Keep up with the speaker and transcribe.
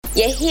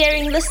You're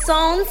hearing the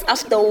sounds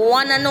of the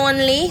one and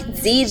only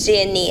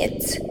DJ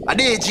Nate. A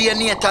DJ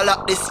Nate a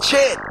lock this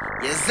shit.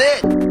 Yes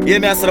it. Yeah,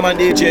 me as the man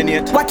DJ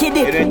Nate. What you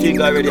did? You don't think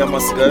already I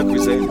must go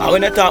present. And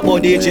when I talk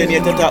about DJ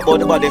Nate, I talk about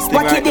the baddest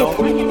thing right now.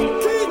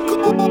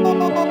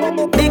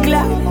 Big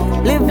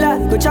lad, live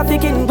lad, go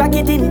trafficking, back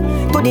it in.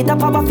 To the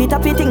top of a fit, a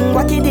thing,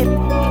 what you did?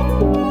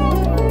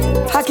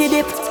 Hack it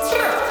dip.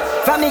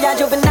 From me a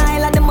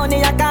juvenile and the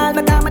money I call.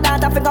 Me call my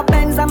daughter for go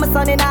Benz and my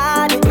son in a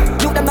hardy.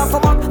 You them not for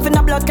work, for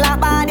no blood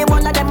clot body.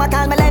 One of them I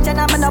call me legend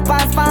and me no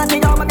pass party.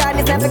 Oh my God,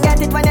 never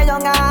forget it when you're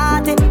young and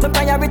hearty. My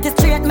priority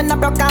straight, me no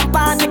broke and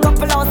party.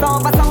 Couple hours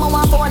over, someone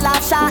want for a laugh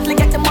shortly.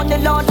 Get the money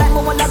load like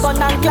me want a gun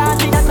and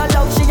classy. And no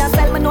love, she a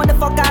sell me know the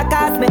fuck I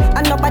cost me.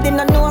 And nobody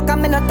no know, cause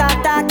me no talk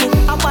talky.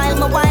 A while,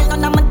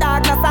 none of my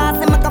dog no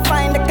saucy. Me can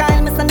find the Kyle,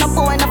 me send no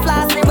boy no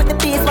flossy. With the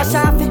piece wash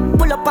off it,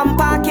 pull up and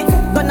park it.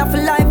 Gonna for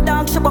life,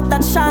 dog, she up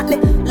that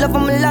shortly. Love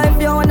of my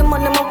life, yo, and the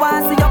money my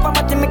want. See up, I'm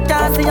at me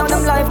can't see how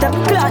them life them.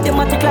 Clock them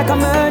at it like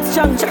I'm earth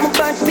strong. Check my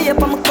birth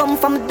paper, me come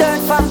from a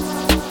dirt farm.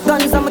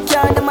 Guns on my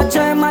car, them a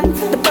German.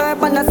 The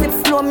bourbon I sip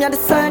slow, me a the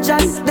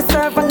surgeon. The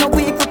servant no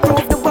weak, we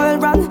prove the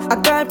world wrong. A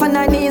girl on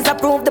her knees, I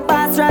prove the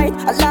boss right.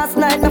 Last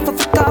night, I for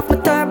fuck off my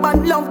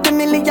turban. Love the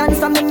millions,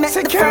 so me make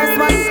the first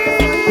one.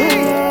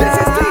 This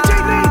is DJ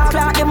Nate.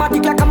 Clock them at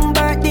it like I'm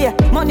birthday.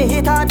 Money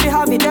hit hard, we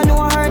have it, you know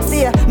I hurt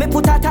here. Me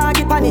put a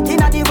target on it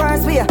in a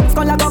diverse way.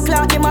 Skull a go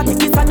clock, them at it,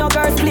 kiss and no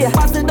girls play.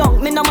 Pass the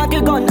dunk, me no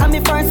muggle gun, and me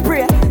first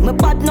spray. Me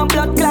bad no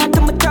blood clot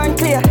till me turn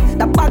clear.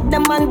 The bag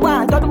them man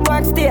want, all the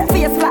work stay.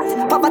 Face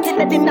flat, poverty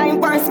let in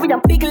 9 verse with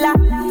a big lot.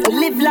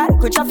 Live like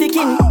good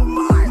trafficking.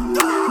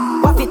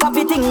 Waff it, waff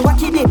it, thing,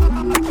 wack it.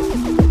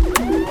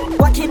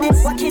 Wack it,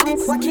 wack it,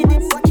 wack it,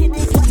 wack it.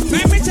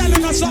 Let me tell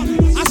you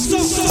something. I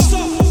stop.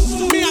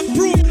 Me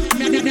approve.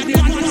 Me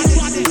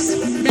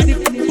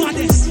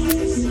baddest.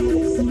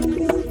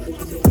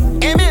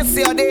 MSC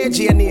or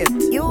DJ Nate.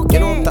 You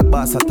don't talk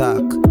boss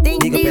attack.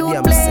 Big up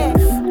in myself.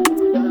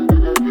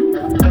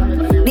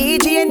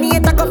 DJ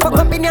Nate, I go fuck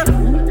up in ya.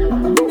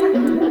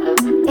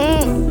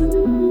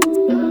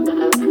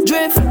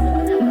 Drift.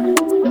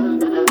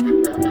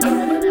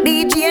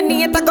 DJ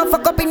Nate, I go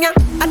fuck up in ya.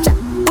 Acha,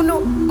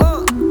 uno,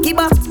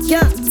 kiba,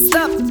 can't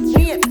stop.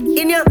 Nate,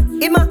 in ya,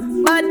 ima,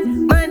 bad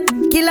man,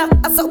 killer.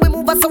 I saw we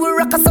move, I saw we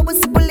rock, I saw we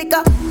sip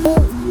liquor.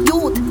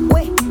 Youth,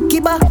 way,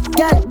 kiba,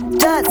 gal,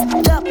 jazz,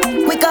 jump,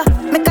 quicker.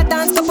 Make a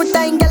dance, couple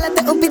time, gal, I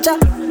take a picture.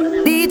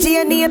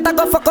 DJ Nate, I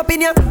go fuck up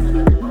in ya.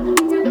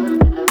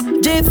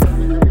 Drift.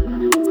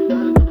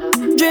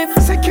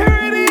 Drift.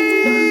 Security.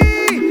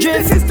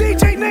 Drift. This is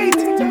DJ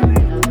Nate.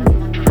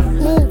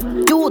 Move,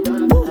 youth,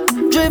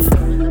 drift.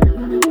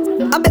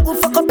 I bet we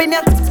fuck up in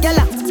ya.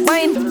 Yalla,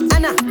 wine,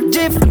 Anna,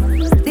 drift.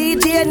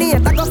 DJ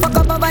Nate, I go fuck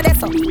up over there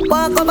so.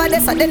 Walk over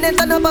there so, then they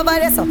turn up over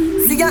there so.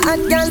 See ya hot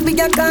girl, big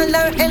ya can't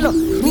learn hello.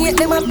 Nate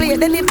them a play,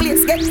 then the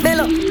place get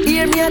mellow.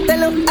 Hear me a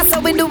tell 'em, that's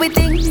how we do it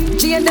thing.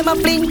 G and them a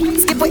fling,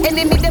 skip with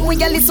enemy, them we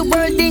a listen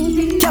world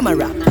thing.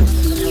 Camera,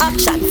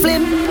 action,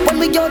 flame. When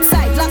we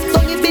outside, lock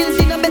down the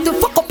building, I bet we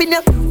fuck up in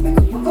ya.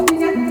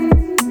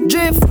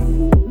 Drift.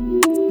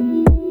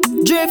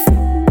 Drift.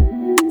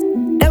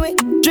 Anyway,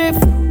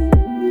 drift.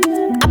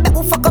 I bet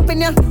we'll fuck up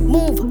in ya.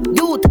 Move,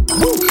 youth,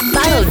 move.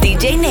 Follow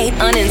DJ Nate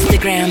on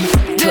Instagram,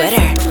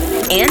 Twitter,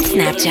 and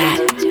Snapchat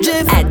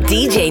Drift. at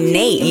DJ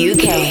Nate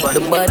UK.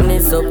 The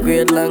badness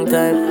upgrade long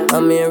time.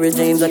 I'm Mary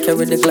James, I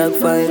carry the clock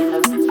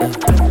fine.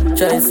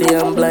 Try see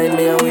I'm blind,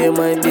 me away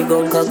my big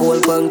uncle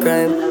gold pan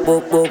crime.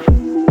 Boop boop.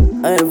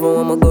 I ever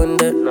want my gun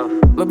there.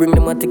 Me bring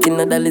the matic in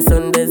the Dali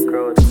Sundays.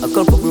 A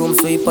couple broom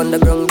sweep on the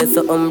ground, there's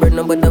a umbrella,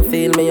 nobody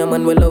feel me, a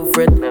man will love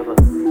Fred.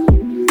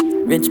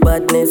 Rich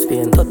badness,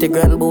 paying 30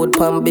 grand boat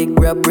pan big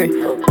robbery.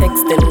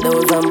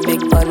 Extenders and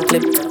big pan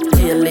clip.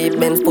 GLA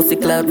Benz, pussy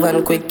clad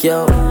van quick,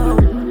 yo.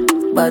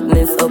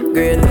 Badness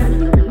upgrade.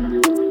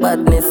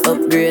 Badness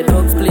upgrade.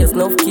 Drugs place,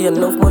 enough key,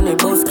 enough money,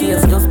 boss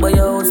case. Just buy a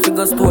house,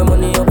 figure store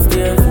money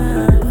upstairs.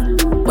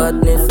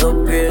 Badness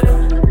upgrade.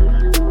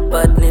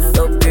 Badness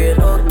upgrade.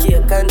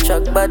 Okay,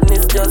 contract,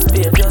 badness just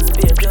pay, just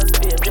pay, just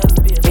pay,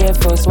 just pay. Air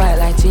Force white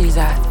like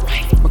teaser.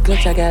 My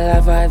clutch I got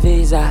love a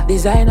visa.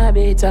 Designer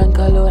beat and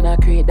cologne I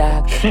create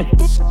dog.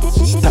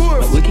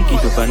 Stop, we can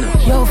keep it on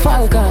now. Yo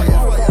Falcon.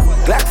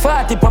 Glock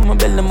 40 on my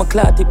belly, my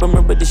clout tip. I'm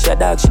ready, shot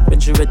dog, shit when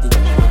she ready.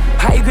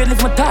 High grade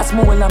lift my task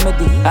more while I'm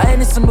ready. I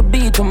ain't some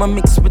beat when I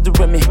mix with the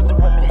Remy.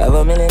 Have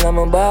a million on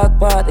my back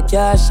part, the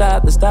cash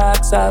shop, the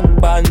stocks and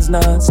bonds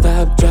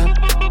non-stop drop.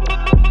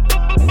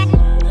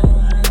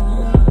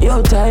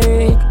 Yo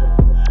Tyreek.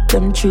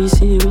 Them 3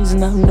 series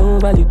and have no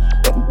value.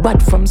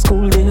 Bad from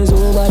school days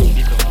over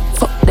you.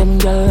 Fuck them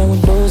gal and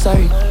with no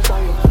sorry.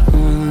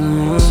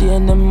 She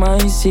and them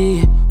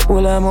icy.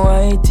 All of my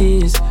white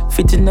tees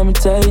fitting them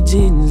tight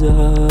jeans.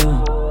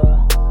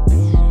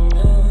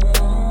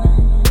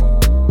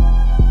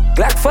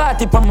 Glock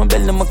 40 on my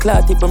belly, my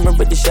clout tip. I'm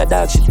ready, shot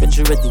dog shit when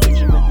she ready.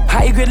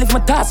 High grade lift my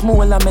task more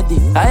while I'm ready.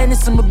 I ain't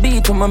some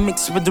beat when I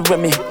mix with the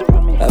Remy.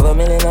 Have a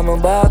million on my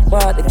back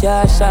part, the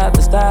cash shop,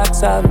 the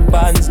stocks and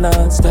bonds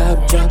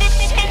non-stop drop.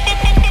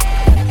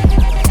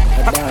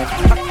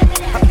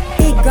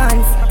 Big gun,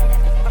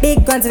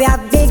 ones we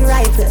have big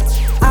rights.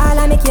 All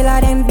of me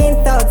killer them been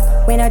thugs.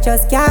 We not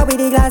just car with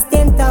the glass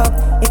tint up.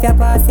 If you're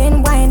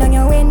passing wine on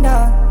your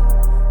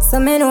window, so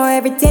me know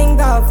everything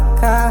go.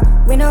 Cause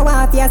we know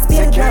want to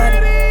spill blood.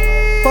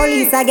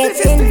 Police I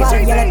get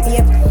involved. Yellow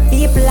tape.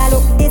 People I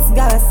look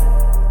disgust.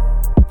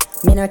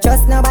 Me no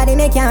trust nobody,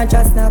 me can't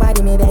trust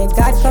nobody. Me beg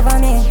God cover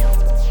me.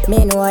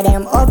 Me know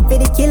them up for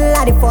the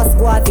killer, the first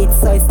go of it.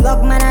 So it's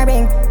love man a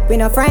ring. We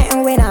no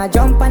frightened, we no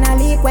jump on a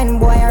leak. When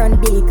boy run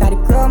big, cause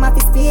the chrome have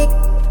to speak.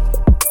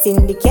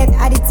 Syndicate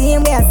of the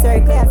team, we are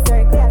circle.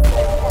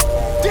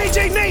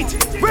 DJ Nate,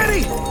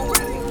 ready?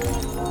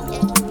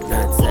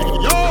 That's it.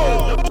 Yo!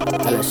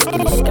 Kalash.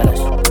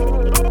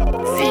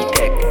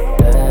 Z-Tech.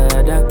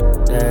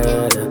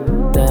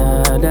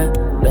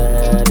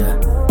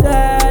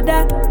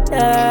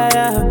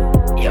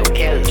 Yo,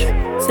 Kelch.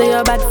 Say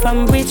you're bad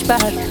from which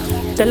part?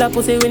 Tell a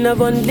pussy we no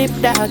gun lip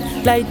dog.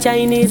 Like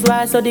Chinese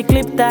war so the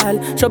clip tall.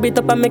 Show it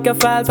up and make you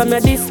fall from your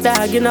disc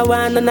tag. You know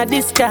one on a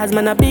discard,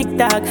 man a big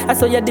tag. I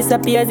saw you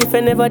disappear as if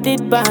you never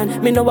did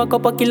ban. Me no walk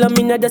up a kilo,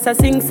 me no just a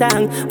sing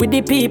song. With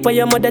the people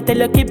your mother tell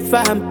you keep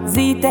fam.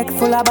 Z-Tech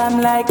full of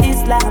bam like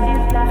Islam.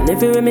 And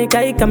if you make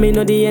a hike, me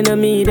know the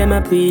enemy. Them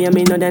a pray and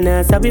me know they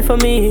not sorry for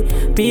me.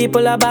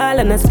 People a ball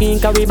and a skin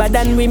carry bad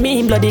than we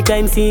mean. Bloody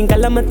crime scene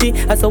calamity.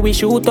 I saw we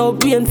shoot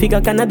up we and figure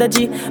Canada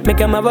G. Make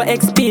them have a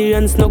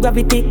experience, no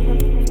gravity.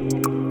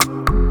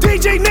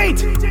 DJ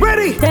Nate,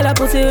 ready? Tell a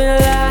pussy we no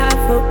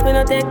laugh, we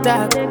no take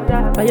that.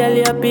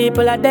 Violate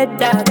people are dead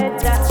dog.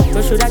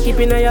 You shoulda keep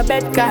in your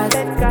bed cause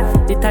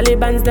the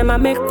Talibans them a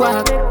make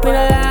quack. We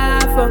no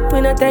laugh,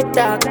 we no take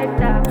that.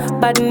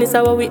 Badness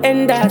how we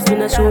end us. We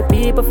no show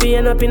people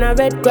feeling up in a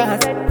red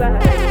grass.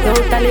 Yo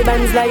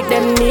Talibans like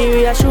them me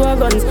we a show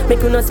guns.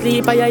 Make you no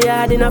sleep at your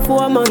yard in a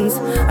 4 months.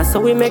 And so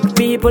we make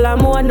people a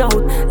mourn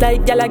out.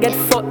 Like y'all get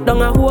fucked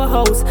down a whole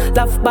house.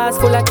 Laugh bars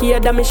full of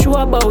kid that me sure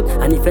about.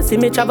 And if you see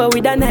me travel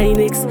with a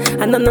 9X,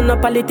 and no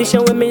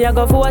politician with me I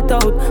go vote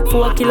out.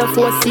 4 kilo,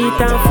 4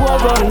 seat and 4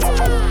 guns.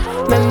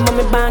 Remember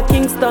me born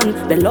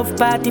Kingston. The love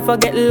party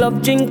forget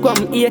love drink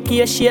rum.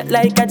 AK shit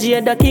like a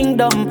Jada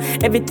Kingdom.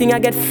 Everything I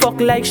get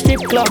fucked like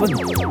strip club.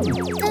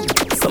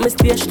 So me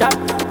stay sharp.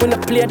 When I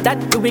play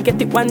that, do we get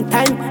it one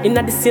time? In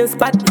the same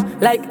spot,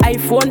 like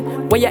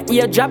iPhone, where your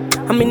ear drop.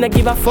 I mean I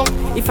give a fuck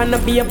if I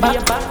not be a back.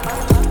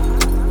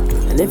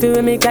 And if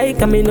you make a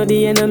hike, I me know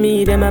the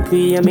enemy. Them a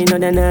pray, I me know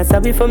they not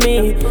sorry for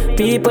me.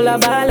 People a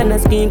ball and a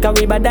skin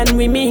carry bad than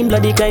we mean.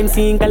 Bloody crime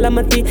scene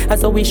calamity. I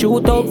saw we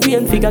shoot up we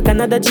and figure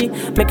Canada G.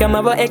 Make them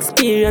have a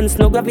experience,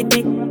 no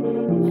gravity.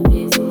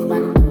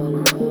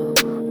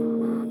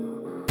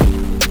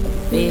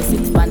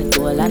 Basics panic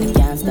goal and it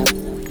can't stop.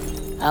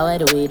 I wear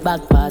the way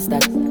back past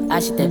that.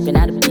 As she tapping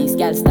at the piece,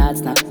 girl starts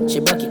snap. She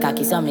broke your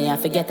cocky, so me I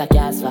forget a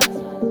cast for.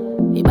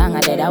 Me bang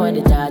her dead, I wear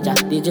the charger.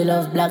 Did you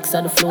love black,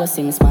 so the flow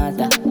seems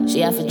smarter.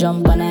 She have to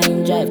jump on her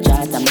in drive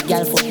charter. My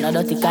girl foot no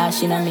dirty car,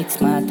 she no mix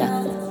smarter.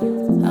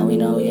 And we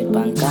know it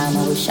pan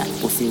karma, we shot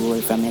pussy hole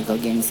from me go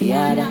against the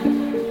other.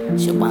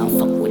 She want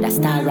fuck with a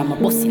star, I'm a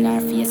bust in her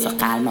face, so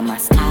call my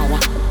mascara.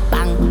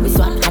 Bang, we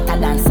swap hotter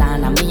than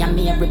sauna. Me and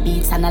me every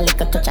beats and a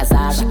little touch of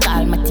Zara. She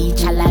call my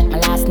teacher like my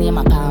last name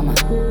a Palmer.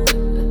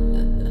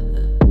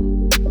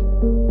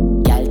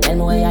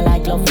 Where you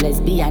like love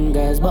lesbian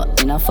girls, but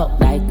you know fuck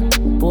like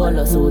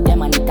polo suit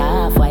them and it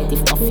half white.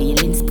 If my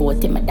feeling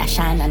sporty, me dash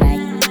on a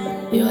night.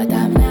 You a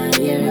time now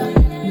hear you.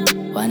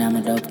 One of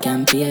my dope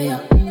can pay you.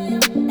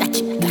 That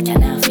chick got you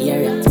now fear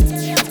you.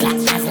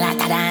 Class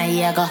later than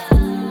here go.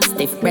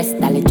 Stiff breast,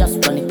 dolly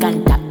just run the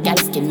contact. Girl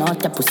skin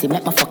out your pussy,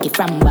 make my fuck it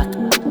from back.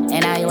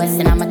 And I was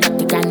in I'm a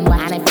 30 grand one.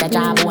 And if your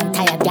job won't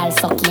tired, girl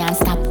suck you and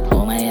stop.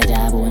 Oh my your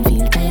job won't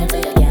feel tired, so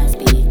you can't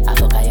speak. I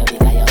fuck you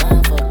because you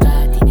want fuck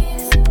party.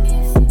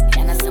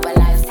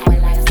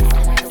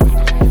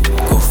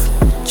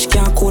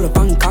 Call a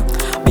Bangkok.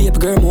 Baby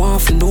girl, me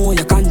want to know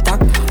your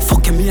contact.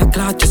 Fucking me a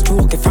clot, just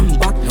stroke it from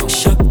back.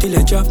 Shop till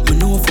I drop, me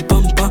know for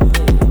bumper.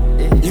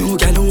 New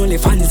girl only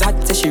fans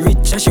that say she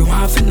rich and she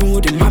want to know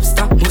the map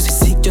stop. Must be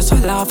sick just for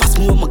laugh, I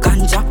smoke my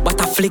ganja. But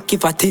I flick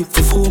if I tip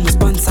before my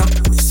sponsor.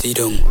 Sit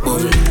down, bull,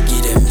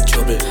 give them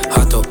trouble.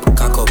 Hot up,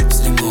 cock up,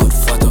 slim out,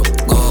 fat up.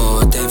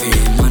 God, every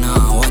man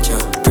I watch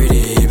her.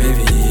 Pretty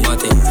baby,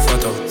 body,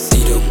 photo.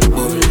 Sit down,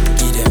 bull,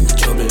 give them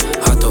trouble.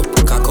 Hot up,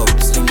 cock up,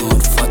 slim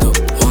out, fat up.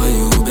 Want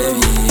you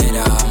baby, head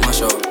I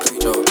mash up.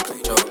 Preach up,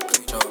 preach up,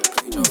 preach up,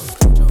 preach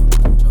up.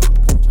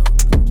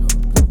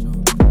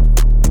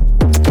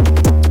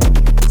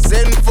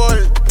 Sinful,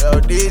 yo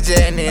DJ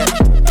Nate.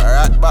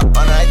 Alright, back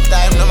on right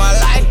time, no my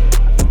lie.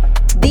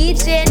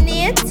 DJ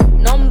Nate,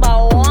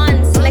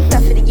 #1 selector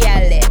for the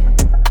girl there.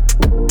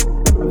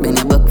 Been a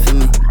buck for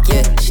me,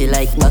 yeah, she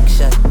like back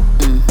shot.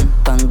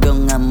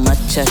 Pangyong and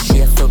matcha, she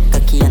a so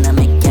cocky and I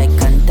make eye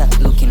contact.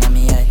 Looking at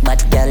me eye,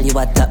 bad girl you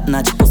a top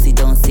notch. Pussy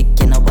down sick,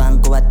 you know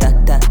want go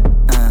attack that.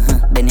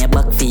 Then your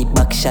back feet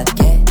back shot,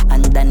 yeah.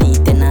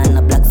 Underneath and on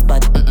a black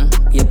spot.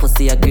 Your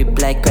pussy a grip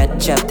like red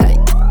chop.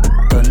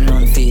 Turn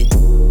round feet.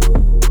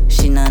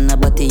 She on a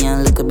body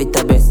and look a bit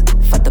of breast.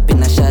 Fat up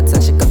in a shots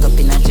and she cock up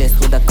in a chest.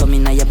 Woulda come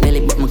in a your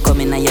belly, but me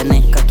come in a your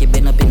neck. Cocky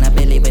bend up in a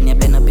belly when you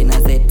bend up in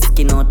a zest.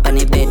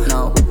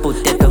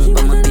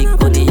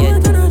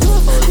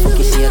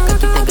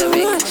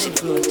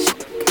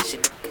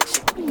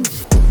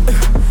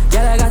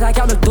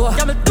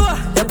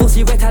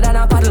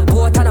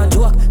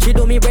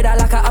 me brother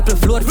like a apple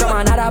float from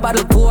another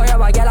bottle pour.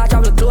 Have a girl I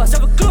travel close.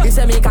 You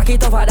say me cocky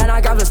tougher than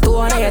a gravel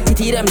stone. And your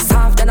titty them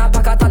soft, then I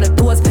pack out all the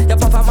toes. Your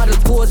papa model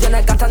pose, you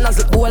know got a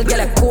nozzle hole.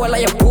 Girl a cool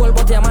like your pole,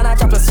 but your man a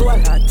chop a soul.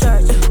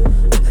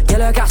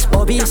 Girl a cash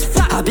bobbies,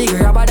 a big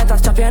rubber that a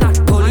chop you not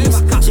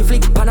police. She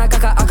flick pan a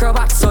caca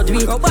acrobat so do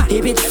it. The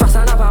bitch fast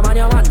and up a man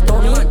you want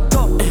dummy.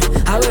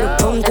 I will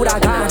come coulda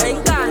gone.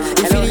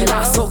 If you leave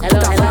a soak, put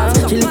a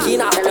fan. She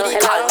licking up for the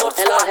call, not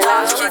for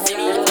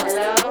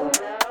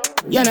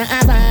you know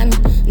Avan,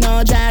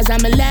 no jazz,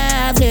 I'ma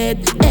love it.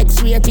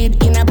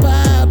 X-rated in a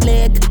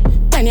public.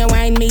 When you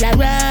whine me, I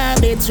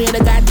rub it. Swear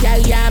to God, girl,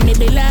 yeah, me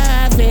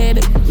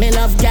beloved. Me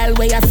love girl,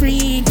 where you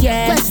freak,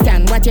 yeah.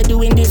 Question what you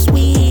doing this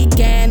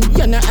weekend.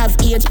 You not have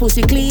AIDS,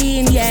 pussy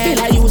clean, yeah.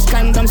 Still I use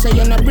condom, so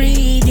you not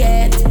breathe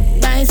yet.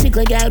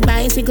 Bicycle girl,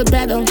 bicycle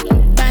pedal.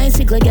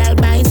 Bicycle girl,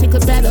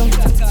 bicycle pedal.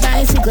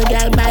 Bicycle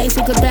girl,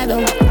 bicycle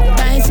pedal.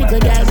 Bicycle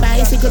girl,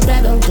 bicycle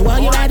pedal. To all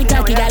you ride the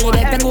cocky, girl, you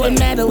get the gold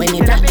medal. When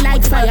you drop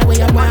like fire, when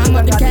you warm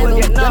up the kettle.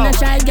 You're not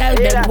shy, girl,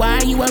 then why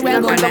you a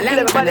rebel?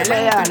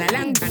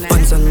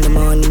 Once on the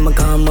morning, my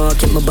karma,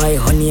 keep my buy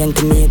honey and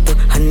tomato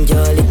and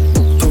jolly.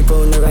 2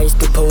 pound of rice,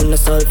 2 pound of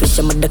saltfish.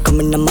 I'm mother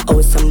coming in my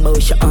house and bow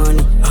she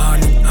honey.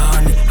 Honey,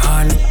 honey,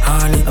 honey,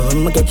 honey. I want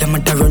to get your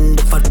mother run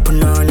the fat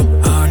punani.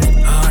 Honey,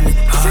 honey,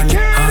 honey,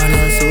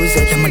 honey. So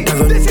say your mother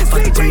run the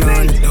fat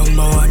punani.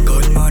 Number 1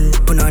 gold man.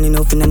 Punani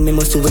no fin and me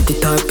must with the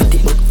top pretty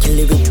but kill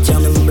it with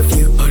jam number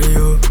few.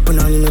 Audio.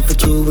 Punani no for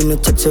you, we no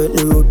chat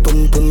certain road.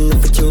 Pum pum no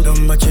for you.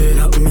 Number 3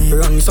 not me.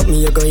 Wrong something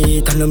you go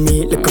eat and no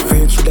meat like a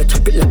freak. Shoulda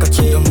chop it like a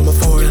chain. Number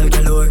 4 girl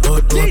galore.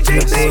 Hot walk in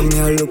the phone me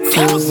I look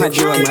for.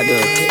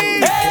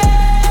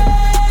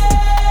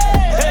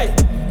 Hey,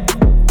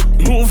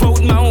 move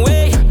out my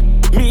way.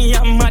 Me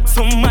I'm mad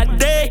for my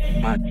day.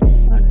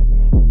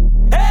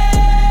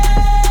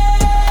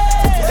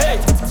 Hey,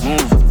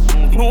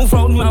 move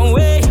out my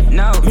way.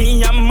 Now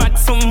me I'm mad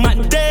for my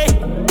day.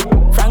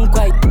 Frank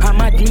White, I'm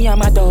mad, me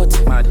I'm a dot.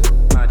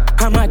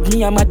 I'm mad,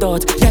 me I'm a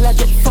dot. Girl I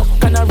get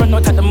fucked and I run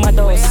out of the mad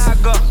house.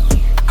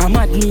 I'm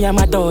mad, me I'm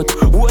a dot.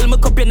 Hold my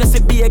cup, you know see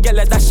be a girl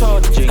at that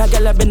short. A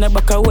girl I been a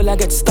back a hole, I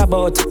get stabbed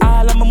out.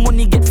 All of my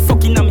money get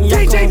fucking on me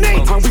account.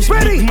 I wish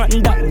big man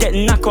that get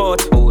knocked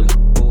out.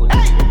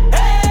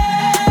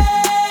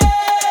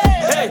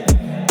 Hey,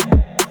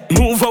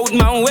 move out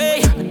my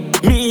way.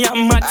 Me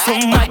I'm mad for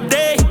my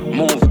day.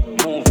 Move.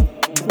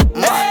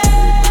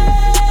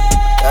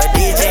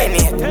 DJ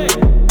Nate.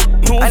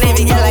 And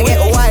every girl I get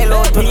wild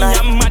out tonight.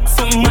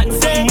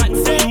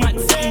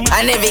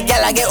 And every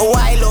girl I get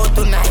wild out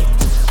tonight.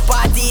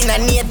 Party in a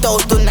Nate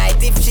out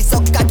tonight. If she so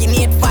cocky,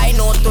 Nate fine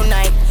out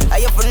tonight. I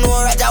have to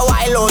know Raja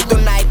wild out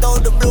tonight. All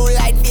the blue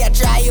light, we a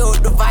try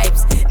out the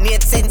vibes.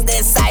 Nate sends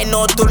the sign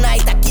out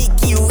tonight. I kick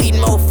you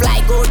in my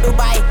fly, go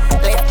Dubai.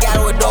 Let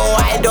girl with the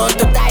wild out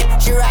to time.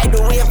 She ride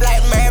the wave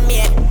like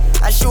mermaid.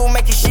 A shoe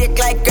make it shake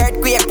like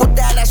earthquake. Put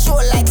down a show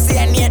like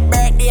say a Nate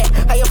birthday.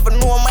 I have to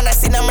know man I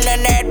see them in a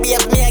nerd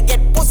beef. Me I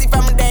get pussy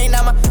from the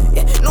dynamo.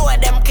 Yeah, know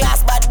them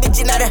class bad bitch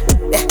in the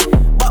yeah.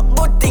 But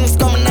good things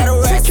coming out of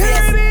worst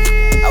place.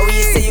 How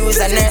we say you was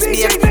a nurse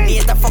babe.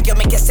 Nate a fuck you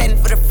make you send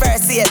for the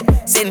first aid.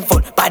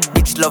 Sinful, bad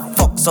bitch love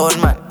fuck son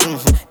man.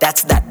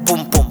 That's that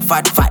boom boom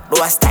fat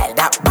do a style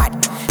that bad.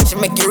 She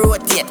make you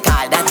rotate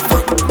call that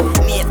foot.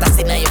 Nate a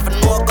sinner you for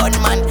no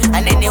gunman.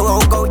 And anywhere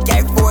we go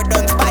carry 4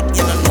 guns bad.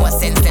 You don't know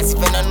senseless if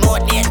you don't know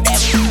Nate them.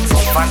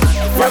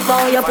 Love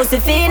how your pussy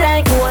feel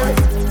like gold.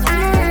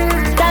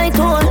 Tight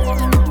hole.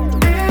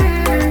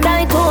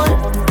 Tight hole.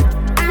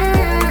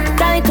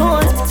 Tight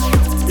hole.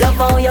 Love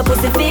how your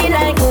pussy feel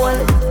like gold.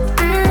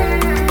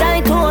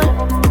 Tight hole.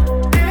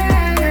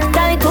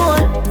 Tight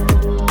hole.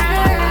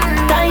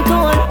 Tight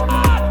hole.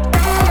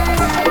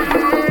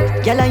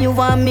 Girl, you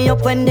warm me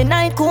up when the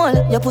night cold.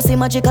 Your pussy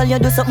magical, you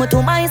do something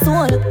to my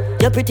soul.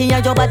 You're pretty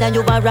and you're bad and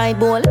you a right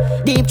ball.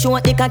 Deep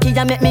throat the cocky,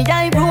 you make me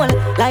eye roll.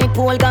 Light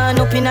pole gone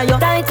up in your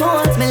tight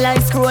holes. Me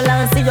like scroll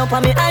and see up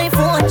on me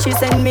iPhone. She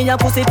send me a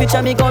pussy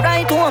picture, me go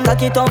right home.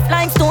 Lock it off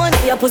like stone.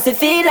 Your pussy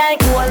feel like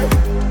gold.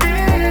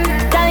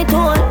 Tight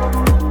hole.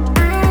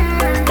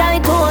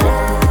 Tight hole.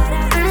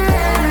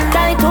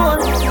 Tight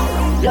hole.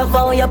 Love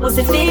how your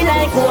pussy feel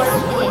like gold.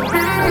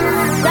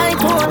 Tight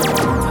hole.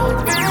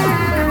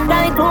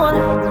 Tight hole.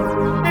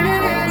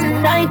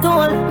 Tight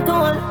hole.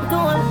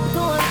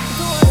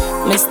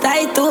 Miss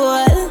tight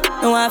hole.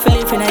 No one feel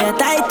it in your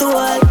tight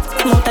hole.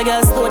 Mount a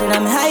girl stored in my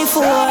high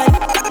phone.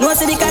 No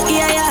see the cocky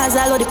I has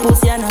all of the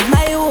pussy and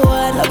my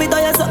own. Love it how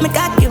you suck me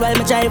cocky while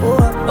me drive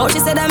home. Oh she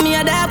said that me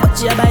a die but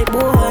she a buy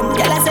bone.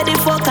 Girl I said the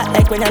fuck out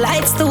like when the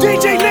lights too.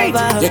 DJ Nate,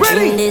 you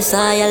dream this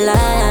all your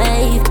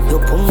life.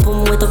 Your pum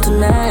pum wet up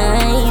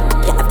tonight.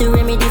 You have the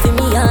remedy for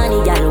me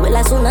honey. Girl well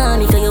a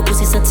tsunami cause your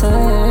pussy so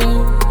tight.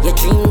 You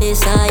dream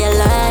this all your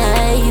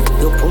life.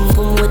 Your pum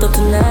pum wet up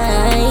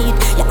tonight.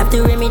 You have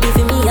the remedy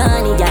for me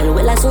honey. Girl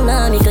well a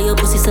tsunami cause your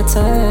pussy so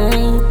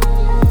tight.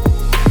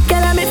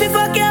 Girl I'm if you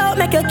fuck you out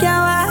make you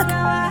can't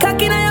walk.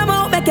 Cocky in your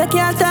mouth make you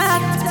can't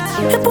talk.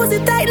 Your pussy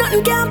tight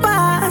nothing can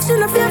pass. She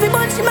no feel me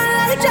but she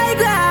man like dry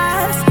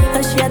grass.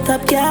 And she a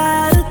top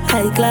girl,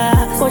 high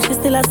class. But she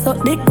still a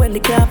suck dick when the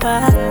car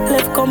pass.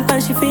 Left comp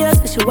and she feels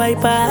so she wipe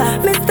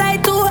her. Miss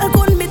tight to her,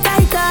 couldn't be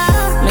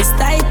tighter. Miss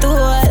tight to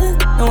her,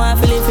 no one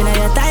feel if in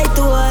a tight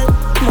to her.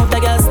 Mount a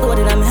girl stored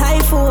in a me high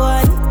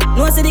phone.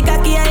 No see the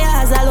cocky I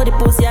has all of the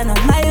pussy and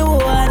my own.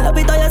 Love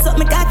it how you suck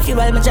me cocky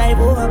while me drive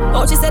home.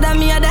 Oh, she said that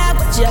me a dog,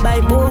 but she a buy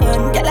bone.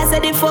 Girl, I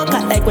said the fuck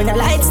hot like when the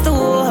lights too.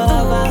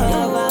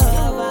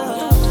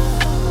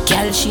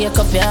 Girl, shake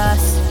up your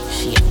ass.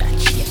 Shake that,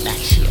 shake that,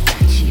 shake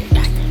that, shake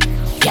that.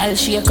 Girl,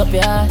 shake up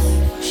your ass.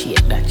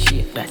 Shake that,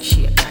 shake that,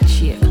 shake that,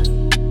 shake.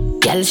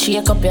 Girl,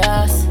 shake up your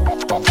ass.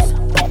 Bounce,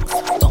 bounce,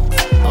 bounce,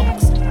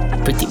 bounce.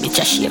 Pretty bitch,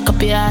 I shake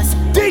up your ass.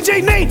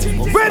 DJ Nate,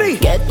 ready?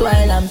 Get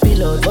wild and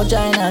pillowed,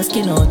 vagina and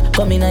skin out.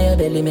 Come in on your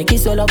belly, make it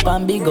swell up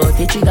and big out.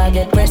 The trigger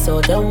get pressed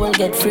out, the whole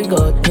get frig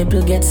out.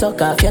 Nipple get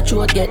suck off, your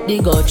throat get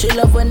dig out. She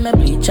love when me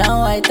bleach and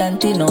white and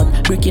thin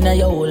out. Brick in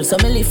your hole, so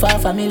me lift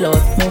off and me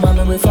load.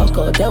 Mama me we fuck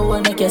out, the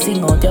whole make you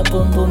sing out. Your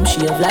boom boom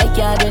shave like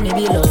yard when you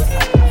be low.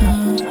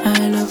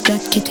 I love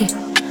that kitty,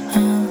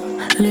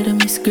 little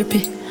miss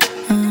grippy.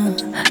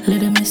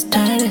 Little miss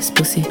tireless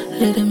pussy.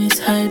 Little miss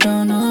high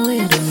down, no way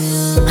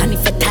down. And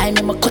if a time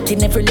I'm a cut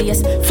in every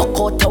lace. Fuck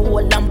out the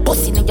whole and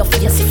busting in your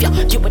face. If you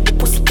give it the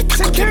pussy, get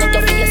cut in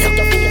your face.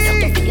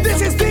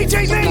 This is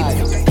DJ Nate.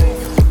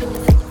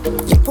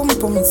 Your pum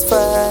pum is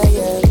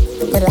fire.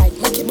 Me like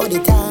make your body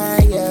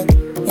tired.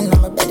 You know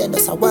my bed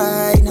does a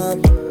wine up.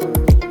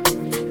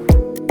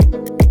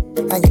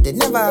 And you did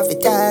never have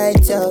it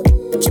tight up.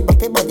 Chip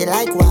up your body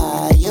like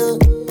wire.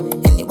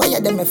 Anyway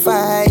you them me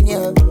find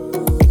you.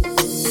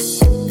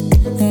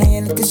 Me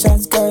a little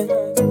shots girl.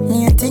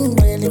 Me a thing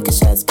where a little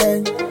shots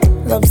girl.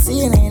 Love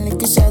seeing a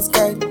little shots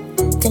girl.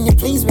 Can you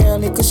please wear a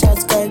little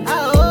shots girl? Me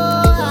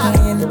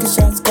a little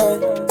shots girl.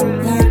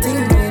 Me a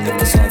thing where a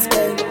little shots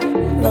girl.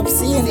 Love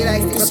seeing a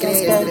little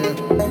shots girl.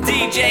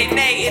 DJ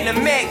Nate in the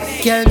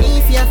mix. Girl, me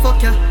if you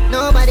fuck you,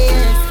 nobody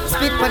else.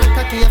 Spit on the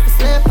cocky, you have to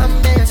slap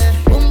and belt.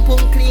 Boom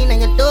boom clean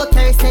and you don't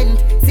carry scent.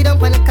 Sit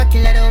up on the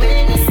cocky, let the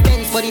wellness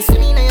spend. Body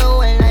swimming in your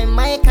well like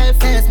Michael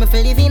Phelps. Me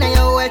feel living in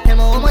your well, tell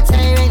me how much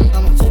I rent.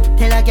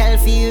 Tell a girl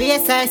feel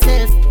raise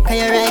herself. Can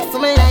you ride for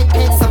me like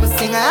this? So me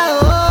sing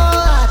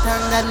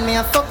thank God me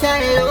a fuck her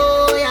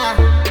low, yeah.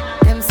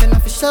 Them say no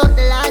for shout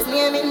the last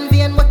name in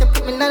vain, but you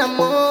put me in a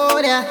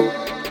mode, yeah.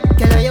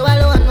 Girl, you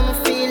alone, no me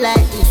feel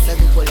like this. So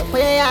you pull up on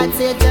your yard,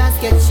 say you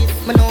just get shit.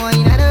 Me know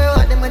in the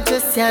road, them a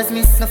just as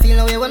miss. No feel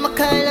no way when me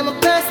call them a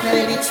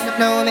personal bitch.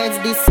 Now me it's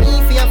this me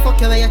for you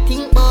fuck you, where you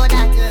think about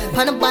that.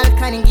 On the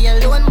balcony, give you a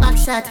low and back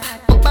shot.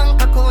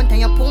 Bank account and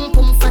your pum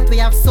pum fat. We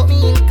have something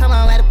in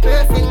common, we're the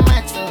perfect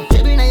match.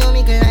 Dribbling on your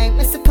nigga like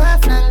Mr.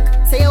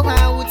 Perflank. Say you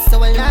want wood,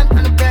 so I land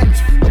on the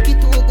branch. Look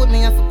it too good,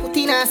 me have to put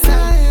in a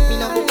song. Me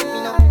know.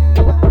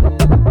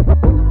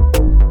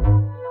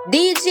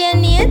 DJ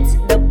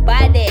Nate, the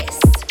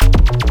baddest.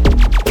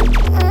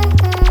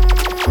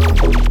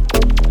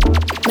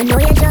 Me know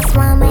you just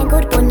want my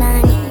good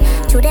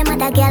punani. To them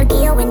other girl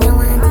give you when you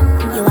want.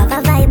 You have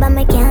a vibe and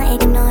me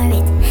can't ignore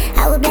it.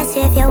 I will bless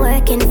you if you're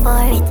working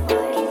for it.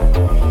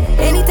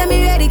 Anytime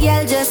you ready,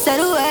 girl, just say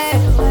the word.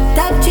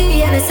 Top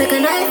 3 and a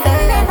second I third.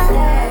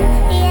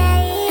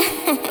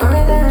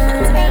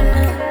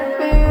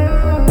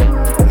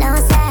 No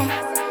sir,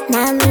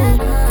 not me.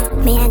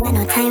 Me ain't got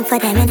no time for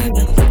them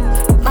anything.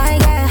 My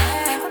girl,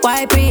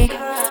 why pre?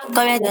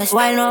 Come here, just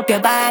wind up your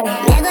body.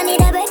 Me gon'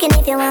 need a break and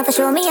if you want to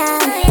show me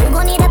out. You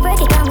gon' need a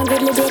break, it come a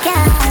goodly break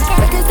out.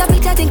 We can stop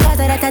each other cause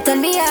that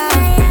turn me on.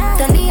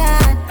 Turn me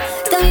on,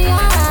 turn me on.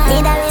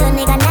 Need a real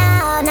nigga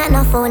now, not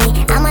no phony.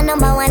 I'm a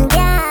number 1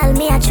 girl,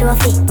 me a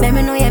trophy. Let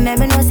me know, yeah, let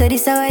me know, say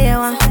this is what you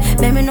want.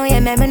 Let me know, yeah,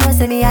 let me know,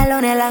 say me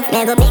alone and laugh.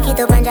 Me go pick it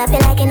up and drop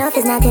it like enough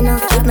is not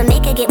enough. If me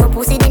make it get my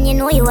pussy, then you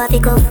know you have to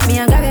go. Me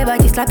and grab your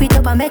body, slap it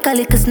up and make a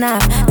little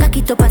snap. Cock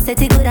it up and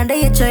set it good and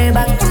then you throw it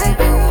back.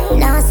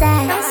 No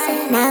sir,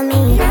 not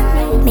me.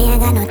 Me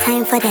ain't got no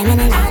time for them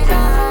anything.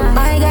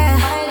 My girl,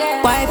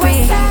 why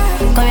pre?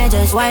 Come here,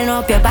 just wind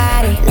up your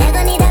body. Me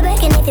gon' need a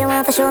break and if you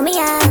want to show me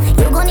out.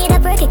 You gon' need a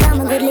break, it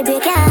come a goodly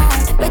break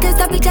out. We can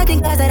stop each other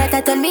cause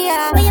that turn me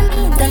on. What you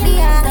mean? Turn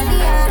me on.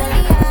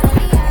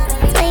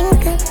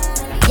 Twinkle,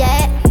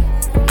 yeah,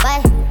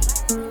 bye.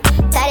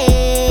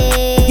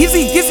 Daddy.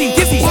 Dizzy.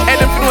 And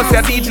if you know say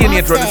a DJ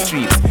Nate on the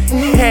streets.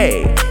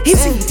 Hey,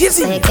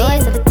 Dizzy. When it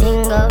goes to the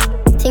tingle,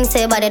 things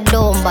say about the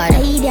dome, but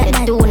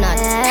they do not.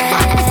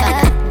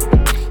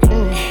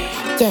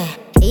 Yeah.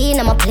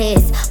 In my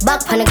place,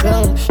 back on the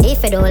ground.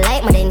 If you don't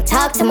like me, then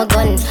talk to my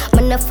gun.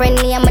 I'm not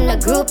friendly, I'm not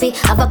groupie.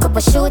 Have a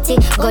couple shooty.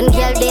 Gun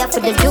girl there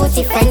for the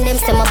duty. Friend them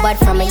say my bad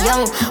from a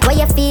young. Why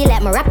you feel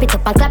like me wrap it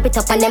up and clap it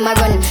up and then I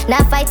run?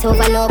 Not fight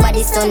over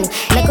nobody's son.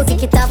 Make you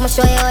kick it off, me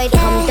show you how it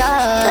come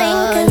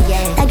down.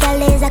 Yeah. That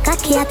girl is a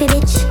cocky happy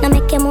bitch. Now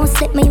make your mouth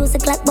slip, me use a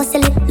clock bust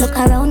your lip. Look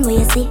around where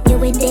you see.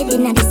 You ain't dead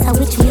in this a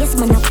which ways,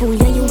 man a fool.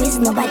 You is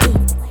nobody.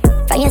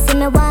 When you see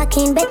me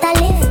walking, better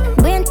live.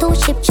 Brain too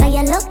ship, try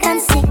your luck and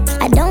see.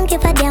 I don't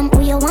give a damn who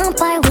you want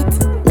par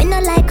with. Me no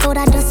like how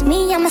that just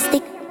me, I'm a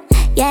stick.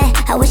 Yeah,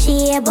 I wish you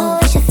here,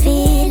 but wish you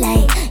feel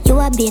like you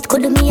a bait.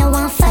 Could do me a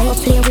one fight. Go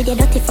play with your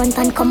dirty front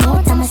and come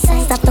out on my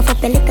side. Stop to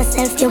fuck your liquor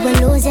self, you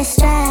will lose your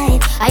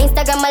stride. I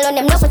Instagram alone,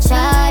 them no for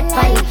chat,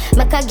 man.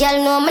 Make a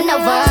girl know me no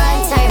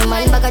one time,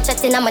 man. Bag a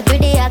chatting, I'ma do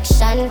the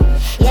action.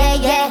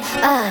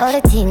 Yeah, all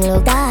the thing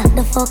look dark,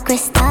 the fuck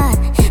restart.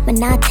 But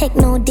not take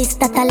no this,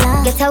 that a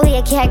lot. Get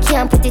away,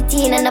 can't put it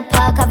in the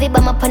park. Have it by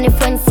my on the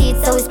front seat,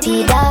 so we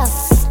speed up.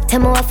 Tell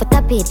me what for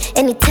tap it.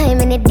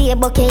 Anytime, any day,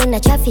 bokeh in the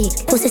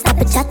traffic. Pussy stop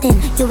it chatting,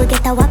 you will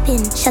get a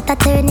whopping. Shut a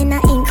turn in a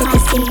ink, get the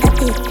skin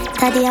cut it.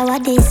 Taddy, how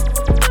what this?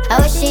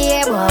 How she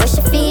here, boy, how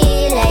she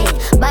feel like?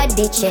 Bad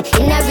bitch, yeah,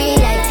 in a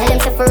real life. Tell them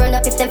to run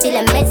up if them feel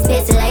a med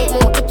space light.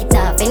 More kick it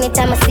off,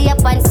 anytime I see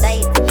up on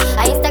sight.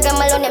 I Instagram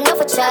alone, them no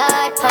for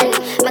chat, pan.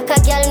 Make a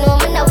girl know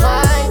me no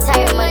one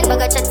time, man.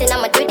 Bag a chatting,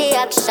 I'ma do the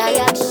action. So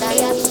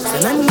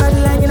I'm bad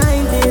like the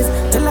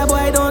 90s. Tell a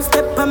boy don't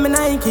step on my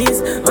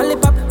Nikes. Only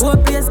pop, whole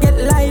place get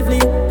lively.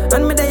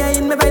 And me there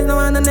in my vibes, no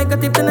one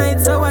negative tonight.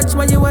 So watch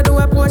what you a do,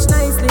 approach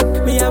nicely.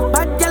 Me have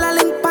bad girl a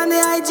link on the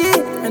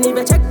IG. And if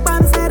you check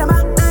palm side, I'm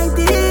at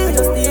 90. I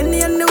just the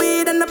Indian the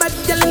weed and the bad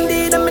girl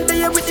indeed. I'm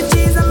there with the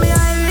cheese and me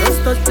Irish.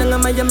 Just touch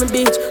on Miami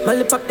Beach.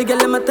 Molly pop the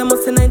girl in my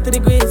thermos in 90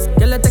 degrees.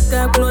 Girl I take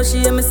her clothes, she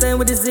hear me saying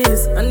with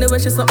disease. And the way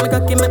she suck me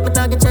cocky make me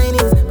target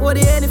Chinese. Pour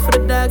the head for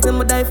the dogs and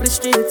me die for the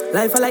streets.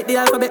 Life I like the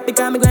alphabet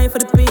because me grind for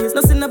the peace.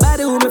 No see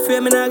nobody who me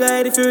fear, me not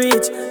guide if you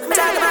reach.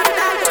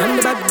 And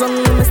the back gun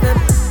when me step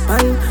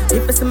on.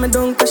 If I see me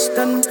don't cash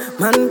gun,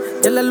 man.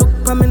 Girl I look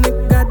for me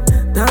neck, god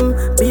damn.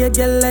 Be a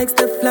girl like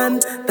Stefan,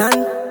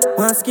 Dan.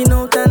 One skin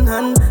out and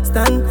hand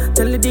stand.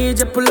 Tell the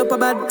DJ pull up a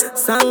bad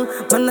song.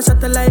 Man I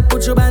shot a light,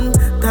 put you band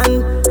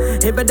tan.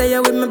 Every day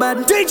you with me bad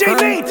DJ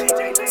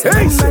Nate. So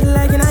I'm bad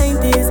like the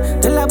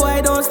 90s. Tell a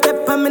boy don't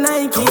step on me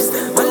Nikes.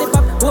 Only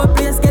pop, whole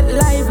place get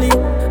lively.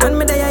 And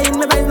me there in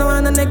my vibes, no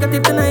one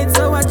negative tonight.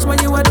 So watch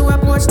what you a do,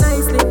 approach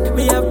nicely.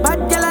 Me have bad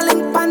girl a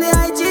link on the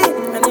IG.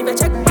 And if you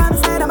check palm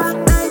side, I'm at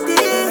 90.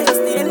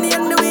 Just the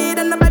Indian the weed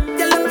and the bad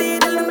girl and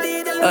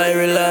bleed.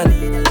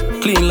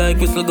 Ireland, clean like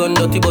whistle gun,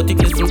 dirty body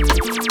glisten.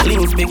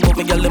 Clean speak but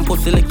me girl them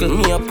pussy little.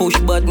 Me a push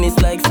badness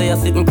like say I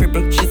sit and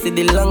cripple. She see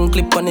the long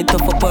clip on it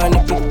tough up her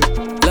nipple.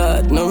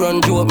 Lord, no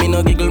run joke, me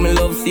no giggle. Me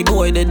love see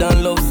boy, they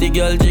don't love see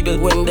girl jiggle.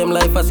 When them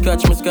life a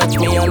scratch me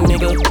and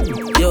niggle.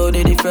 Yo,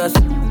 they the first.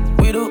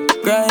 We do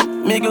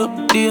grind,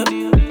 miggle, dear.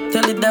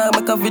 Tell the dog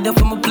make a video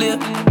for my play.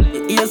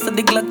 Ears of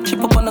the Glock chip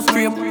up on the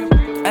scrape.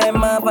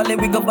 I'm a valley,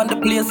 we go on the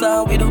place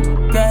and we do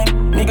grind,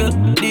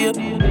 miggle, dear.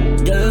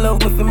 Girl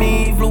love me for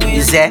me, influence.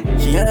 You say?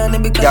 Yo,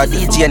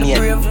 DJ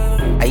Nate.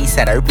 I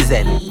said I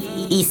represent.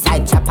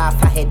 Eastside chopper,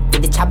 for head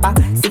with the chopper.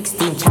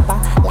 16 chopper,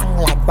 long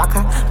like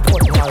waka.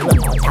 Put no run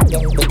out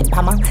again with the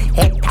hammer.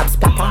 Head tap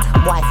splatter,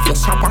 boy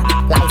face shatter.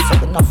 Life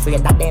so we not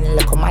afraid that then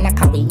look man I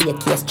carry a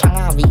case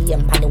stronger. We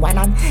aim pan the one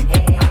on.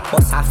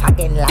 Bust off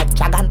again like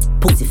dragon.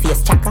 Pussy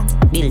face chaka,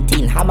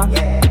 built-in hammer.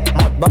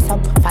 Mouth bust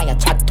up, fire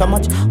chat too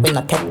much. We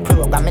not take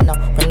programming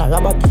up, we not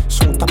robot.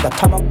 Shoot up the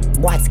top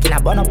up, boy skin a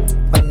burn up.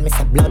 When me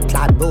say blood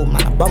clot boom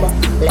and a bubble.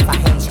 Left a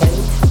hand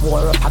shelly,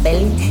 wore up a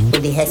belly.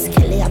 With the head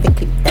skelly, have a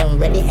clip them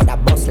ready. Head a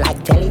bust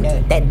like jelly.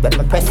 Dead when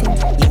me press it.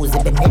 Use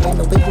it Benelli,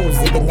 no we use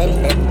it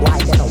Benelli. Why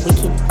they no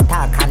wicked,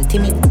 dark and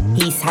timid.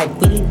 Eastside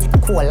willing,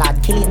 cool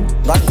hard killing.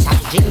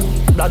 Gunshot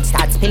drilling, blood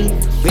start spilling.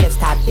 Grave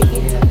start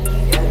digging.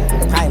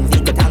 Crime we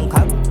get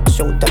handcuffed.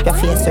 Shoot up your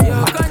face so you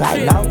matic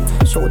right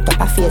now. Shoot up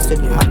your face so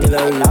you matic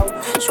right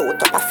now.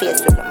 Shoot up your face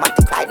so you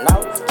matic right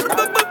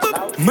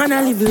now. Man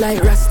I live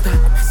like Rasta.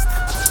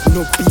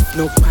 No beef,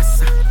 no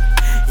pasta.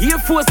 Air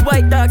Force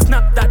white dog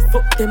snap that.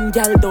 Fuck them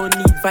gal don't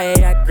need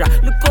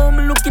Viagra. Look how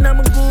me looking at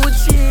my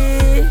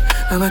Gucci.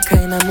 I'm a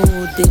kind of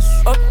mood this.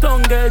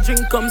 Uptown girl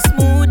drink come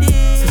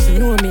smoothie. So she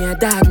know me a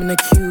dog, me no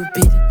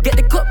Cupid. Get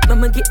the cup,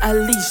 I'ma get a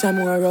leash, I'm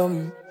more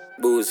rum.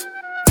 Booze.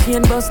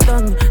 Chain bust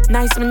tongue.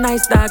 Nice, me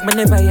nice dog, me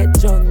never yet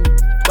drunk.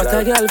 But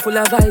a girl full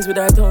of eyes with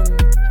her tongue.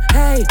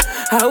 Hey,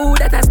 how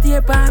that a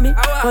stare by me?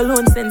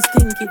 Alone sense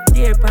stinky,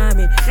 dear by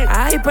me.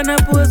 I hype and I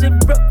pose with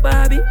broke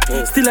Barbie.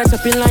 Still a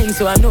chopping line,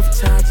 so enough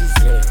charges.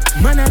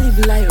 Man, I live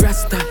like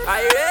Rasta.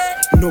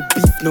 No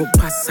beef, no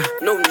pasta.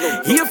 No.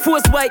 Air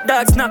Force white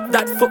dog snap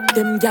that. Fuck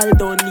them gal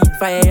don't need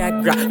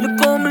Viagra. Look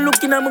how me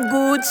looking at my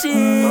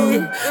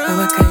Gucci.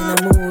 How I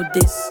kinda mood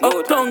this.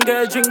 Uptown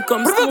girl drink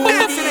come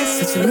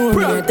smoothie. Such a know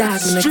me a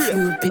dog in a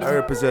Cupid. I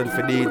represent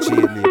for DJ.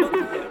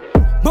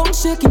 Bone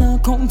shaking her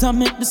count and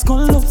make the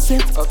skull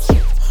upset.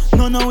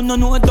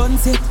 No, done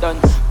set.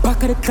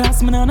 Back of the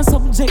class, man, on a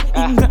subject.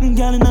 England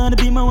girl in order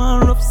to be my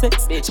one rough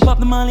sex. She pop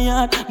the molly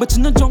hard, but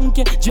she no drunk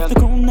yet. Drift the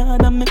crown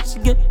hard and make she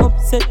get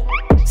upset.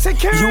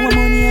 Security. You want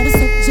money on the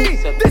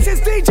subject. This is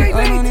DJ Nate.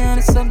 Money on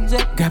the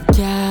subject. Grab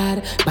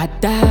card,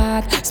 bad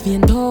dog,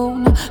 spin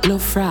down,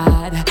 love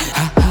fraud.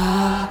 Ha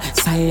ha,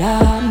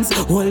 science,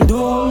 hold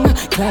on,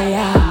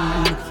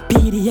 client.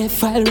 PDF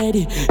file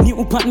ready.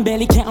 New pan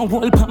belly, can't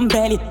hold pan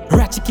belly.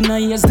 Ratchet in her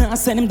ears, now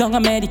send him down a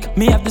medic.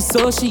 Me have the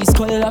soul, she's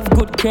called have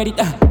good credit.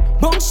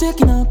 Bone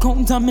shaking her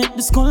count and make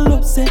the skull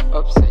upset.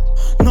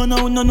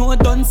 No,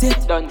 done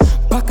set.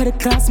 Back of the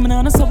class, man,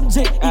 on a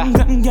subject.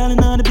 England girl,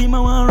 and the be my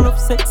one rough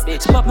sex. She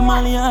pop the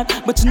molly hard,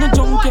 but she no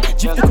drunk yet.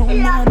 Drift the crown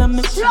hard and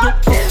make she get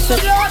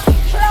upset.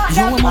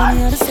 You want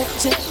money on the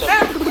subject.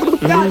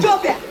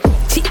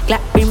 Chick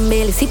like brim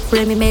belly, sip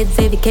for me meds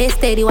every case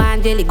steady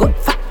one jelly. Got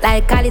fat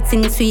like colic,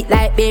 sing sweet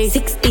like berry.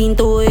 16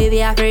 to heavy,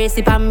 half a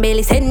recipe and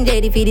belly. Send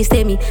jelly for the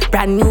semi.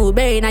 Brand new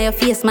berry, now your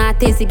face, my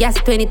tasty gas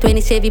 2020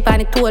 Chevy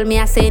pan it told me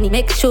I say it.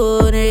 Make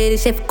sure the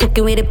chef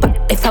cooking with the pot.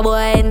 If a boy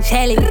and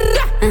Shelly.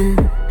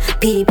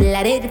 People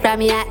are ready from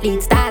me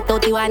athlete. Start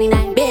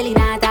 31 belly,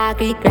 not a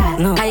quick grass.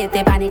 No. I hit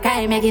the panic,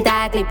 I make it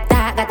a clip.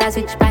 Talk, got a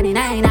switch pan in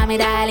 9, I'm me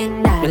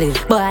darling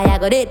dad. Boy, I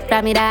got it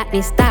from me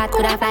darkness. Start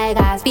could a fly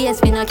gas,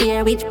 face me no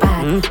care which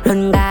part.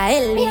 Run guy,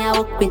 hell me a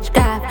walk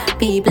witchcraft.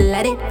 People are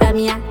ready from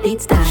me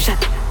athlete. Start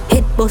shot.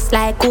 Head bust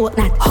like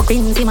coconut.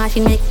 Crazy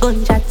machine make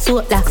gunshot so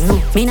locks.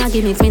 Me no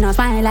gimmicks, me no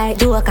smile like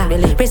Joker.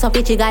 Press up a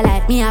chigga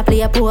like me a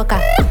play a poker.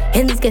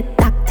 Hands get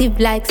active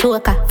like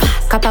Soca.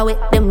 Copper with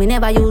them, we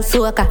never use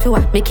Soca.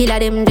 Me killer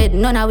them dead,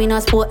 none of we no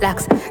sport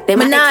locks. Them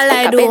me not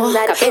lie though.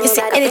 You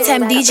see,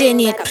 anytime DJ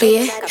Nate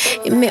play,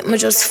 it make me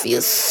just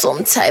feel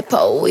some type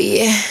of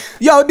way.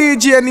 Yo,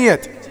 DJ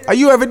Nate, are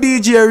you ever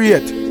DJ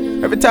rate?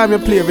 Every time you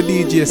play, every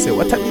DJ say,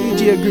 what a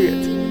DJ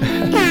great.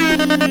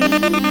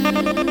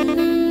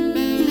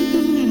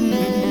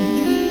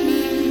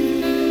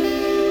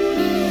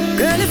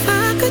 Girl, if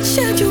I could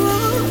shed you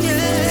off,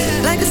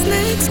 yeah, like a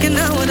snake skin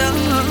out of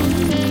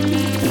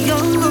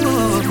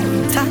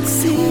you're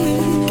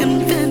toxic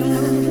and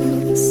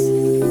venomous.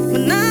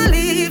 When I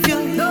leave you,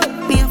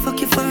 me I fuck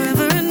you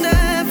forever and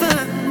ever.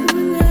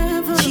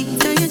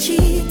 Cheat and you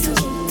cheat,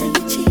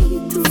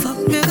 fuck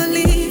me I go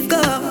leave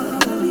go.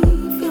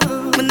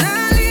 When I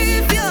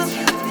leave you,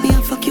 me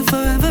I fuck you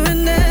forever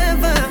and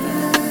ever.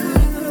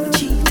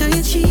 Cheat and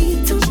you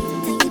cheat,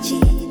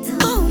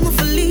 oh me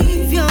for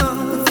leave you.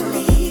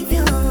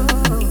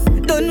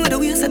 Don't know the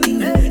ways of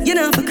thing, you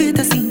know for create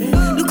a scene.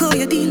 Look how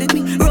you deal with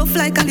me, rough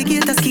like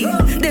alligator skin.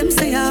 Them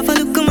say I have a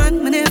look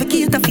man, me never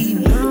cater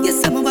feel.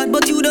 Yes, I'm a bad,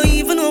 but you don't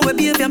even know what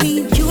behavior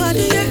mean. You are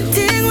the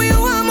thing where you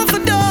want me for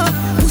door.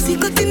 Pussy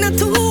cut in a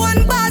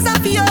 2-1 bars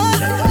of you.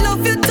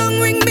 Love your tongue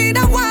ring me,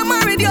 that want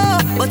married you.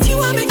 But you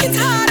want make it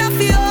harder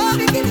for you. I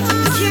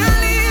can't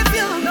leave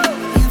you.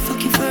 Yeah,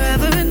 fuck you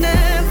forever and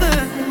ever.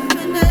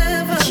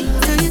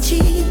 Cheat and you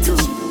cheat,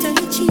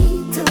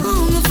 oh,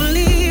 I'm gonna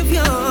leave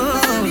you.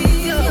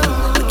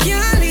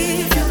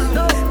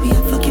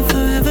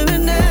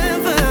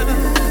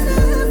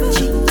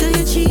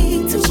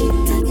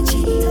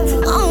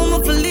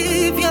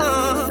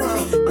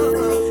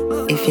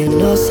 If you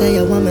know say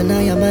you want me now,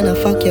 your man, I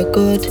fuck you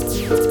good.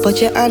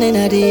 Put your hand in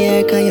the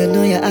air, cause you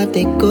know you have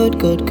the good.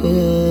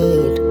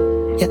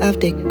 You have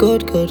the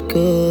good.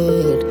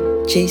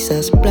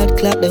 Jesus, blood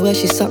clot, the way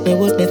she suck me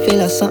would me feel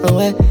like something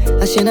where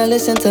I shouldn't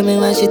listen to me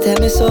when she tell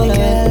me so. Girl,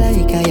 I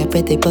like how your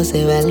pretty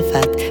pussy well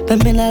fat.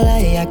 But me not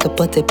lie, I could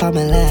put it on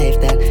my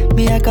life then.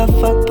 Me I could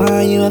fuck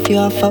on you if you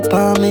a fuck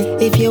on me.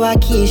 If you a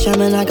Keisha,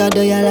 man I could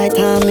do you like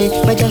Tommy.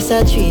 But just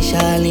a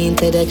Trisha, lean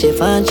to the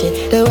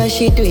Givenchy. The way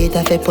she do it,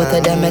 I feel put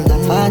her them at the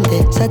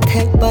party. So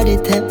take body,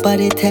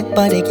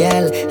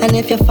 girl. And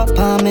if you fuck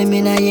on me,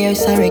 me not hear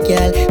sorry,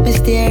 girl. Me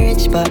stay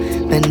rich, but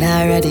me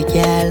not ready,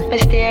 girl. Me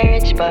stay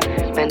rich, but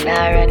me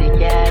not ready,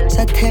 girl.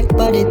 So take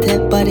body,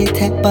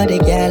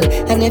 girl.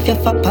 And if you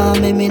fuck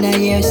on me, me not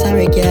hear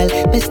sorry, girl.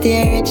 Me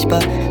stay rich,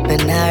 but me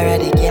not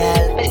ready,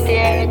 girl. Me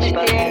stay rich,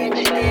 but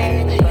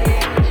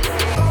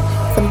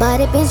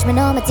somebody pinch me,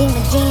 know my team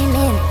is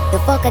dreaming. The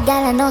fuck a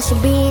gal, I know she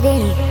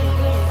breathing.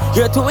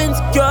 You're too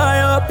insecure,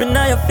 up in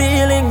all your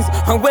feelings.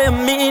 And what you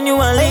mean you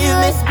wanna leave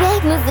me?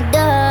 Respect me for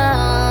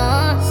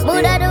dog.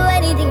 Would I do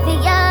anything for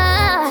ya?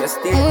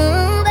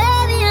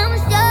 Baby, I'm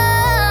sure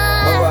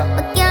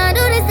I can't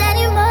do this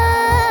anymore.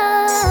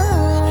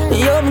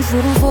 Yo, me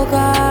shouldn't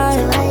focus.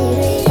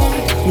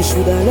 You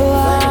should've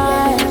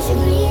lied.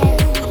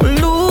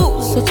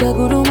 Lose such a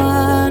good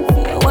woman for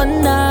your one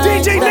night.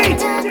 DJ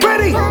Nate,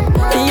 ready?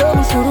 Yo,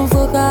 me shouldn't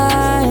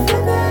focus.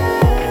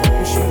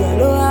 You should've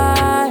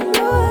lied.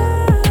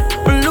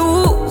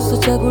 Lose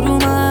such a good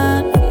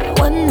woman for your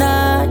one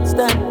night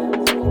stand.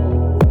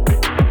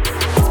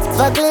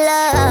 Fuck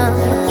love,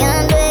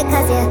 can't do it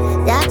cause you're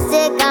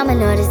toxic. I'ma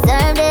not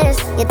deserve this.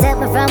 You took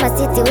me from a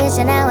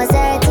situation I was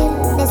hurting.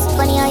 It's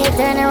funny how you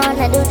turn around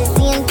and do the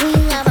same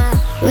thing. I'm a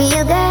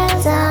real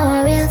girls,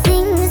 I'm real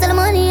things. All the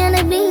money and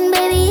the bling,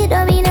 baby, it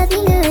don't mean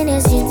nothing to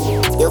anything.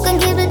 You can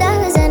give the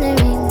dollars and the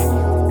rings.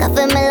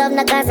 Coffee my love,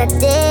 not cause I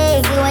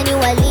take you when you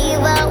a leave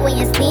out. When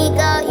you sneak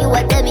out, you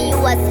a tell me you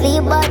a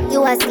sleep out,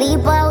 you a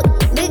sleep out.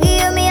 Biggie,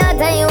 you me out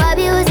and you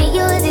abuse it,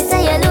 use it, so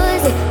you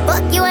lose it.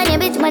 Fuck you and your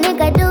bitch, my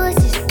nigga do it.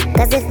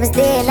 Cause if I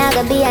stay, I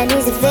gotta be an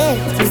easy fit.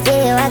 You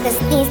stay, I can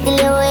sneak till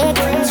you wake.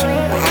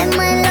 I'm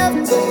my love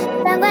too,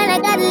 I'm gonna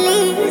gotta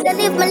leave. And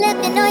if my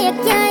left, you know you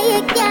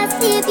can't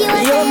sleep. You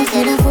Yo, me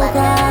should've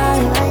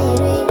focused.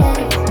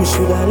 You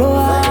should've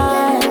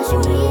lied.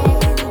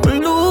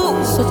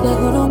 Lose such a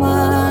good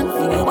woman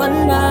for your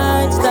one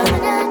night stand.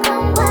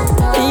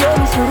 Yo,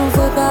 me should've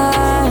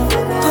focused.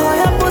 Oh,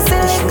 your pussy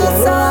like a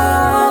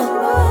song.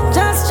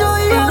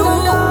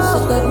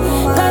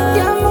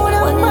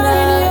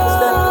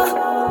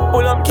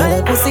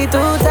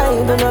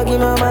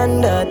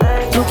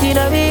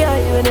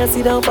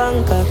 sit down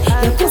Bangkok.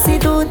 Your pussy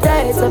too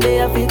tight, so me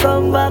have to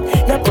come back.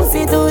 Your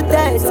pussy too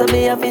tight, so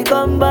me have to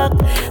come back.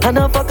 I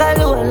don't fuck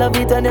alone, love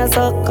it when you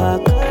suck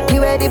cock.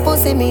 You ready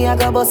pussy, me I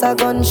got bust a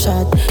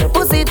gunshot. Your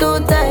pussy too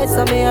tight,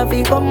 so me have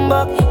to come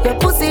back. Your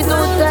pussy too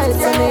tight,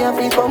 so me have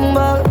to come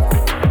back.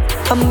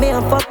 I'm me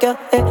and fuck ya,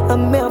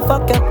 I'm me and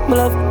fuck ya. My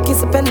love,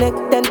 kiss up your neck,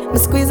 then me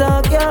squeeze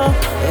out ya.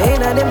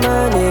 Ain't at the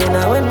money,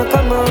 now when me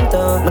come out,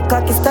 my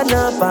cocky stand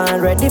up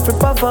and ready for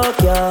provoke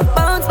ya.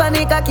 Bounce by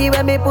me cocky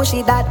when me push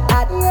it that.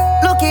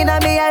 Looking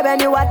at me eye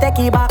when you a take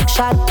it back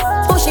shot.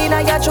 Pushing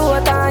at your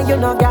throat and you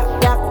know yak.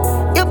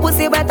 Your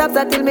pussy wet up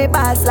till me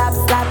ball slap.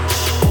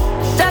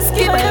 Just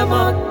keep your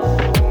mouth.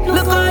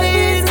 Look how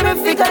easy me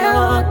figure you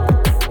out.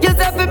 You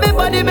say for me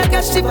body make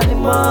a shiver the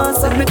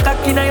most. And me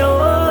cock in your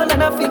hole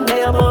and a finger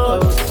your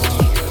mouth.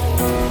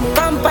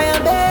 Come by your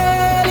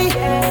belly,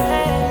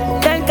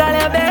 then call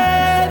your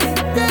baby.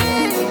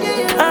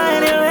 Are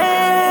you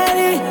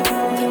ready?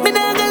 Me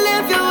not gonna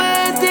leave you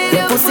waiting.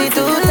 Your pussy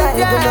too tight,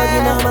 you know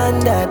you no man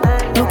that.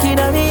 Looking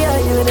at me,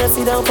 you when I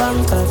sit down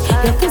Bangkok.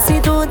 Your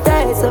pussy too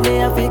tight, so me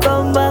have to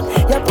come back.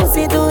 Your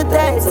pussy too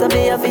tight, so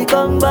me have to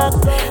come back.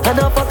 I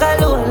don't fuck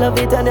alone, love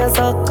it when you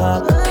suck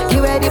cock.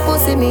 You ready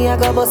pussy, me I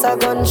got bust a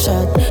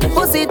gunshot. Your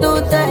pussy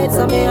too tight,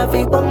 so me have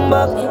to come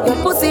back. Your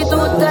pussy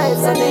too tight,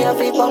 so me have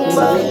to come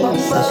back.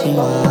 So she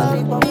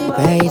want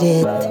ride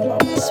it.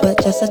 Sweat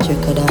just a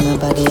trickle down her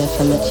body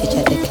if I make she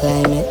check the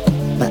climate.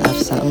 But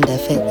have something that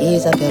fit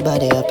ease up your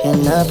body up. You're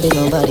not be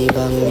nobody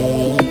but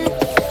me.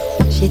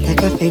 She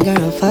take her finger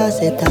and force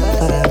it up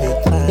for me.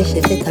 Me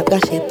she fit up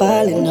cause she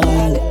ballin'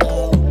 all it.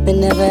 Me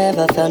never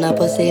ever found a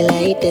pussy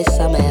like this.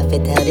 So me have to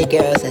tell the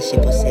girls that she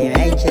pussy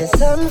righteous.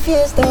 Some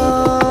face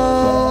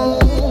down,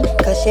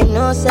 cause she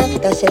knows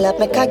that she love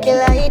me cocky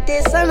like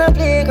this on the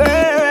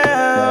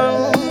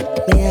playground.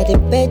 Me had the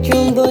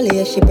bedroom bully,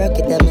 if she broke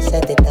it then me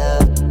set it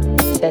up.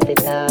 Set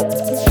it up,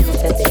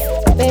 set it.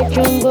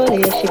 Bedroom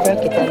bully, if she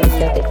broke it then me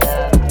set it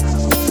up.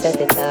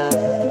 Set it up,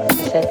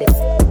 set it.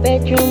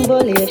 Bedroom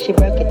bully, if she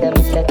broke it then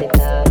me set it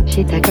up.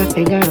 She take her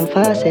finger and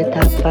force it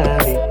up for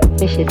me.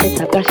 Me she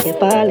fit up cause she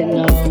ballin'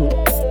 out.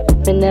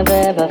 Me never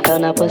ever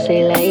found a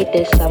pussy like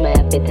this. So me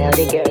have to tell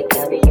the girl,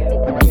 tell the girl.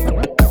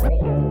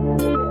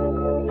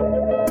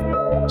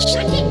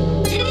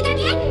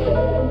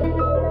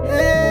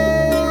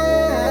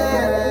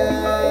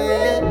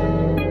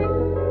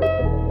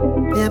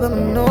 Yeah, but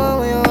me know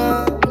what you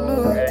want.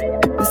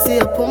 Me see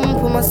your pum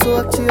pum, I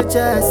soak to your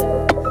chest.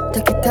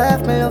 Take it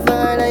off, me love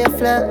all of your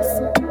flaps.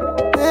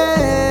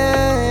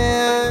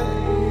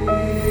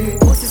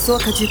 Pussy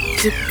soca drip,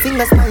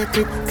 fingers by your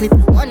clip.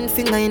 One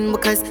finger in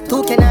because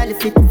two can hardly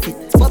fit.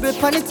 Bubble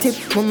pon the tip,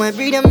 mama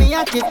breathe and me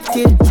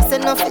addicted. She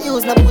said no for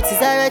use, no boots is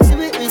alright, she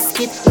will risk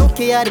it. No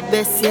care the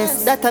best,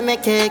 yes, that I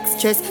make her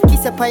stress.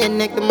 Kiss up on your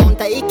neck, the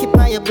mount I keep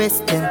on your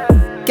breast,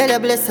 Girl, your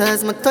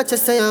blessings, my touch you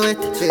so you wet.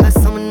 Because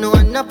someone know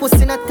I'm not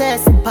pussy no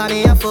test.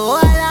 Party up for all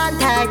on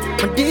tight,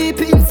 my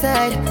deep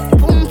inside.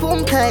 Boom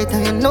boom tight,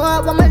 and you know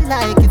what I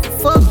like. If you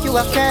fuck you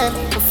a crime,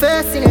 I'm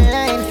first in the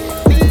line.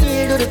 Me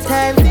do the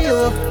time for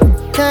you,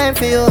 time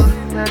for you,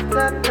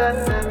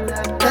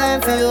 time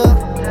for you,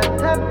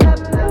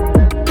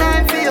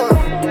 time for you, time for you.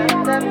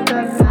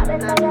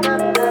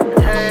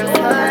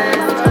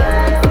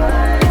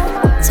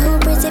 Too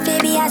pretty,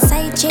 baby, a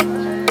side chick.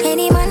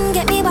 Any man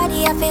get me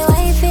body, I feel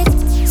wife it.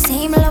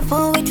 Same love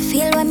how it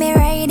feel when me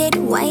ride it,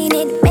 whine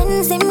it.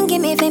 Benz him,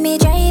 give me for me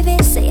drive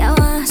it. Say I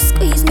want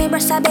squeeze me,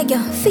 brush I beg you.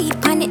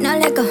 Feet pan it, no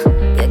let go.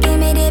 You give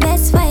me the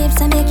best vibes,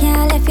 so me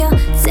can't left you.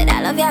 Said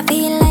I love you,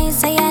 feel like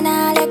so you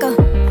not let go.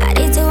 I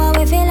did to how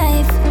we feel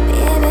life,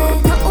 baby.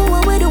 Nothing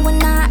what we do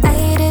when I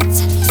hide it.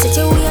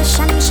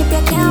 Situationship,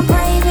 you can't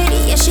private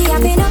it. Yeah, she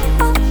happy no,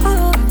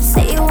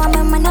 Say you want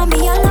me, man, I'll be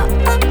your love,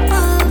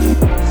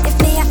 If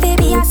me a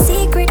baby a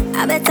secret,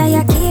 I better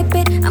you keep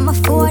it. I'm a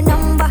phone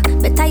number,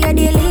 better you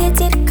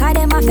delete it. Cause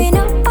them a fi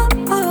know,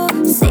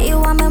 Say you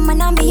want me,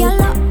 man, I'll be your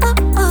love,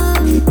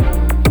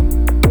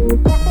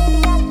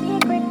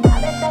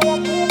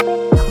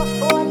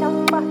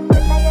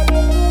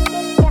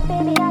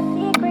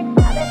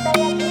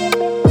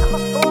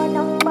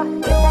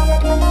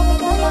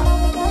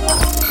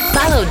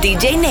 Follow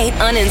DJ Nate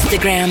on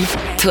Instagram,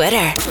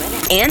 Twitter,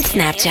 and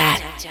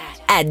Snapchat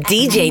at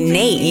DJ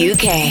Nate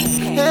UK.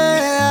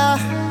 Yeah,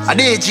 I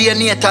DJ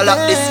Nate to lock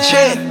this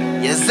shit.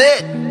 You see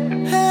it?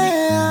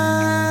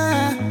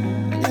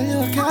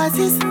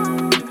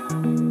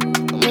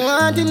 I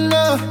want to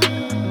know,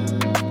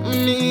 I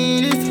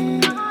need it,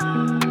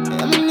 I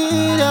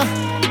need it.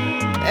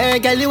 Hey,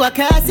 girl, you a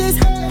crisis.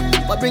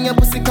 But bring your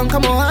pussy, come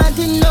on, I want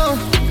to know.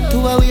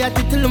 2 hours we at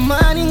it till the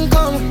morning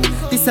come.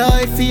 This how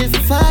it feels to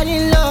fall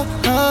in love.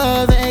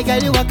 Oh, hey,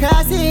 girl, you a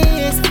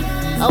crisis.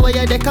 How are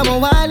you there, come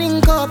on,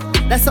 walling cup.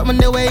 That's something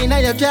the way now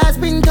your jazz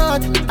been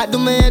taught. I do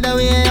me the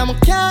way I'm a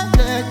can't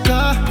let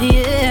go.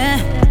 Yeah.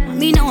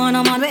 Me no want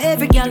a man where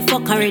every girl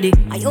fuck already.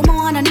 I you my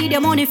wanna need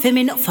your money for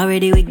me enough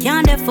already. We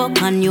can't de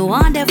fuck and you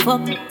want de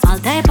fuck. All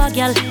type of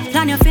girl,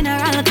 plan your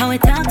funeral can we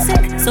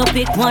toxic. So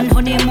pick one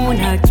honeymoon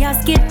or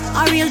casket.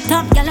 A real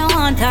top girl I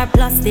want her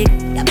plastic.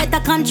 You better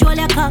control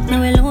your cock, me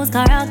will lose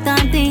character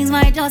and things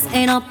might just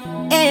end up.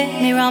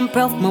 Hey, me ram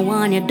prof, me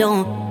want you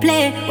don't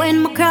play.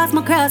 When me cross,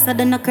 I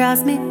don't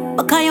cross me.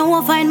 Because you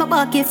won't find my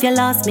back if you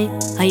lost me.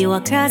 Are you a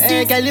crosses?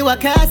 Hey, girl, you a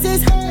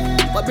crosses.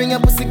 But bring your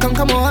pussy,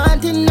 come on,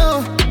 hunting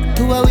now.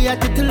 2 hours we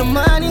at it till the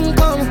morning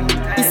come.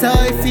 It's how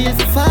it feels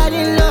to fall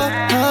in love.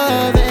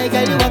 Oh, hey,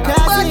 girl, you a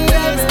crosses.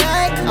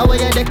 How are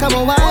you, they come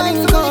on,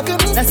 winding up.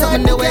 That's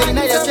something the way you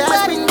know you're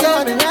dropping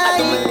down the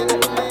night.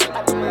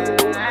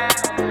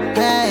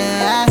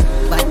 Yeah,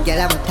 but girl,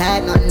 I'm a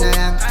tight, nothing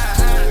wrong.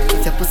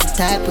 If your pussy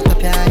tight, put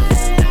up your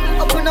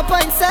hand. Open up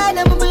inside,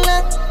 I'm a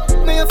blood.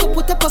 Me have to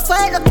put up a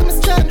fight, look to me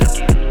strong.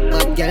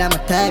 But girl, I'm a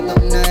type,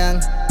 nothing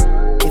wrong.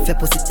 If your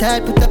pussy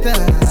tight, put up your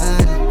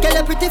hand. Girl,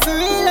 you're pretty for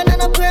real and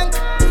I'm a prank.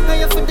 And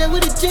you're for there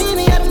with a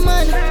genie and a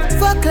man.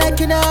 Fuck like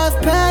you don't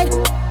have pride.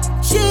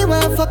 She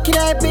want fucking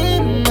I be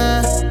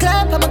man.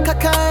 Climb on my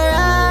cock and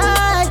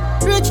ride.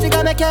 Rich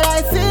nigga make your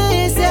life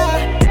easier.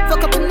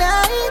 Fuck up a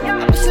night,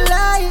 I'm just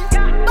lying.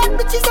 Bad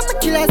bitches, I'm a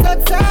killers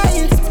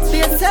outside. Be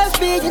yourself,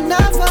 be you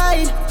not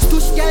fine.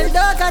 Tush girl,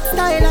 dog got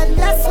style and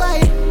that's why.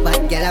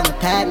 But girl, I'm a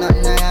type,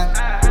 nothing wrong.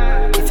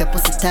 If your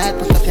pussy tight,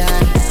 put up your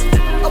hand.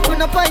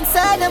 Open up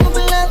inside, I'm a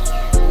blood.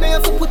 Me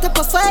have to put up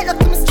a fight, look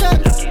to me strong.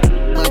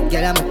 But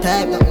girl, I'm a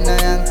type, nothing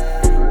wrong.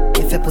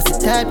 If your pussy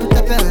tight, put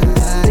up your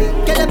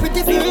hand. Girl, I'm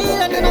pretty for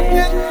real and I'm a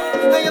prank.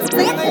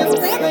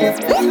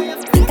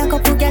 Think a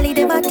couple galley,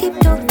 them a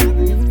tiptoe.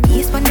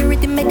 Yes, when the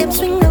rhythm make them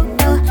swing out.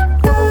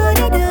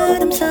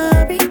 I'm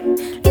sorry.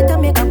 You tell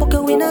me I book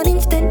you in an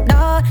instant.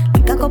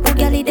 Think a couple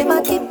galley, them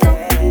a tiptoe.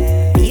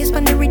 Yes,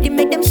 when the rhythm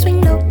make them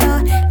swing out.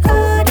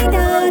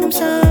 I'm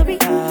sorry.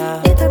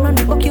 You tell me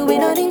I book you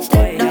in an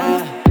instant.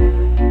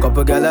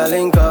 Couple gyal a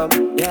link up,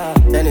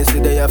 Hennessy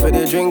there for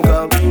the drink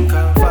up.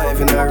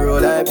 5 in a row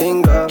like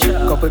bingo.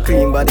 Couple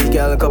clean body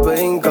gyal, couple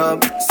ink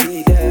up.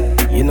 See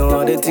that, you know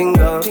how they think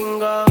up.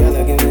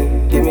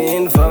 Gyal give me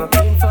info.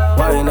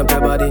 Wind up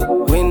your body,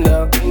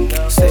 window.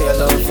 Say I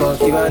love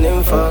fuck you and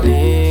info.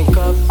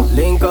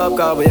 Link up,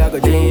 cause we a go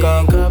drink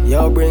up.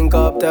 Yo bring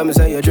up, tell me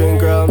say you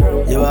drink rum.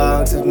 You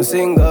ask if me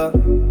single,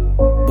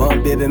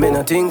 but baby me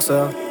not think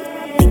so.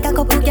 Think a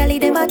couple galley,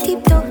 them a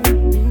tiptoe.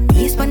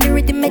 Yes, when the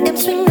rhythm make them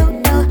swing out.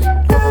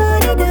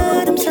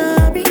 I'm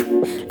sorry.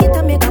 You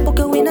tell me I book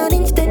you in an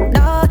instant.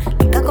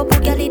 Think a couple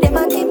galley, them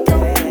a tiptoe.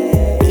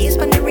 Yes,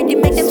 when the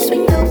rhythm make them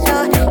swing out.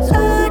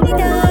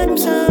 I'm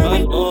sorry.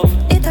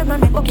 You tell me I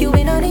book you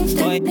in an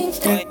instant.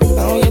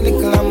 Now you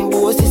little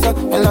lambo, sister.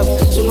 My love,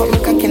 so put me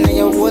cock in and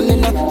you're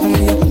rolling up. And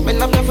when you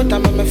bend up your foot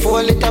and make me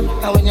fold it up.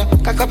 And when you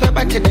cock up your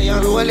body, then you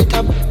roll it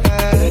up.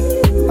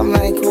 I'm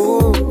like,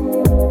 ooh,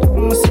 I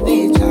must say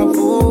deja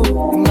vu.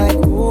 I'm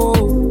like,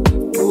 ooh,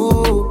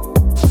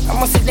 I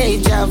must say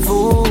deja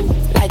vu.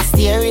 Like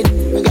steering,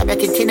 we got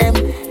back into them.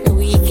 The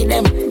weak in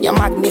them, you're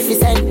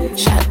magnificent.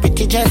 Short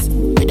pretty dress,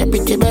 with a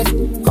pretty breast.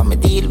 Come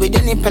and deal with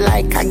your nipple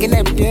like hugging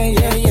them.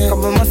 Yeah.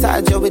 Come and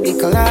massage you with the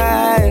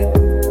collide.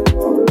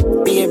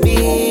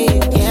 Baby,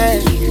 yeah.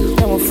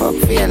 Don't fuck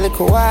for a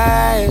little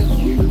while.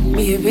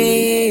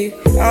 Baby,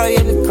 oh you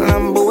little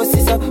lambo,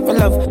 sister. My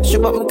love,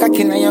 show up my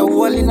cocky and you're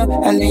rolling up.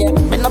 And then you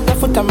bend up your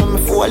foot and make me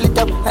fold it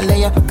up. And then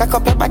you cock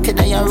up your body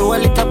and you roll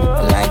it up.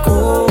 I'm like,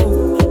 ooh,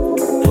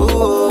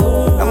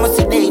 I must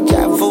say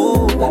deja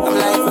vu. I'm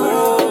like,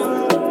 ooh,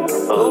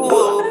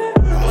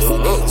 I must say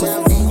deja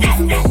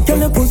vu. Girl,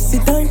 your pussy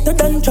tighter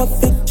than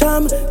traffic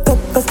jam. Top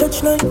a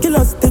stretch like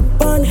elastic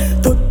band.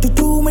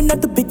 32 when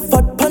at the big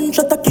fat punch.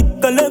 Shot a kick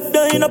a left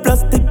eye in a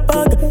plastic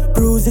bag.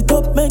 Bruise it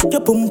up, make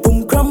your pum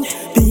pum cramp.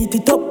 Beat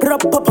it up,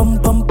 rap a pam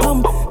pam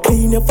pam.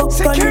 Clean your fuck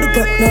and you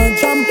get no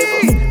jam.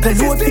 Nigga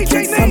load the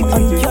kick some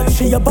and catch.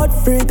 She a bad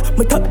freak.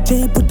 My top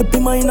J put the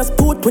beamer in a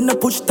sport when I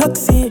push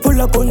taxi.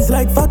 Full of guns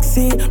like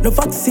vaccine. No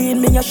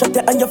vaccine, me a shot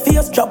it on your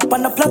face. Drop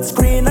on a flat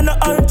screen and a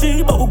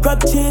RG, but who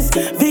grab cheese.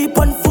 Veep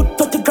on foot,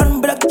 30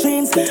 grand black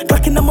jeans.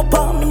 Cracking on my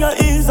palm in your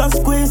ears and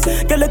squeeze.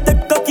 Girl, I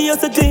take cocky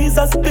as a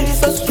Jesus,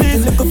 please.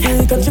 Look a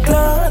freak and she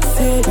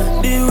classy.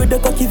 Deal with the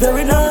cocky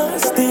very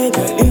nasty.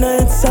 In the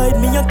inside,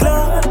 me a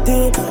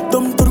clarty.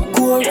 Dumb to the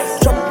core,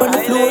 drop on the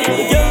floor.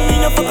 Yeah,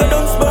 me a fuck a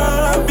dance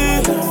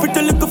Barbie.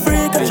 Pretty little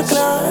freak and she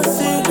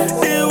classy.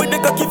 Deal with the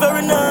cocky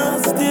very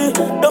nasty.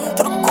 Dumb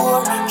to the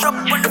core, drop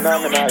on the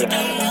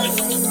floor.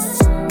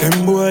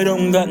 Them boy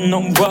don't got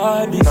no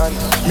body.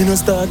 Me no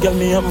star girl,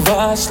 me am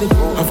vastly.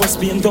 I was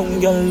being down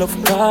girl,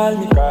 love call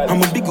me.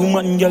 I'm a big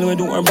woman girl, we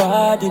do her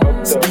body.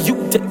 So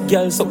you take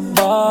girl so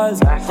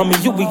balls. I'm a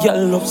you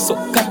girl, love so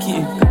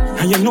cocky.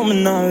 And you know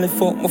me now left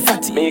out my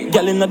fatty.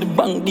 Girl inna the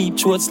bank deep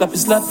throat,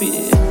 slappy.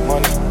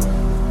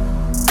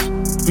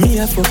 Me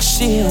a fuck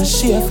she and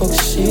she a fuck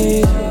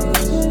she.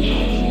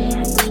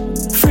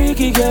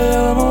 Freaky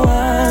girl, I'm a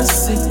want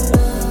see.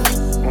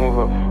 Move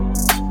up.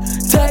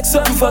 Take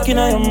some fucking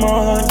on your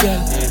mouth,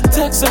 girl.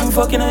 Take some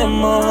fucking on your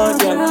mouth,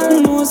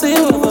 girl. No, say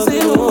you, say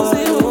you,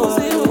 say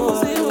you,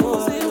 say you.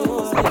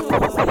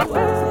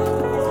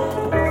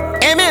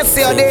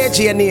 MSC or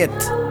DJ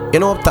Nate. You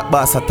know up top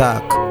boss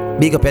attack.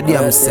 Big up your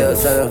damn self.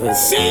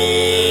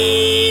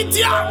 See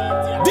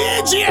ya.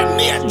 DJ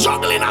Nate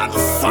juggling on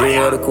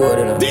fire.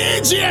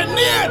 DJ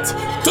Nate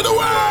to the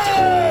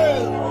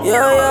world.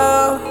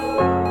 Yeah.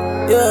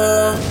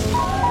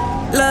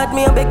 Lord,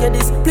 me I beg you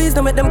this. Please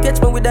don't make them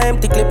catch me with an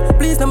empty clip.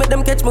 Please don't make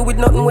them catch me with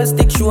nothing well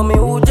stick. Show me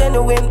who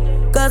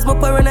genuine. Cause my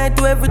paranoid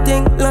to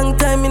everything. Long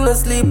time in no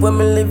sleep when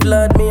me live.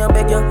 Lord, me I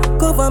beg you,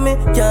 cover me.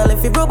 Can't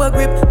lift a rubber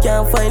grip.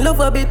 Can't find love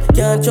a bit.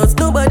 Can't trust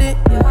nobody.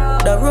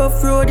 The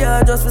rough road,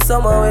 yeah, just for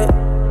some way.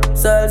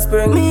 Salt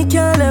Spring, me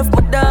can't left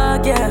my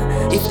dog,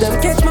 yeah. If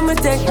them catch me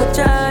take my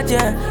charge,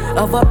 yeah.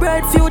 Have a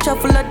bright future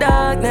full of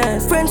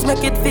darkness. Friends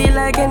make it feel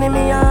like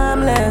enemy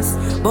harmless.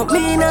 But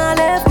me not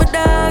left my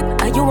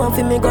dog. And you want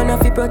for me gonna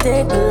fi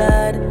protect me,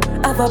 lad.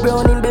 Have a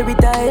brown in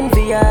Berita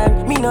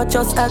NVR. Me not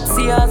just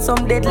Axia,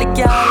 some deadly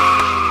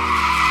car.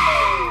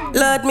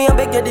 Lord, me I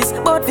beg you this.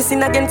 But fi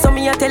sin again, so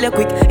me I tell you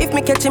quick. If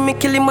me catch him, me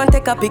kill him and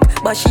take a pic.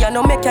 But she a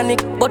no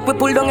mechanic. But we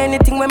pull down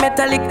anything we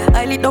metallic.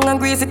 I lit down and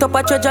grease it up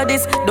a treasure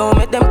this. Don't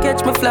make them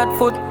catch me flat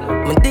foot.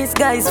 Me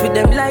disguise with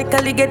them like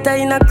alligator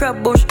in a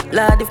crab bush.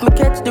 Lord, if me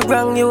catch the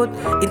wrong youth,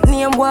 it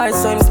name war,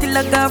 so I'm still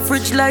a car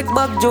fridge like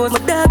Bob Jones. My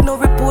dog no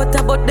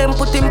reporter, but them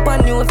put him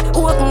on news.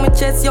 Open my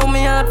chest, yo,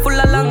 me heart full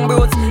of long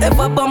bros.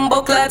 Ever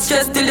bumbo clad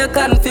chest till you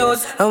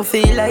confused. And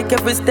feel like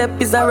every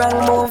step is a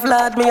wrong move.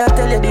 Lord, me I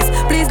tell you this.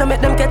 Please don't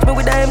make them catch me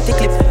with an empty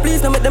clip.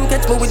 Please don't make them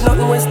catch me with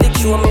nothing when stick.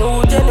 Show me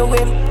who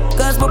genuine.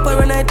 Cause my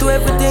paranoid to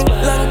everything.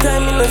 Long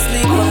time in no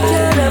sleep. Me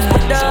can't left my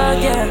dog,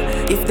 yeah.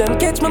 If them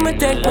catch me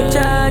take my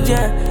charge,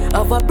 yeah.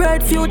 Have a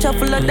bright future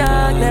full of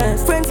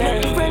darkness. Friends.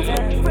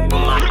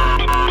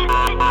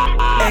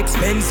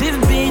 Expensive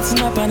beats in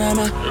my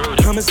Panama.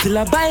 I'm still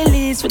a buy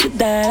lease with the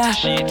dollar.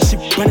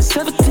 Ship on the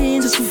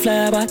 17 just to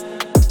fly back.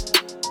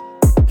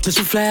 Just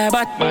to fly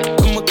back.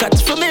 I'm a cut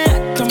for me,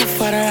 I'm a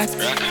father.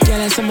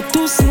 Girl, I say I'm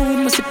too smooth,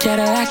 must a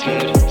Cadillac.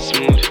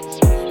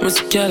 Must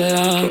a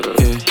Cadillac,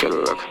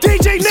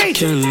 DJ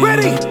Nate,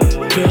 ready?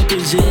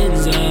 Purple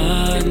jeans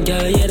on.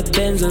 Girl, yeah, the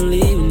Benz on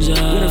leaving job.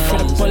 When I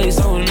fight the police,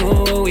 I don't know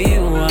what we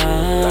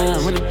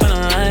want. When the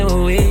line,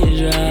 what we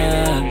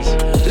drive.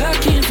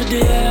 Locking for the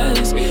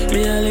ass. Me,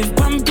 I live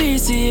on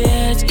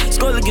PCH.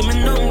 School, give me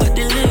number,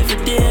 they live for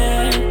the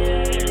air.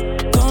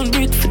 Can't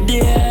breathe for the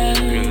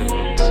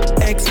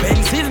air.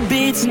 Expensive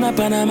beats in my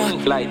Panama.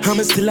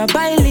 I'm still a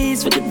buy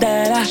lease with the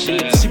dollar.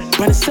 Ship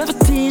on the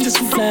 17 just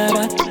to fly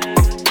back.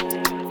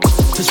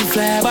 Just to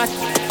fly back.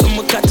 I'm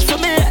a cut for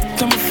me,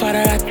 I'm a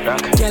father.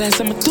 Girl, I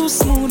say I'm too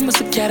smooth, must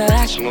a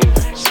Cadillac.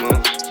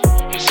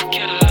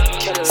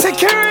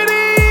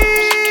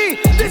 Security!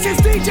 This is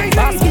DJ Nate.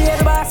 Boss be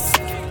every boss.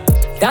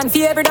 Done for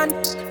every done.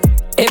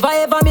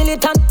 Ever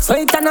militant. So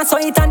it and so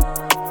it and.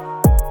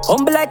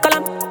 Humble like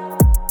column.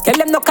 Tell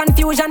them no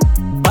confusion.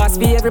 Boss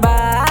be every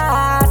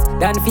boss.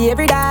 Done for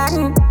every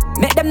done.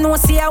 Make them know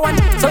see I want.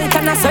 So it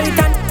and so it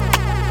and.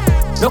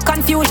 No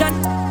confusion.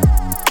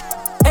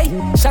 Hey,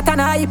 shot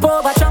and hype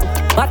over champ.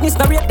 Badness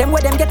no rate them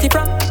where them get it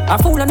from. A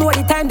fool no know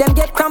the time them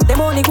get cramp. Them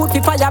only good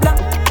for fire blank.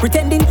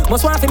 Pretending,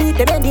 must want to meet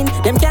them ending.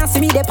 Them can't see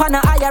me, they pan a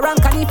higher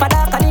rank. And if a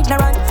dark and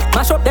ignorant,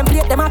 mash up them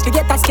plate, them have to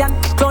get a scan.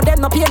 Clone them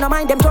no pay no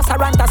mind, them just a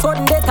rant. A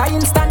sudden data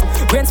instant.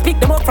 Brains pick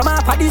them up from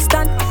half a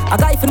distance. A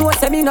guy for know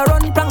me no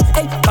run prank.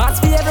 Hey, boss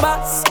for every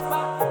boss.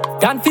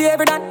 Done for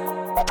every done.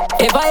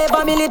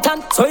 Ever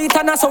militant. So it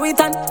and so it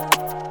and.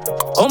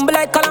 Humble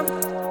like column.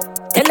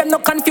 Tell them no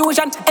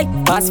confusion. Hey,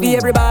 boss for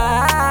every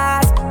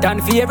boss. Done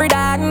for every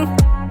done.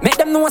 Make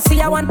them know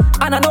see I want.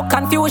 And no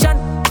confusion.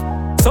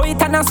 So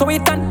it and so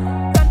it and.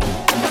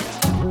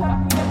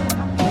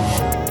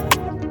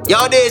 Yo,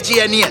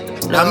 DJ Nate,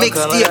 a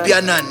mixtape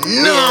you know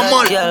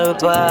normal.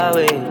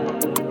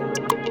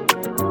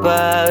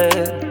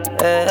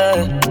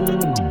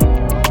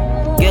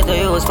 Get the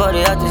use for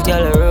the hottest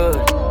girl on road.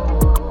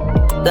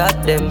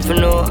 That them for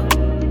know.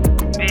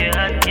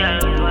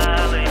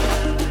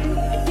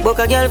 Book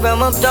a girl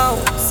from uptown,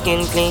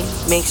 skin clean,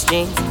 mixed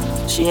jeans.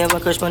 She have a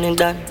crush on him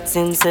done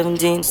since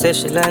 17. Says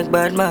she like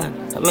bad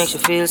man, that makes you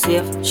feel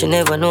safe. She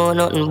never know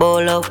nothing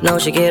about love, now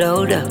she get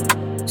older.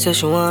 Says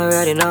she want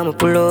riding, I'ma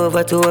pull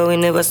over to her, we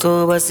never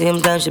sober.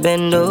 Same time she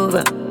bend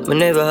over. Me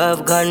never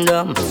have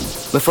condom,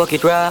 me fuck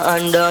it raw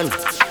and done.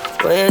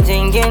 What you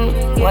thinking?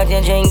 What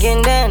you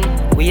drinking then?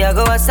 We a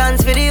go a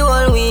sans for the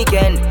whole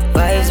weekend.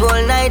 Vibes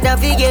all night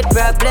and we get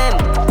problem.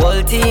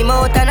 Whole team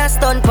out and a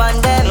stunt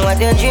on them. What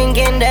you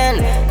drinking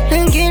then?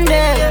 Drinking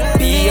then.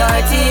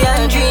 BRT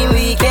and dream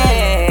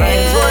weekend.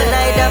 Vibes all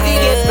night and we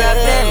get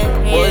problem.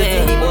 Whole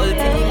team.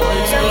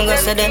 I'm gonna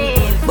say them.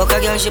 Book a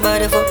girl she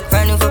body fuck.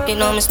 Brand new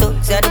fucking on me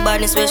stuff. Say the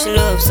body special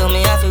love, so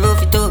me have to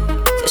roof it up.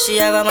 So she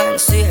have a man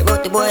sweet,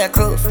 but the boy a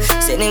croof.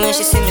 Say when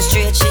she see me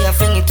straight, she a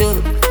fling it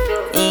too.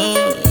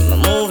 I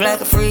move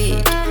like a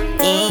freak.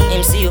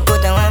 Him see you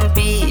put on one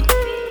beat.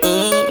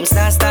 Him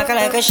stand stalker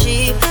like a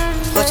sheep,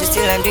 but you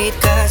still a do it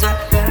cause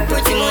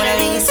Pretty Mona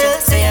Lisa,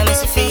 say I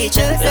miss your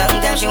feature.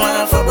 Long time she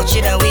want fuck, but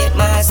she don't wait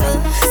myself.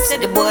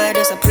 Said the boy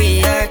does a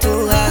pre-R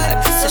too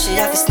hard, so she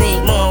have to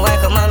sneak more while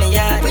come on me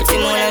yard. Pretty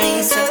Mona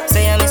Lisa,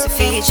 say I miss your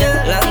feature.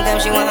 Long time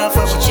she want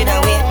fuck, but she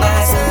don't wait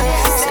myself.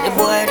 Said the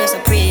boy does a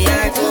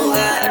pre-R too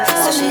hard,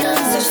 so she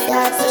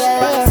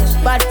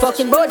bad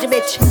fucking bougie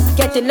bitch,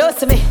 getting lost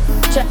to me.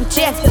 Check my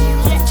chain,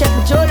 check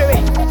my jewelry.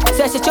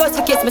 So she chose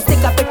to kiss me,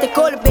 stick up with the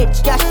cold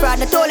bitch. Cash fraud,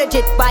 not all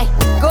legit, bye.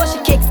 Go she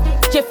kicks,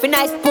 Jiffy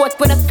nice sports,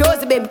 when I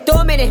close a baby.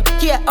 2 minutes,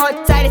 here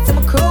outside, it's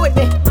my crew with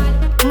me.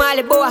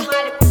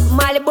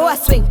 Malibu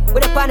swing,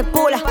 with up on the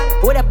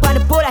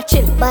polar,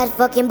 chill. Bad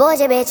fucking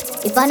bougie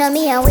bitch, if I know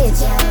me, I will.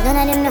 None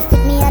of them no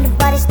fit me, and the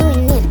body's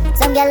doing it.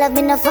 Some girl love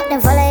me, no fuck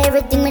them, follow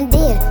everything me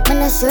did. I'm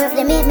not sure if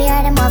they meet me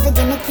or them off to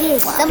give me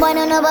keys. Some boy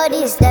don't know about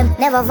this, them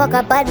never fuck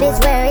a bad bitch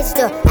where it's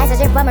to. I such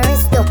a from my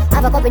wrist too.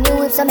 Have a couple new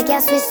whips so me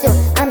can't switch to.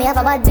 And me have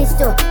a bad bitch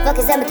too. Fuck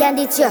is them, me can't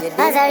ditch you.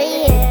 As I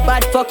read.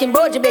 Bad fucking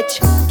bougie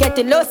bitch,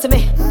 getting lost to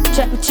me.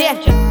 Check my chain,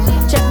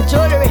 check my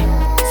jewelry.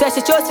 So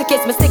she chose to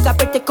kiss me, stick up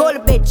with the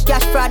cold bitch.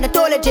 Cash fraud, not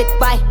all legit,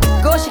 bye.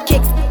 Go she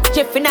kicks,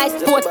 Jiffy nice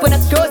sports, when I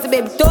close a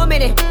baby. 2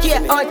 minutes,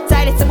 here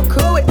outside, it's my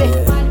crew with me.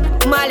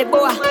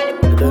 Malibu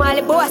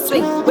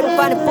swing, with up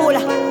on the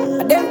polar.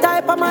 Them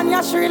type of man,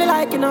 yeah, she really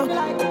like, you know.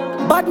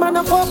 Bad man,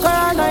 I fuck her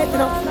all night, you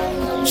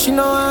know. She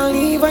know I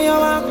leave when you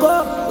want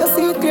go. You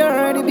see it clear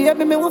already,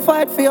 baby, me will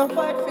fight for you.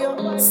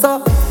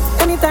 So,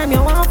 anytime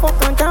you want fuck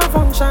and can't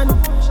function.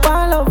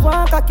 One love,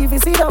 one cocky, if you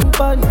see them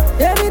fun.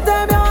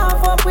 Anytime you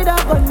want fuck with a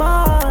gun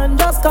man,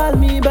 just call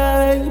me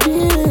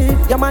baby.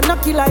 Your man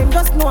not kill him,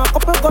 just know a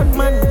couple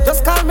gunman.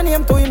 Just call me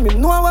name to him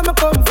know where me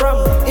come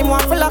from. Him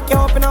want to lock you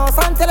up in house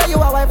and tell you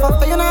a wife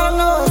after you know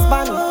no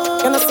husband.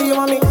 You know see you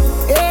mommy,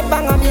 8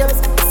 banger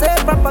babes, say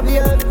proper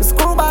babes.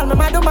 Screwball, me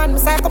mad man, me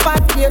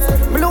psychopath babes.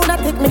 Blue not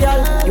take me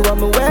girl, you want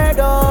me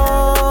weirdo.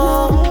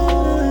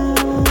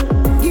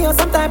 Give you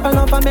some type of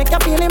love and make you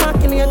feel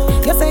immaculate.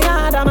 You say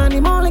you're the man,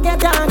 him only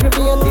get you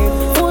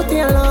aggravated. Put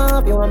in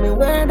love, you want me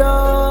weirdo.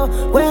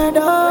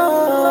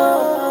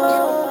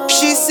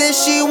 She says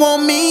she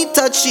want me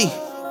touchy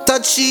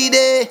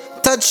there,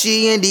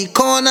 touchy in the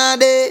corner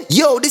there.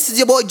 Yo, this is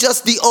your boy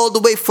Justy all the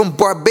way from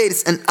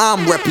Barbados, and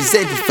I'm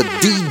representing for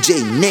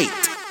DJ Nate.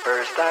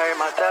 First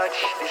time I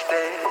touch the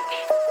stage.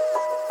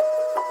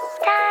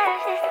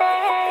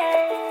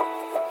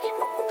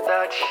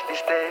 Touch the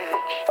stage.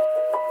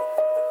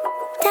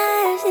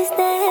 Touch the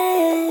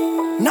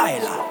stage.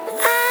 Nyla.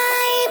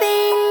 I've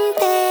been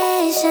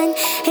patient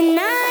and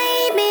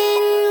I've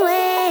been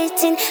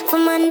waiting for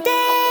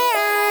Monday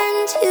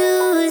and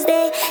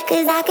Tuesday,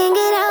 'cause I can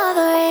get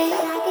over it.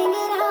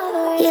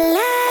 You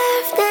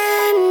left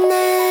and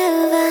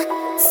never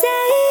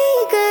say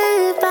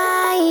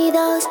goodbye.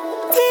 Those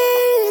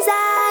tears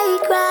I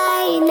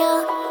cry now,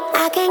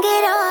 I can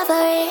get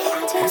over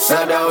it. So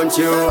don't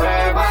you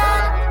ever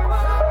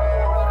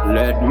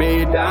let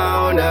me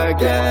down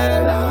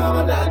again,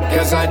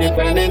 'cause I'm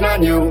depending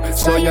on you.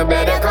 So you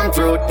better come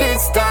through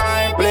this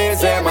time.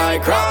 Please hear my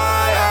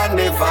cry. And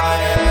if I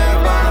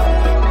ever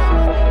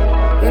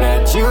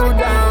let you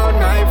down,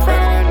 my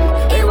friend,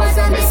 it was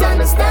a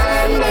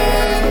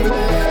misunderstanding.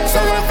 So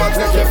if I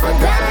take you for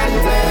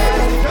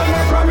granted,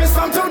 I promise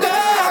from today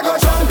I go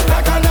jump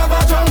like I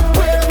never jump,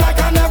 wave like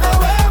I never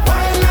wave,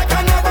 wine like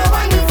I never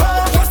wine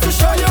before, just to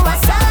show you a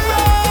sorrow.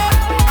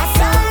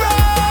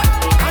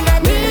 And I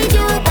need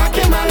you back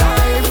in my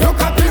life. Look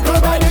at people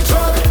by the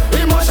truck,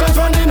 emotions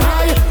running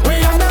high. We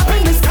end up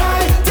in the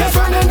sky, tears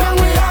running down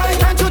we eye.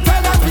 Can't you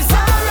tell that we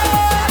sorry,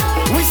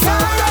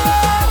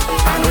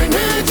 and we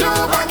need you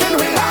back in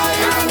we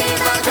life. I need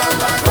my girl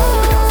back home.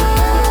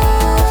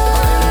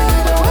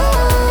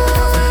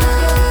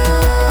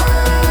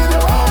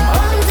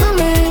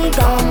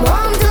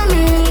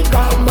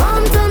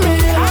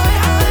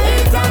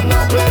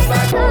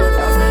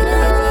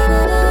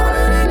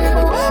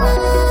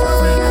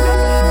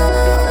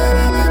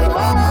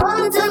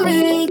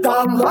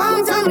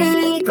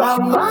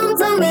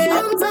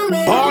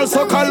 All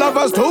soca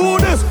lovers do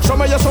this. Show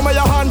me your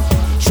hand.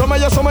 Show me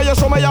your hand.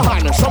 Show me your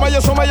hand. Show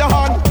me your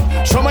hand.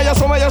 Show me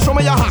your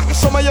hand.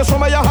 Show me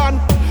your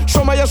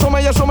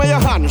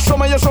hand. Show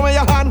me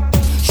your hand.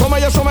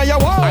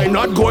 I'm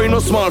not going no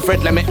small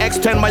fret. Let me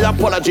extend my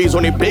apologies.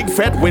 Only big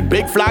fret with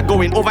big flag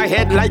going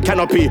overhead like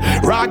canopy.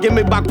 Rag in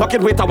me back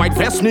pocket with a white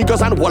vest,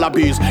 sneakers and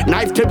wallabies.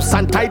 Knife tips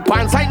and tight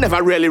pants. I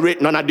never really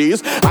rate none of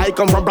these. I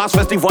come from brass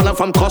festival and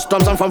from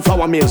customs and from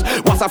flour mills.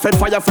 Was a fed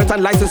fire fret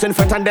and licensing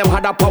fret and them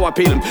had a power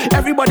pill.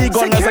 Everybody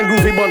gunners and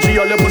groovy bunchy,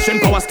 all pushing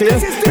power still.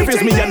 If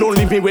it's me, you don't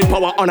leave me with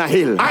power on a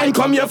hill. I ain't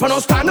come here for no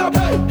stand up.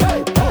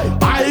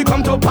 I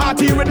come to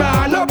party with my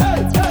hand up.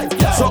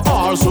 So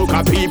all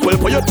soca people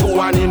put your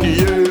 2-1 in the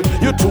air.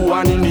 You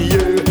 2-1 in the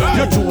air.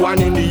 You 2-1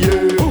 in the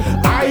air.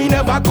 I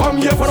never come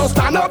here for no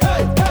stand up.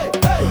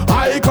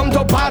 I come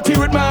to party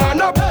with my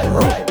hand up.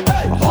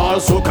 All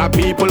soca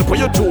people put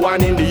your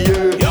 2-1 in the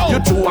air. You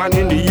 2-1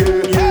 in the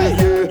air.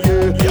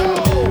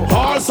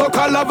 All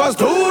soca lovers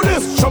do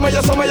this. Show me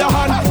your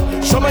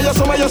hand. Show me your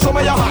hand. Show me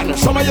your hand.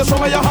 Show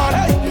me your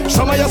hand.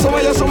 Show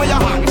me your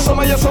hand. Show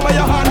me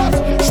your hand.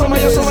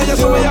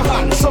 show me your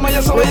hand. Show me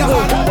your hand.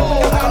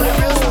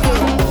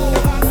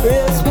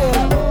 Real spill,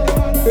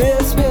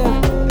 real spill,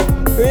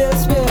 real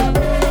spill.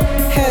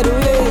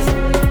 Headways,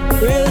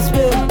 real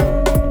spill,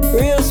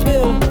 real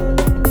spill,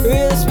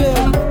 real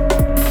spill.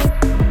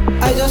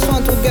 I just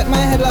want to get my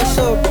head lashed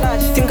up.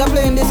 Think I'm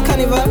playing this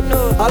carnival?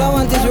 No. All I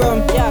want is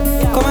rum.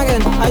 Come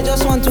again. I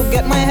just want to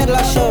get my head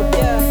lashed up.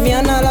 Me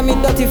and all of me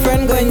dirty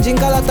friend going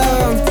drink a lot of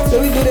rum. So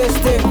we do this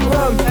thing.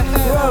 Rum,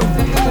 rum,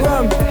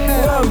 rum,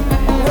 rum,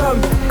 rum,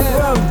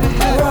 rum,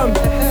 rum.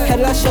 Head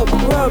lash up.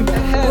 Rum,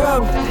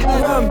 rum,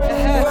 rum,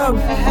 rum,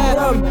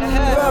 rum,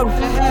 rum,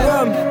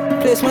 rum.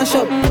 Place my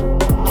shop.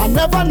 I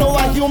never know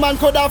a human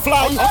could have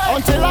fly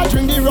until I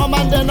drink the rum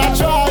and then I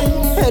try.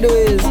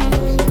 Headways.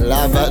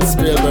 Love that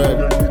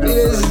Spielberg. It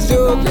is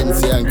true.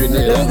 Lindsay and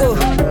Grenada. Here we go.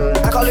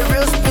 I call it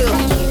real spill.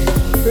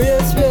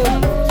 Real spill.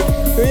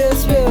 Real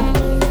spill.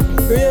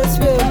 Real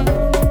spill.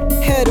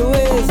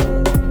 Headways.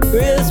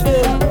 Real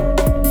spill.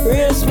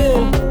 Real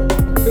spill.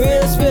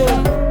 Real spill.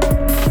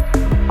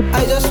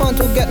 I just want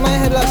to get my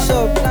head lashed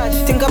up.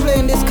 Think I'm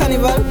playing this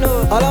carnival?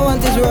 No. All I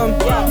want is rum.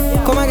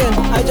 Come again.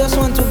 I just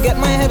want to get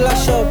my head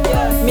lashed up.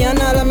 Me and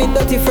all of me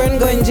dirty friend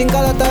going drink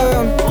a lot of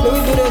rum. Let me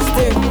do this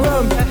thing.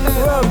 Rum,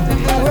 rum,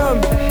 rum,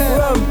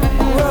 rum,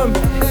 rum,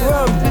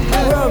 rum,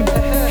 rum.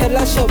 Head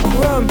lash up.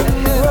 Rum,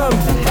 rum,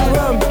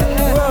 rum,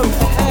 rum,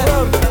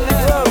 rum,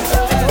 rum,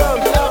 rum.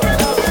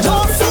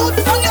 Don't food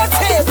on your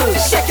table.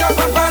 Shake your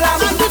bambala.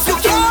 And if you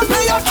can't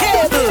pay your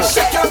cable,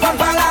 shake your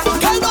bambala.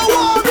 Girl, don't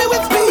worry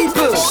with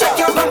people. Shake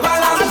your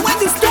bambala. And when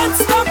this dance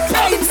stop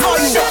paying for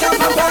you, shake your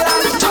bambala.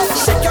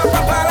 Just shake your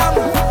bambala.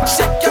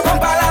 Shake your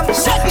bambala.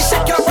 Shake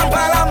your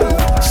bambala.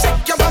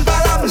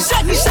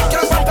 Shake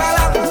your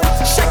bambala.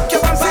 Shake your bambala. Shake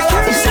your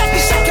bambala.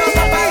 Shake your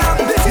bambala.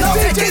 Now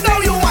take it how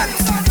you want.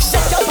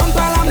 Shake your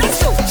bambala.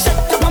 Let's go.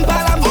 Shake your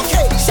bambala.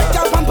 Okay. Shake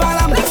your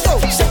bambala. Let's go.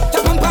 Shake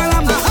your bambala.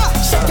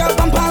 Shake your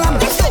bambala.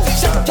 Let's go.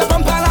 Shake your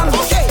bambala.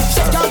 Okay.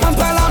 Shake your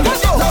bambala.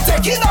 Let's go. Now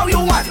take it how you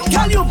want.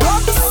 Can you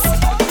box?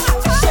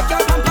 Shake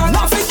your bambala.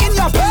 Nothing in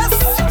your purse.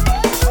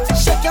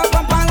 Shake your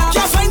bambala.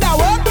 Can't find a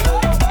work.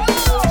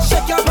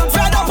 Shake your bambala.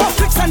 Fed up of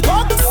tricks and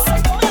bugs.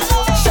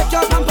 Shake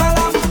your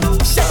bambala.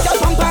 Shake your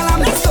bambala.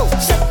 Let's go.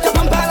 Shake your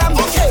bambala.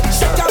 Okay.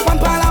 Shake your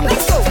bambala.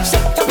 Let's go.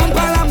 Shake your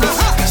bambala.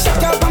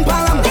 Shake your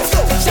bambala. Let's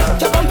go. Shake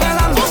your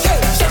bambala. Okay.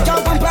 Shake your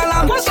bambala.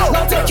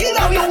 Now take it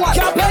how you want.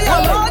 Can't pay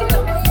your loan.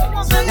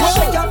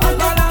 Shake your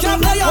bambala. Can't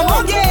pay your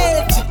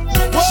mortgage.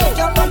 Shake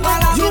your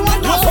bambala. You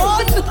want your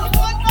phone?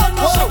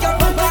 Shake your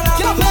bambala.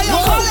 Can't pay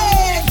your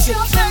college.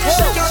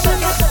 Shake your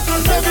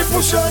bambala. Baby,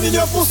 push on in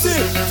your pussy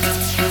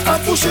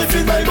and push it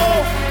in my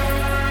mouth.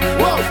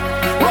 Wow,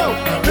 wow.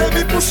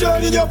 Baby, push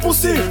on in your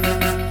pussy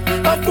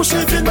and push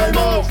it in my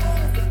mouth.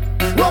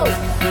 Wow,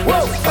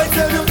 wow. I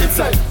tell you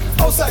inside,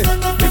 outside,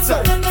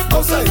 inside,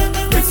 outside,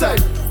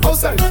 inside,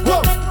 outside.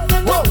 Wow,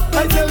 wow.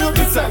 I tell you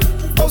inside,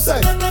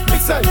 outside,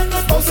 inside,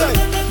 outside,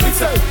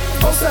 inside,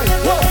 outside.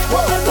 Wow,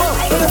 wow, wow.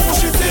 When I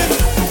push it in,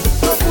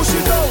 don't push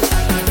it out.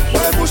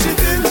 When I push it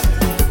in,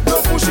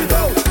 don't push it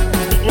out.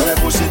 When I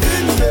push it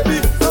in, baby,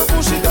 don't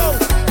push it out.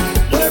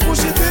 When I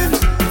push it in,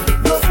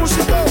 don't push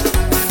it out.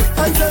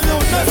 I tell you,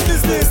 that's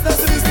business,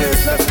 that's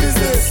business, that's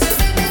business.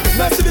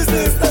 That's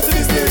business, that's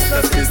business,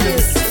 that's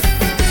business.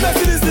 That's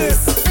business,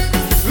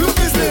 real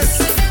business,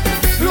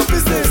 real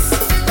business,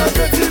 and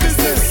dirty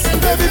business.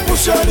 Baby,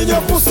 push on in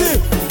your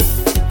pussy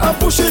and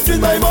push it in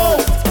my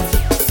mouth.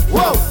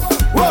 Wow,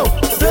 wow.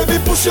 Baby,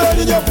 push on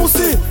in your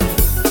pussy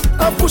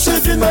and push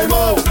it in my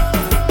mouth.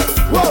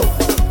 Wow,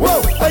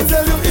 wow. I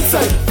tell you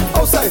inside,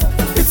 outside,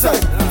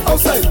 inside,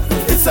 outside,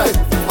 inside,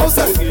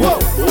 outside. Wow,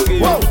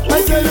 wow.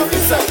 I tell you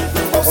inside,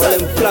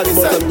 outside,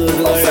 inside,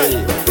 outside,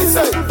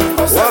 inside,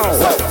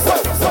 outside.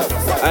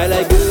 I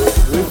like good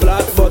with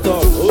flat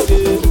bottom,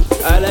 okay.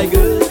 I like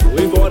good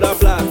with border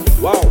flat.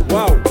 Wow,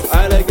 wow.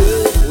 I like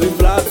good with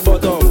flat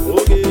bottom,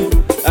 okay.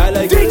 I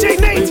like good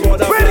with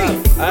border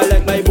flat. I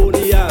like my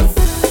bony ass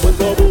with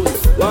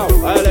bubbles. Wow,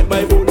 I like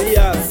my bony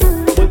ass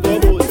with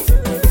bubbles.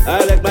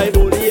 I like my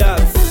bony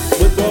ass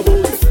with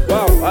bubbles.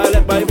 Wow, I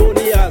like my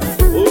bony ass.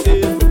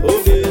 Okay,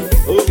 okay,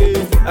 okay.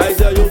 I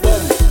tell you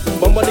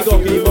bum on the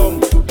cocky,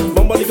 bum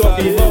on the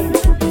cocky,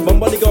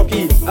 bum on the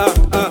cocky.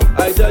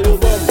 I tell you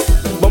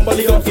bum on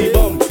the cocky,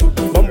 bum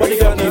on the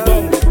cocky,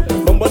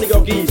 bum on the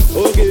cocky.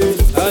 Okay,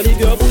 and if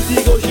your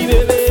pussy go she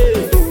baby,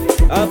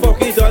 I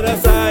fuck it on the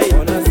side.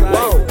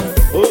 Wow,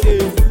 okay,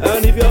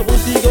 and if your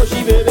pussy go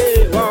she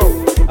baby, wow,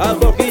 I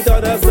fuck it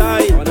on the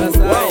side.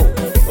 Wow,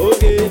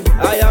 okay,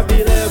 I have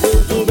the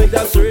level to make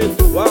that straight.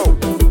 Wow,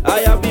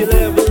 I have the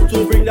level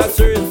to bring that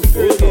straight.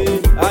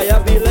 Okay, I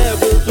have the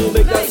level to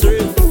make that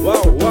straight.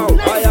 Wow, wow,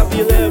 I have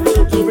the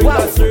level to bring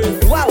that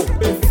straight. Wow,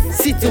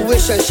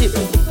 situationship,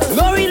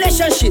 no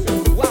relationship.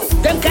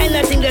 Them kind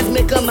of things that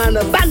make a man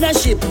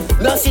abandonship.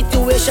 No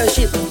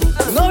situationship,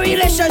 no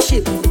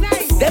relationship.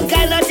 Them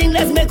kind of things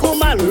that make a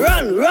man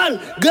run, run.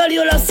 Girl,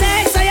 you love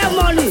sex, I have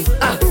money.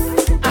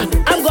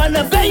 I'm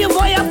gonna pay you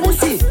for your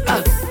pussy.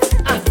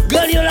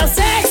 Girl, you love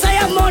sex, I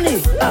have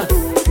money.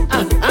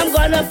 I'm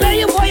gonna pay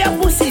you for your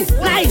pussy.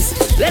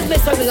 Nice, let's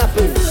make something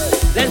happen.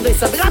 Let's make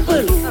something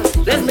happen.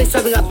 Let's make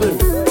something happen.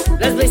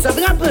 Let's make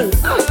something happen.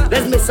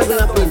 Let's make something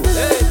happen.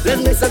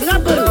 Let's make something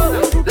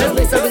happen. Let's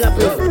make something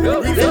happen.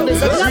 Let's make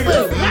something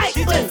happen.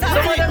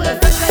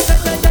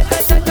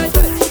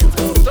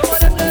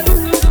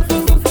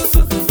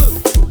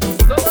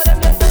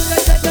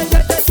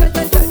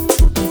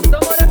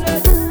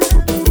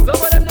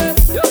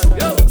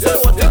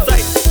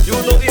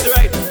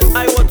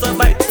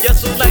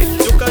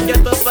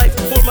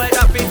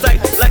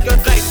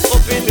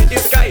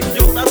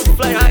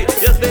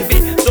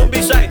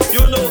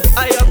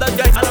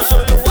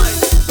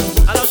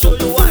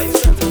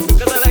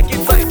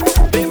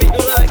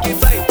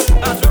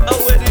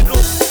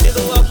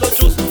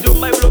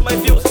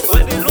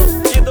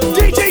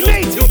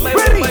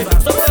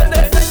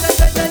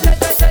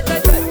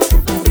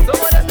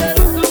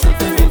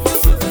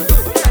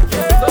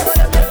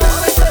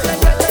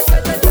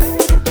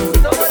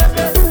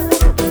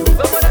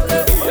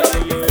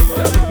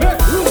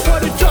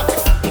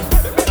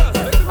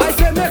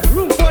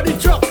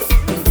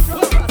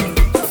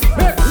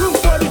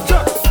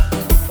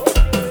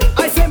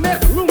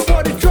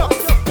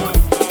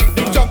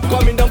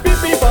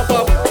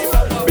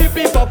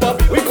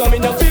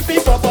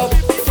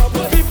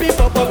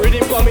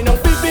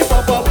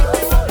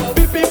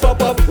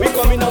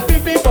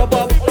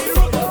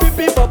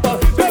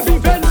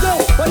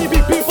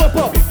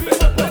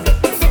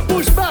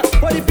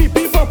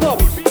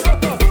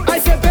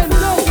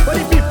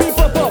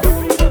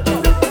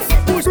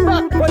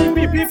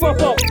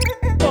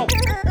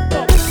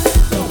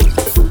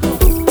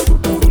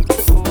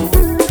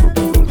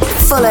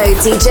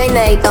 DJ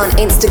Nate on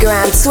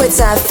Instagram,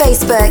 Twitter,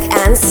 Facebook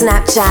and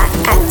Snapchat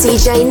at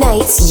DJ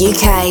Nate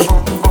UK.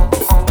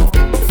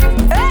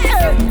 Hey,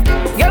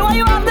 girl, what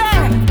you up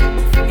there?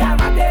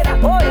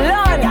 Oh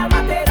Lord,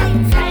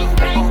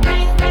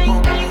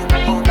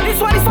 this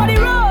one is for the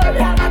road.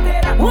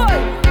 What?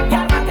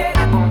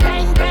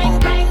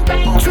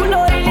 You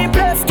know the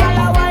plus, girl,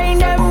 I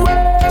wind them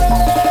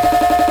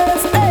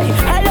waist. Hey,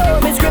 hello,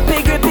 Miss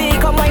Grippy Grippy,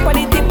 come wine for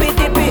the tippy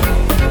tippy.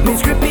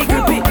 Miss Grippy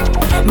Grippy,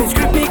 Miss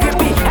Grippy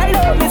Grippy.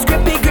 Hello, Miss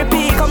Grippy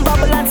Grippy, come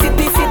bubble and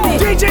city city.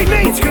 DJ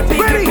Nate, Miss Grippy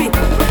Grippy,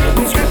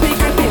 Miss Grippy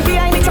Grippy.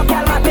 Behind the truck,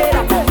 girl,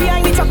 matera.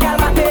 Behind the truck, girl,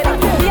 matera.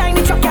 Behind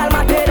the truck, girl,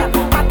 matera.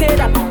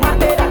 Matera,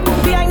 matera.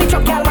 Behind the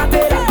truck, girl,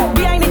 matera.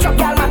 Behind the truck,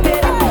 girl,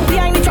 matera.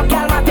 Behind the truck,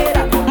 girl,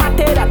 matera.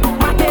 Matera,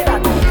 matera.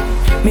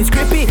 Miss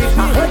Grippy, I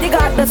heard you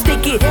got the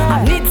sticky.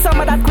 I need some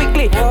of that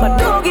quickly, but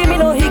don't give me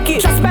no hickey.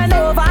 Just bend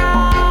over. And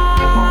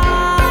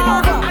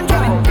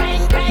drop it.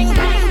 Bang, bang,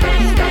 bang,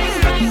 bang,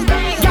 bang, bang,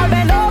 bang. Girl,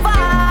 bend over.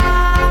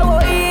 Oh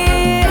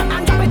yeah.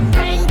 And drop it.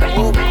 Bang,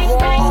 bang, bang,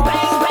 bang,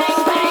 bang, bang,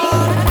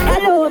 bang.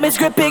 Hello, Miss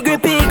Grippy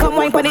Grippy, come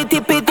wine for the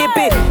tippy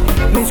tippy.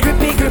 Miss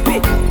Grippy Grippy,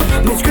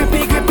 Miss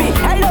Grippy Grippy.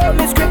 Hello,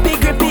 Miss Grippy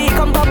Grippy,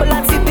 come bubble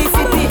and city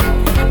city.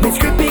 Miss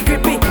Grippy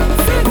Grippy,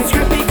 Miss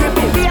Grippy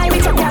Grippy. Behind the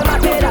truck, girl,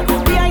 matera.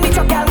 Behind the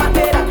truck, girl,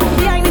 matera.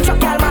 Behind the truck,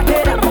 girl,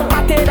 matera.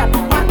 Matera,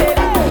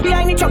 matera.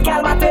 Behind the truck,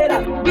 girl, matera.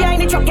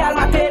 Behind the truck, girl,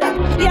 matera.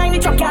 Behind the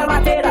truck, girl,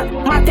 matera.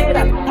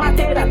 Matera,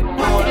 matera,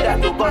 matera.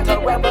 You got a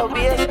rebel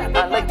waist. I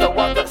like to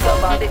walk up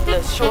somebody,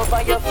 let's show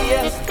by your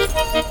face.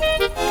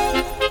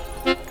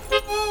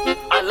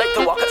 I like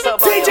to walk up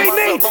somebody. DJ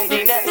Nate,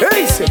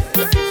 hey,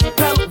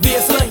 Pelt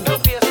baseline.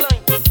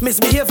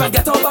 Misbehave and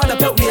get on by the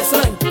pelt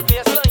baseline.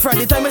 From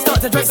the time I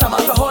start to drink some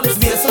alcohol, it's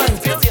baseline.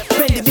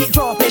 When the beat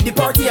drop at the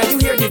party and you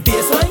hear the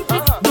baseline,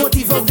 don't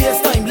even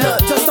waste time,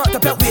 love, just start to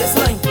pelt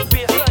baseline.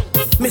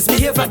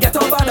 Misbehave and get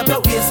on by the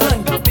pelt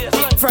baseline.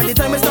 From the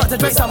time I start to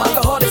drink some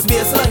alcohol, it's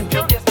baseline.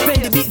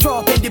 When the beat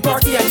drop at the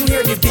party and you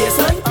hear the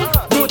baseline,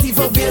 don't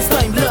even waste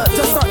time, love,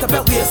 just start to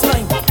pelt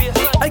baseline.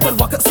 I can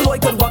walk up slow, I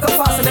can walk up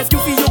fast, and if you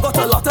feel you got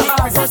a lot of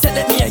eyes, first set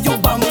that me and you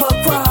bumper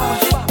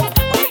crash.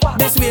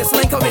 This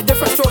waistline come with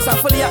different strokes, I'm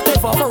fully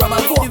active off a rum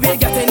and coke. The way you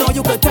get in now,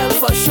 you could tell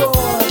for sure.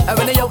 And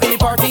when I out in the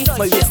party,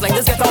 my waistline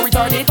just get all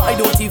retarded. I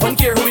don't even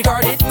care who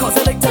record it, cause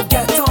I like to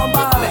get on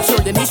by. Make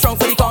sure the knees strong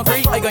for the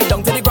concrete. I going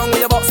down to the ground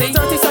with a boxing.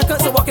 30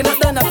 seconds of walking up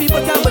then, and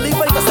people can't believe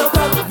I can still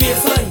pelt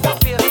baseline.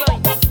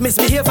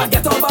 Misbehave and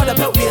get on by the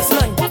pelt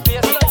baseline.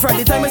 From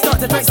the time I start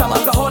to drink some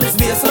alcohol, it's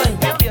baseline.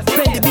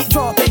 When the beat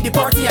drop at the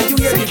party and you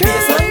hear the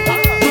baseline,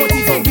 don't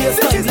even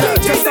baseline,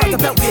 love, just start to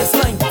pelt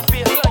baseline.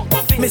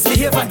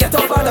 Misbehave and get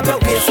on by the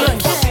pelt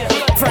baseline.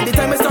 From the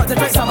time I start to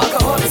drink some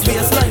alcohol, it's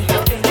baseline.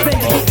 When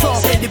the beat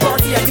drop at the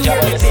party and you hear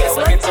the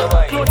baseline,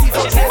 don't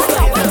even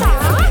baseline.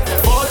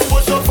 40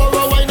 push up for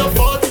a wine up,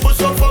 40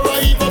 push up for a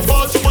heave up,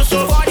 40 push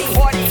up, 40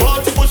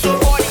 push up,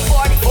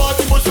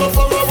 40 push up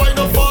for a wine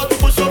up, 40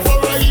 push up for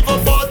a heave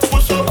up, 40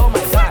 push up,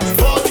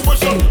 40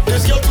 push up.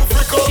 This girl too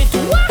freak up.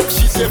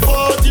 She say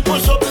 40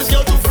 push up, this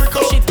girl too freak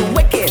up. She too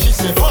wicked. She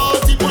say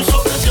 40 push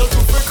up, this girl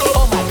too freak up.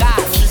 Oh my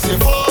God. She say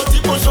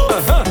 40 push up.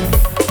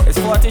 It's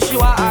 40 she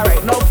want,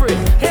 alright, no free.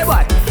 Hey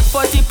what?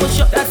 40 push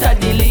up, that's a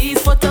the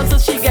least. For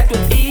tons she get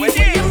with ease. What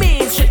do you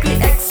mean? Strictly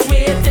X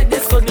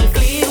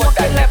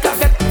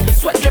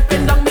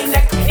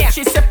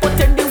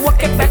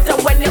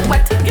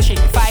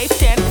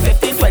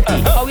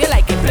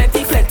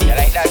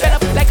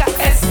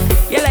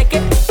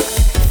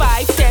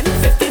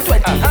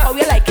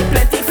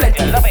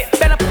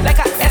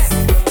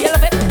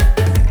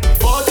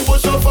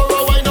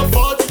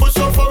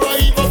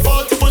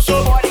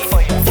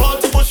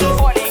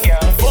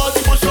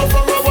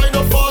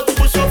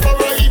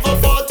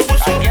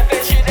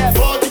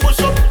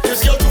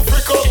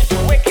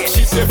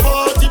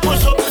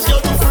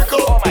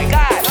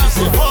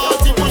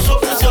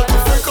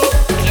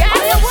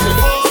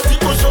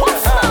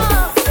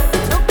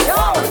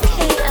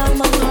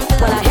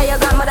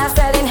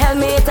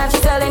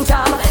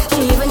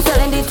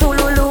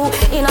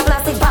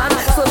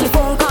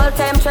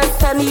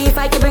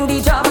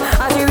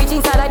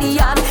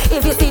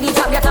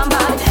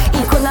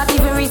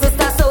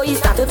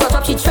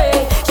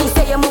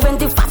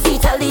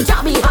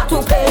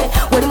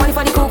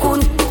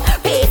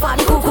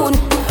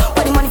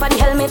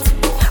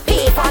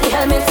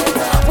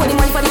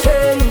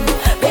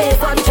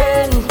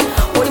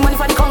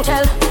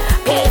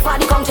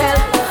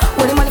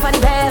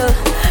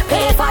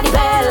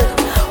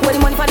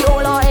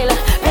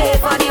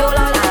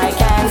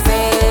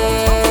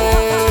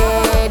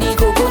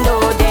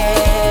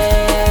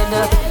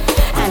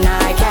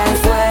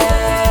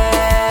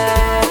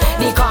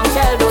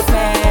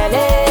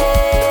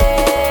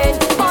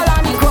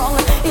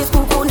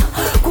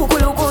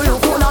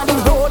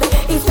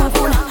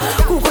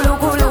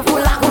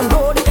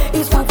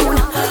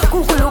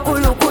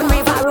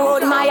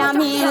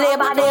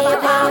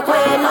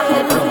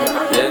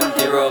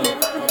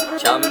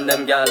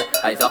them girl.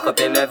 I suck up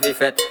in every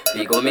fet.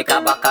 We go make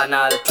a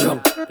bacchanal.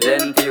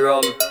 Plenty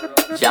rum.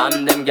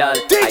 Jam them girl.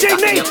 DJ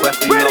Nate,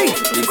 ready?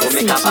 We go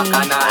make a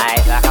bacchanal.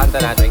 I can't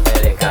and I drink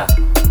the liquor.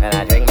 And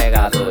I drink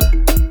mega soul.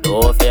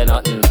 No fear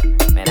nothing.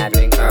 When I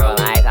drink Earl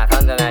Ice, I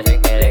can't and I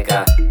drink the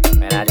liquor.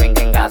 When I drink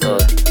gasoil.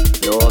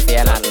 No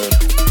fear nothing.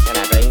 When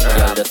I drink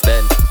Earl. Just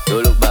spend.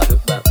 Don't look back.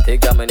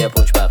 Take jam and you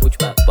push back.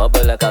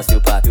 Bubble like a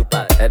super.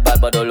 Head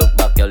bad but don't look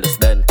back. Girl just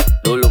spend.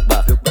 Don't look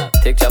back.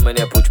 Take jam and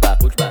you push back.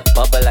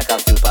 Bubble like a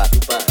super.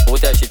 Who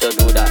tell she to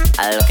do that?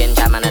 A looking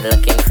jam and a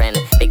looking friend.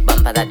 Big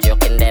bumper that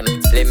joking them.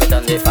 Slim it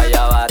on the fire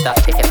water.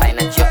 If you find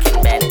a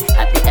joking Ben,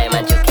 at the time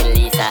a joking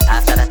Lisa.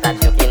 After that a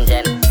joking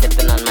Jen.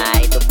 Sipping on my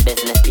eye to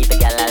business. People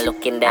girl are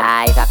looking them.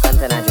 Ice I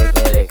can't and I drink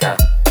me liquor.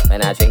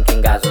 When I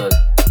drinking gasoil.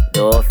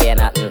 Don't fear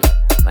nothing.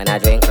 When I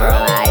drink Earl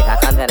Ice, I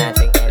can't and I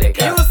drink me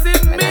liquor.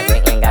 When I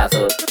drinking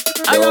gasoil.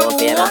 Don't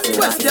fear nothing.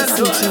 Who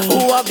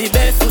have the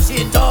best sushi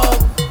in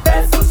town?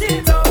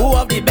 Who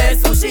have the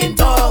best sushi in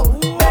town?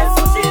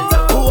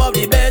 Who have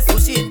the best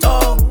sushi in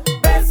town?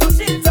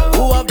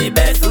 Who have the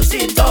best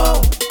sushi in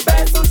town?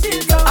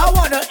 I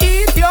wanna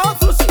eat your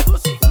sushi.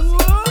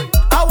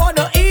 I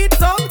wanna eat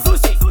some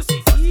sushi.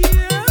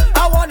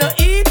 I wanna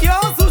eat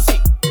your sushi.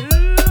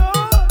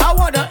 I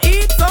wanna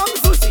eat some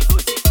sushi.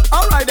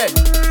 Alright then.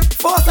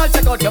 First I'll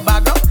check out your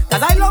background,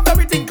 cause I love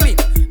everything clean.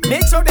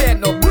 Make sure there ain't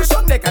no bush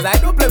on there, cause I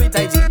don't play with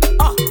hygiene.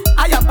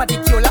 I am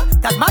particular,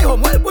 cause my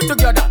home well put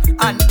together.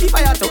 And if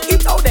I have to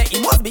eat out there,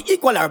 it must be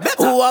equal or better.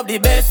 Who have the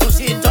best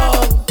sushi in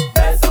town?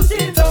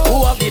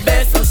 Who have the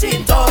best sushi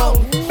in town?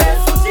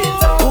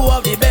 Who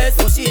have the best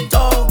sushi in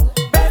town?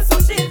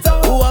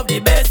 Who have the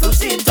best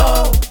sushi in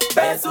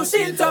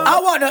town? I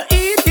wanna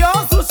eat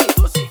your sushi.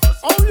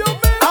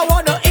 I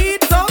wanna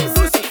eat some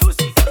sushi.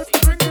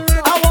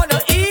 I wanna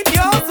eat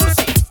your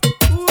sushi.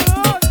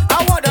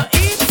 I wanna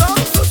eat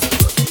some sushi.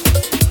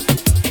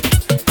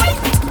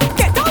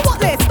 Get on what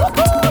list?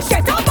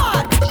 Get on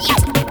bad.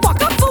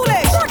 Walk up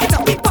foolish. Get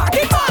up, big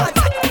party mad.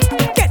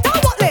 Get on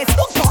what list?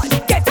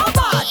 Get on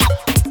bad.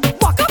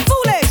 Walk up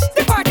foolish.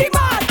 The party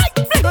mad.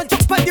 Fling a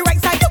jump on the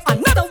right side.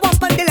 Another one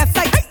on the left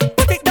side.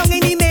 Put it down in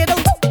the middle.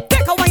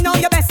 Take a wine on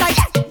your best side.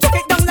 Chuck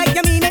it down like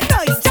you mean it.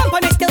 Nice. Jump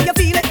on it till you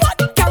feel it. What?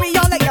 Carry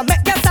on like you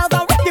make yourself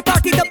and rip the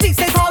party to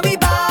pieces. All we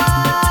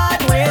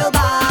bad, real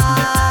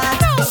bad.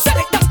 Shut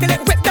it down till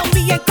it rip down.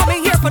 We ain't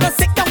coming here for the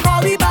sick down.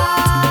 All we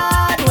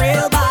bad,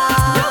 real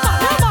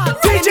bad.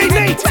 DJ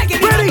Nate,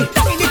 ready?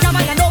 Down in the jam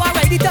and you know I'm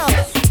ready to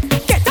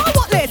get on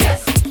what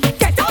list?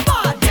 Get on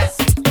bad.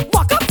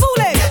 Walk up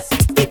foolish.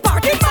 The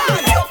party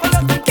mad.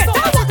 Get on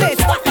what list?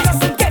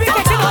 Get on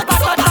bad.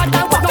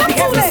 Walk up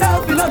foolish.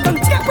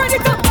 Get ready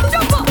to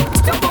jump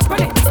up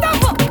on it.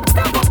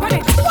 Stand up on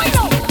it. Wind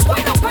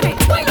up on it.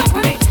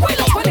 Wind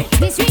up on it.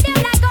 This rhythm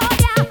like a hot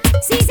yeah,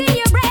 season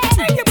your brain,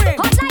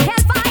 hot like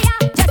hellfire,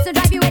 just to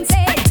drive you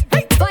insane.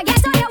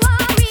 Forget all your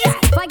worries,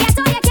 forget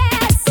all your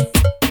cares.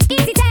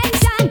 Easy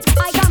tension,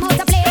 I come out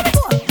to play.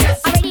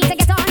 I'm ready to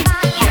get on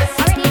bad,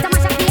 I'm ready to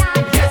mash up the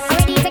yard, I'm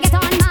ready to get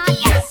on mad,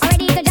 I'm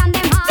ready to jam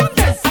them hard,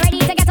 I'm ready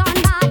to get on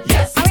bad,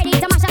 I'm ready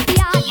to mash up the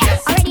yard,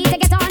 I'm ready to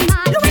get on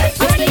mad, I'm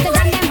ready to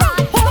jam them hard.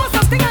 Hold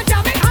something and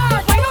jam it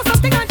hard. Wind up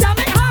something and jam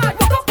it hard.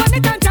 Walk up on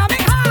it and jam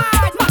it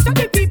hard. Mash up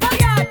the people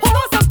yard.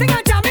 Hold something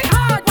and jam it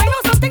hard. Wind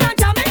up something and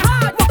jam it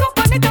hard. Walk up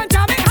on it and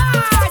jam it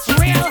hard.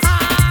 Real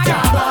hard.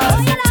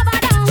 Pull your lover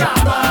down,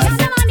 jam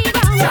them on the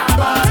ground,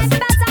 twist the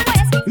best and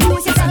waist,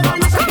 lose yourself and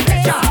mash up the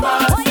place.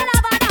 Pull your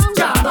lover down,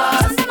 jam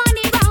them on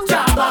the ground,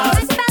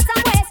 twist the best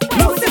and waist,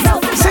 lose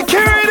yourself and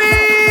Security!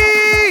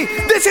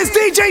 This is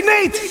DJ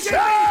Nate.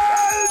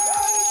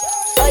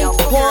 I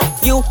want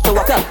you to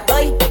walk up.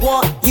 I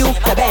want you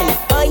to bend.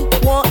 I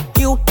want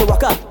you to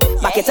walk up.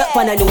 Back it up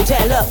on a new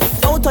gel up.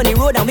 Out on the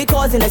road and we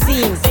causing a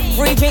scene.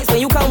 Free drinks when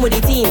you come with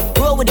the team.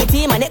 Roll with the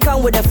team and it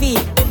come with the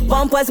feet.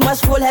 Bumpers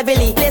must roll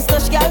heavily. Let's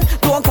touch girl,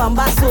 don't come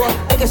back so.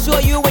 I can show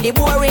you where the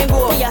boring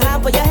go. Put your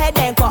hand for your head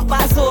and cock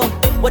back so.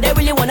 What they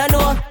really wanna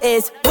know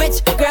is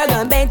which girl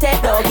gon' bend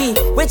that doggy.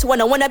 Which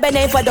one I wanna bend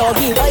in for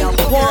doggy. I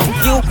want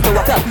you to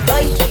walk up.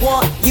 I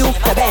want you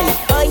to bend.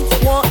 I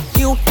want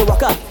you to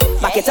walk up.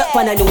 Back it up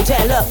on a new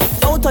gel up.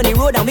 Out on the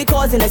road and we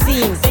causing a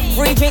scene.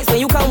 Free drinks when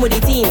you come with the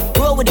team.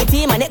 Roll with the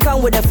team and it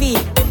come with the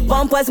feet.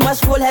 Bumpers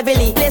must roll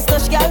heavily. Let's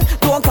touch girl,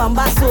 don't come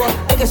back so.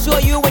 I can show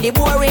you where the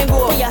boring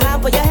go. Put your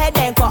hand for your head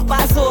and cock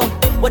back so.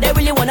 What they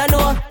really wanna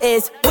know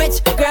is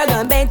which girl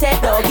gon' bend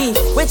that doggy.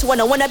 Which one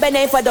I wanna bend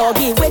in for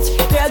doggy. Which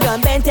girl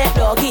gon' bend that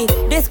doggy.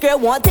 This girl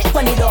want it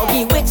for the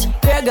doggy. Which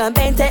girl gon'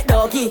 bend that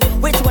doggy.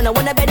 Which one I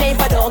wanna bend in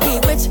for doggy.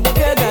 Which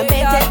girl gon'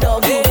 bend that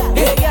doggy.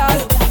 Hey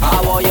girl,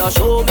 I want you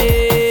show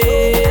me.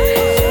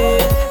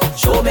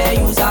 Show me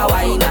you's a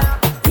whiner,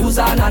 you's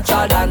a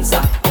natural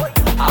dancer.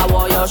 I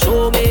want you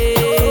show me.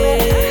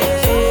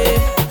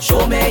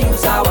 Show me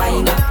you's a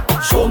whiner,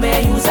 show me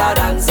you's a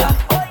dancer.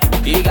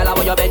 Big girl, I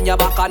want you bend your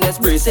back and let's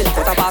brace it.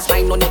 Put a fast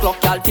wine on the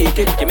clock, y'all take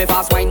it. Give me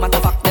fast wine, matter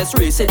of fact, let's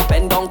race it.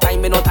 Bend down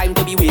time, me no time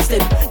to be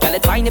wasted. Girl,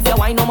 it's fine if you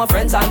wine on my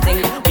friends and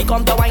thing. We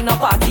come to wine a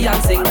party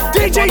and sing.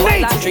 DJ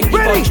Nate, drink the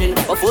punching.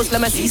 But first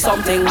let me see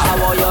something. I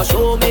want you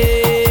show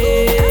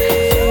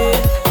me.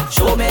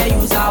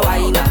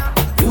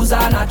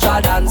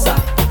 a dancer.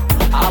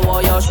 I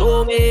want you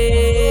show me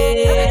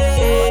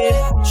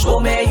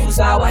you's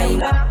a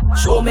whiner,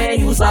 show me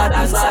you's a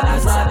dancer.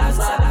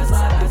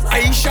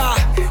 Aisha,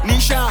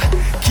 Nisha,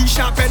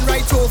 Keisha, pen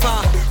right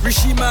over.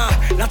 Rishima,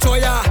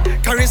 Latoya,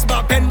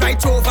 Charisma, pen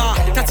right over.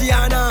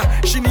 Tatiana,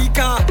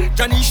 Shinika,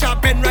 Janisha,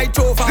 pen right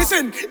over.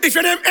 Listen, if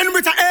your name end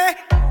with a A,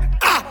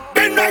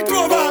 pen right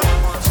over.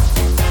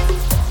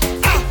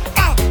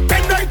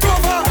 Pen right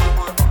over.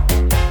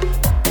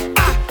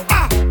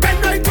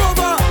 Pen right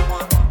over.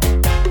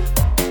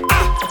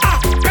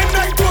 Pen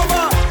right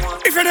over.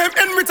 If your name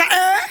end with a A,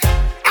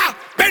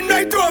 pen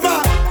right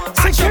over.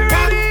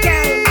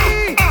 Security.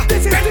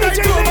 This is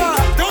DJ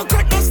Nate. Don't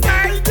cut no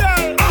style,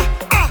 girl.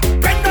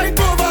 Pen right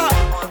over.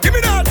 Give me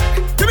that.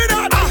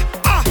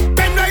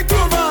 Pen right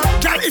over.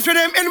 Girl, if your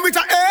name end with a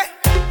A,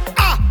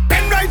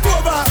 pen right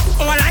over.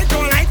 Oh, I like,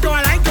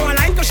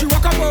 cause she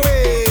walk up her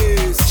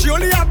ways. She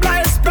only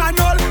apply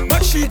Espanol,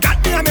 but she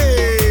got me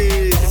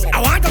amazed. I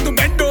want her to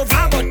bend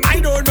over, but I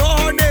don't know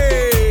her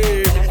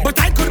name. But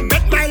I could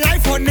bet my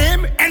life her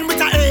name end with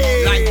a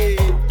A. Like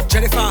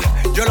Jennifer,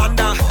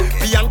 Yolanda,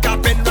 Bianca,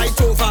 pen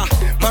right over.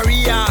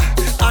 Maria,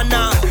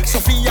 Anna,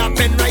 Sophia,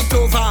 pen right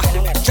over.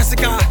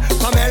 Jessica,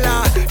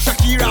 Pamela,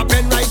 Shakira,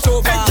 pen right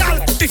over. Hey,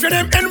 girl, if your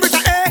name end with a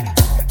A,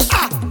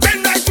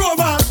 pen right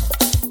over.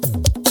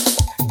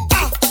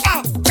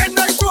 Pen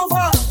right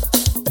over.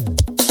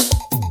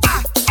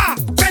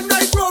 Pen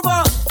right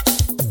over.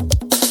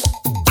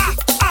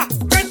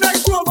 Pen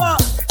right over.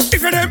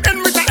 If your name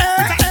end with a A,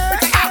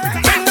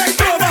 pen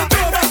right over.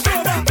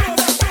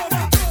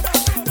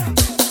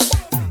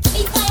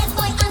 Be quiet,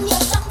 boy, I'm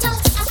your doctor.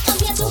 I've come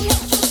here to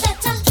make you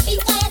better. Be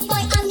quiet,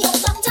 boy, I'm your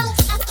doctor.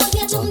 I've come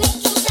here to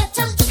make you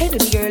better. Hey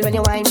baby girl, when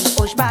you whine,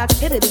 push back.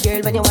 Hey baby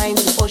girl, when you whine,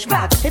 push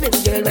back. Hey baby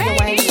girl, when you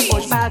whine,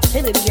 push back.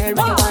 Hey baby girl,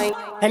 when you whine.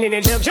 And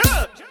then jump, and then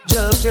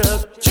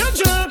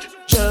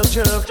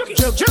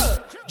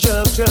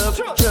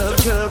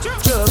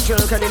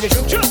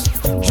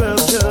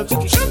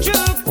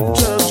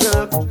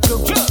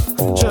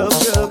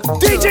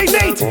DJ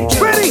Nate,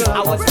 ready?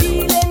 I was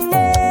feeling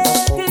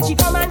it till she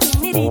come and give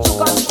me the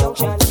choke on the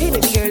junction. Hey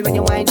baby girl, when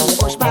you whine,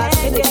 push back.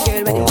 Hey baby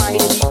girl, when you whine,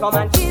 come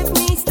and give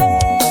me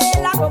stay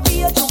like a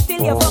beer to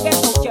fill your forget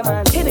about your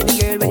man. Hey baby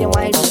girl, when you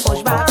whine,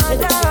 push back. Hey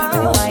baby girl,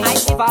 when you whine. I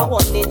give her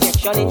one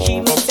injection in she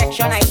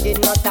midsection. I did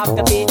not have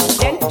to pay.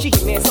 Then she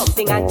give me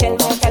something and tell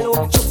me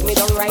hello, choke me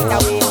down right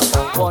away.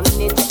 One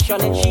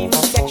injection in she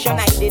midsection.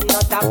 I did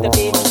not have to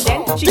pay.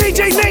 Then she give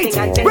me something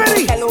and tell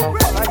me hello,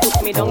 come and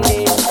choke me down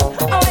there.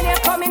 And when you're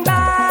coming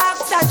back,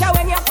 Sasha,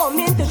 when you're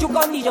coming to choke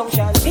on the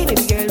junction. Hey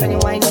baby girl, when you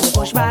whine, when you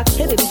push back.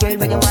 Hey baby girl,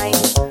 when you whine.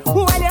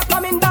 When you're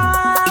coming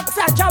back,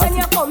 Sasha, when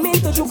you're coming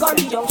to choke on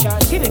the junction.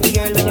 Hey baby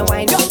girl, when you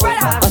whine, when you push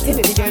back. Hey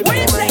baby girl, when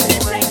you whine.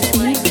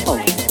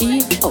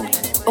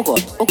 Oh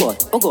God, oh God,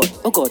 oh God,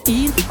 oh God,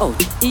 in, out,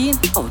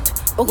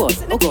 oh God,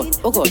 oh God,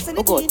 oh God,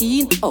 oh God,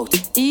 in, out,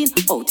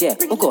 yeah,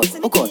 oh God,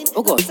 oh God,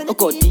 oh God, oh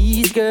God,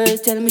 these girls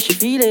tell me she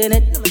feeling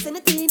it,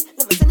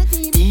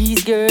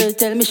 these girls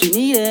tell me she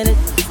needing it,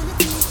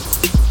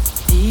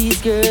 these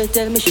girls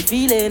tell me she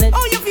feeling it,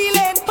 oh you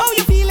feeling, oh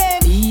you feeling,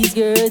 these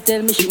girls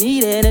tell me she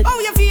needing it, oh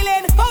you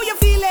feeling, oh you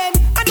feeling,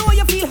 I know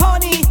you feel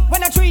honey,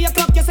 when at 3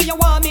 o'clock you say you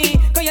want me,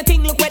 cause your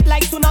thing look wet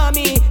like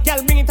tsunami,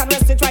 girl bring it and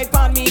rest it right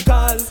on me,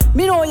 cause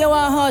me know you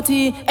want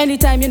hearty.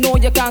 Anytime you know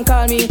you can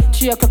call me.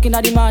 3 o'clock in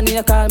the morning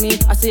you call me.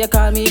 I say you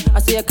call me.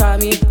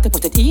 To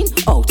put it in,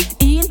 out,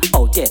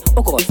 yeah.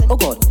 Oh God, oh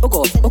God, oh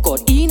God, oh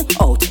God, in,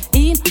 out,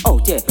 yeah. Oh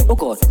God, oh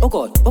God, oh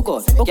God, oh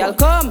God. Girl,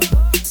 come,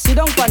 sit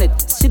down on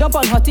it. Sit down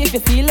on hot if you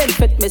feeling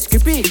fit, Miss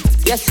Grippy.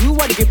 Yes, you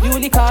are the grip, you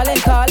only calling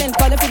for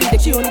the dick,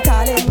 she only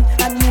calling.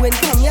 And you ain't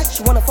come yet.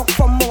 She wanna fuck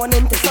from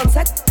morning to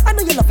sunset. I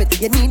know you love it.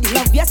 You need the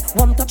love, yes.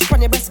 One touch from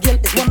your breast, girl,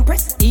 is one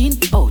press. In,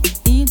 out,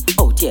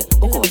 yeah.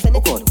 Oh God, oh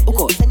God, oh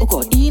God, oh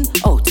God, in,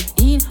 out,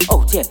 yeah.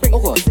 Oh God,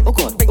 oh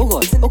God, oh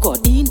God, oh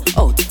God, in,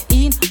 out,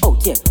 yeah.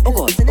 Oh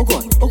God, oh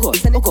God, oh God,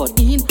 oh God,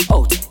 in,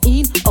 out,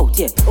 yeah. Oh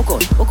God,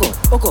 oh God,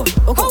 oh God, oh God.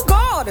 Oh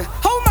God,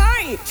 oh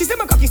my. She said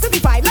my cocky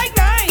 75 like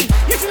 9.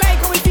 Yeah, she like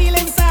how it feel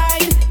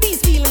inside. These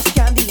feelings she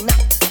can't deny.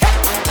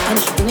 And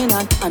she turning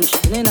on, and she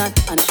turning on,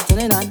 and she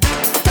turning on. And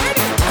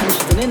she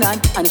turning on,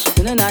 and she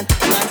turning on, and she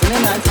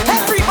turning on.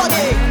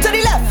 Everybody to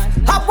the left.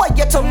 I want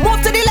you to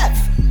move to the left.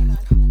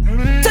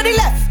 To the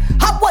left.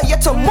 I want you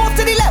to move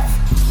to the left.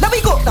 Now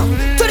we go now.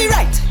 To the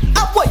right.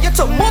 I want you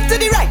to move to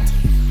the right.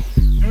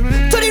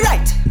 To the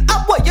right.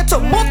 I want you to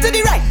move to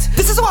the right.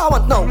 This is what I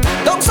want now.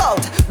 Down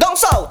south, down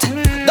south,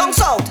 down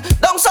south,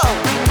 down south,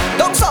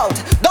 down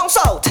south, down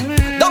south,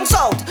 down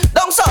south,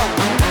 down south.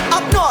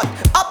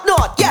 Up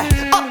north, yeah.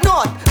 Up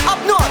north, up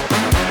north,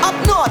 up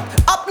north,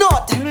 up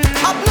north,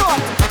 up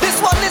north. This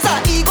one is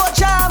an ego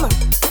jam.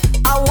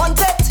 I want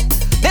it.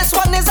 This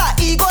one is an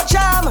ego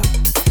jam.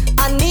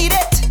 I need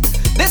it.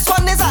 This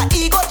one is an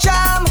ego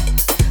jam.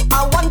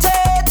 I want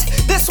it.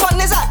 This one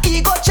is an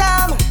ego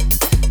jam.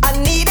 I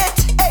need it.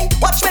 Hey,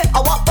 watch me. I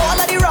want all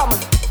of the rum.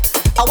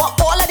 I want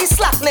all of the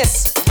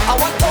slackness. I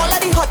want all of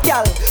the hot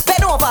gal.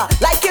 Bend over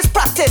like it's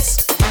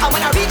practice. And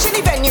when I reach in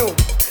the venue,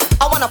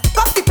 I wanna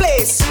fuck up the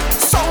place.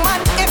 So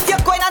man, if you're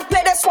going and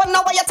play this one,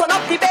 now why you turn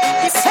up the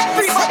bass?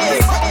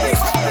 Everybody.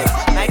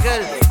 My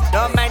girl,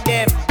 don't mind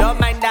them, don't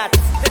mind that.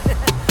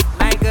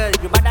 My girl,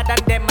 you better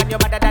than them and you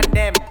better than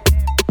them.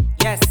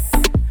 Yes,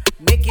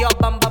 make your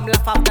bum bum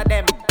laugh after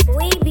them.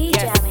 We be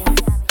jamming.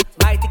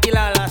 My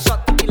tequila,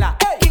 shot tequila.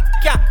 Kick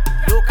yak,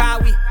 yo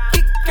kawi.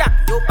 Kick yak,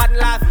 yo pan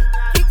lavi.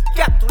 Kick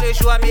yak, tous les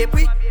jours à mes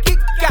prix. Kick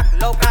yak,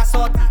 l'eau qu'a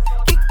sorti.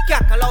 Kick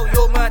yak, l'eau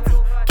yo mati.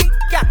 Kick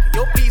yak,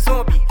 yo pis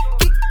zombie.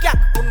 Kick yak,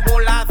 un bon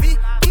la vie.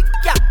 Kick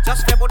yak,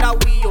 just fais bon da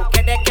oui yo.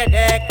 Kedek,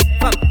 kedek.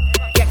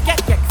 Kek,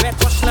 kek, kek, fais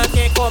ton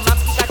schlanquin comme un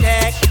petit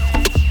cadec.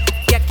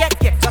 Kek, kek,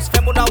 kek, just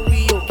fais bon da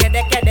oui yo.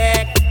 Kedek,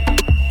 kedek.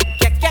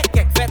 Kek, kek,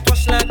 kek, fais ton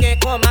schlanquin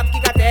comme un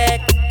petit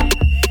cadec.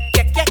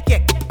 Kek, kek,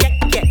 kek, kek,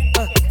 kek.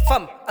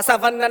 Femme, à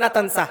savane la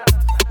natansa.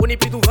 On est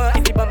plus souvent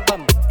et puis bam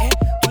bam.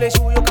 Tous les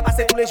jours yo ka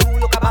passe, tous les jours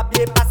yo ka ba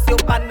bien passe yo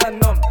pan nan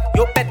nom.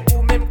 Yo pète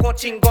ou même kon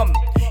chingom.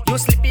 You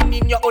sleeping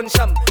in your own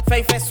sham.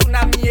 Fais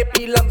tsunami et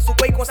puis l'homme. Sou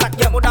quoi qu'on s'ac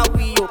y'a moda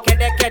oui yo.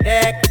 Kedek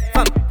kedek.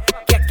 Femme.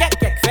 Kek kek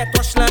kek. Fais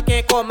ton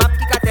schlanquin comme un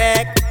petit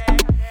katek.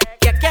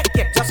 Kek kek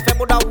kek. Just fais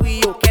moda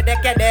oui yo.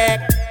 Kedek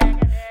kedek.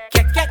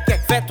 Kek kek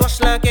kek. Fais ton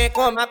schlanquin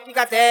comme un petit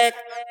katek.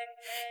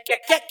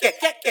 Kek kek kek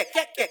kek kek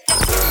kek kek.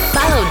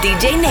 Follow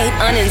DJ Nate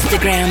on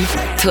Instagram,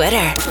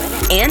 Twitter,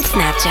 and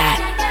Snapchat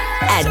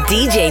at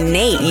DJ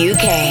Nate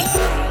UK.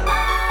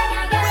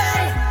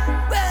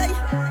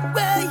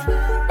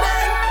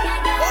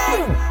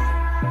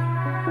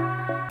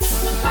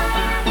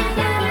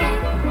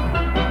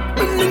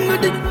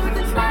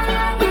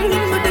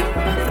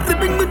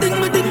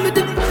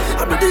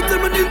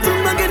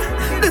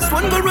 This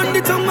one go run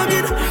the tongue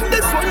again.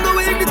 This one go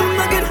wake the tongue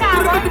again.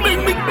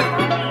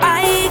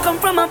 I come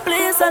from a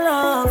place of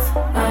love.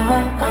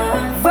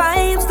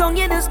 Vibes don't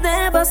get this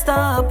never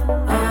stop.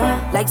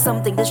 Like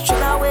something that's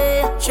sugar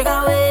away, sugar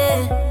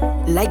away.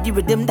 Like the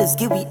rhythm that's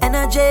give me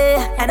energy,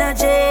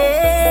 energy.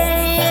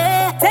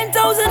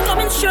 10,000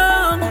 coming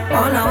strong,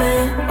 all the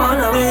way, all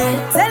the way.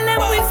 Tell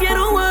them if you're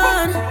the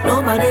one,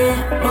 nobody,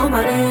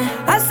 nobody.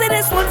 I say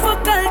this one for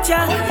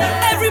culture,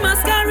 every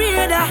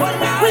masquerader.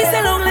 We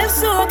say long live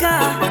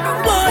soca,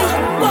 boy,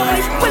 boy.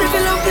 Well if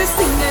you love this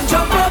thing then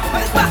jump up.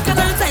 Back at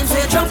all times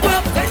say jump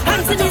up.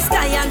 Hands in the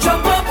sky and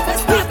jump up.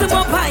 Lift them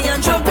up high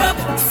and jump up.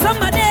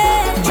 Somebody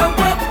jump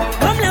up,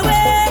 come the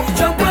way,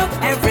 jump up.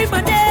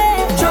 Everybody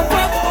jump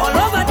up, all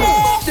over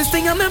there. This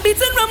thing I'm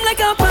beating rum like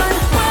a pan.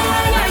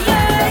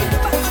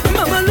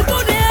 Mama look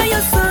out there,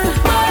 your son.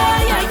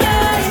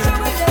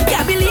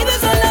 Can't believe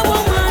it's all a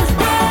woman.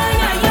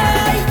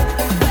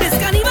 This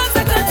carnival's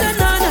a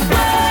curtain on.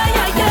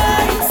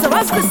 So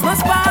as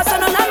Christmas pass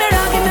and on a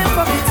mirror in my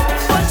pocket.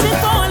 Watching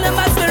for all in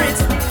my spirit.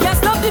 Can't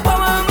stop the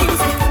power of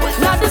music.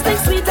 Love this thing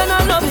sweet and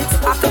I love it.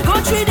 I could go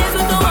 3 days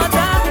with no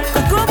water.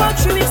 Could go about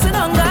 3 weeks in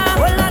hunger.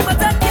 Well, Lord,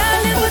 but I can't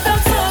live without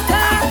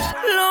soca.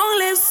 Long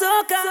live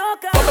soca.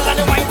 Bubble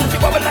and wine, she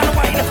bubble and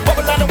wine.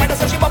 Bubble and wine,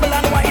 so she bubble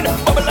and wine.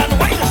 Bubble and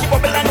wine, she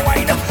bubble and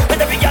wine. And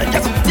every girl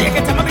just take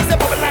it. I'ma be say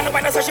bubble and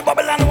wine, so she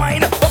bubble and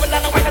wine. Bubble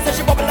and wine, so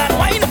she bubble and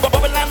wine.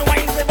 Bubble and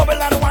wine, say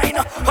bubble and wine.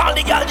 All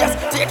the girls just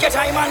take your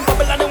time and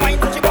bubble and wine,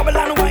 so she bubble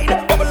and wine.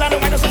 Bubble and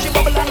wine, so she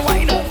bubble and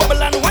wine.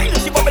 Bubble and wine,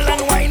 she bubble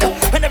and wine.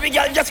 And every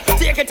girl just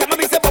take it. I'ma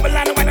be say bubble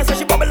and wine, so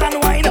she bubble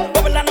and wine.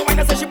 Bubble and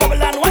wine, so she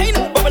bubble and wine.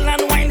 Bubble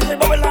and wine, say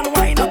bubble and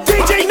wine.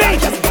 DJ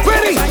Nate,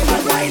 ready?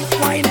 Wine,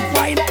 wine,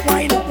 wine,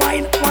 wine,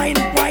 wine, wine,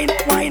 wine,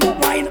 wine,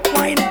 wine,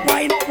 wine,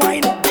 wine,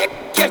 wine. Take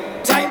your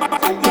time,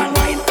 wine,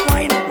 wine,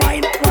 wine,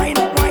 wine, wine,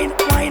 wine,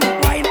 wine,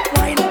 wine,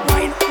 wine,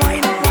 wine,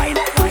 wine.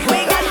 We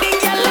got the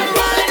girl and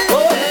wine.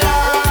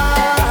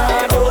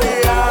 Oh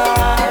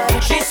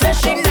Lord, she says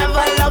she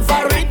never loved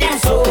her rhythm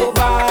so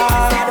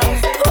bad.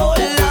 Oh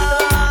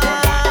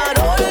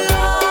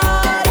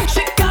Lord,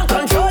 she can't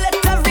control it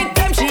every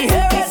time she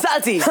hear it.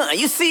 Salty,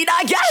 you see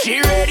that girl?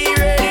 She ready,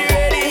 ready,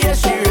 ready. Yes,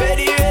 she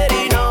ready,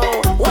 ready now.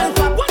 One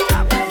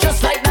clap,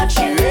 just like that.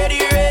 She ready,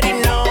 ready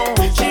now.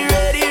 She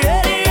ready,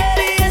 ready,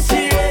 ready. Yes,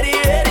 she ready,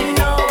 ready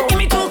now. Give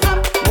me 2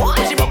 clap.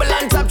 She bubble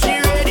on top. She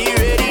ready,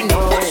 ready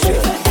now.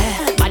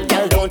 Bad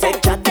girl don't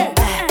take chat.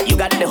 You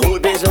got the whole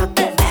place locked.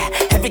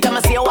 Every time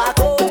I see you walk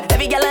out,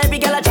 every girl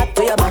I chat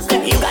to your back.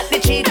 You got the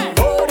cheat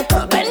code.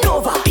 Bend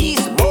over,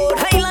 beast mode.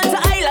 Island to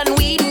island,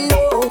 we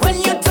know. When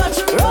you touch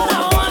road,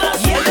 I wanna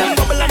see them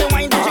bubble and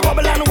wine. She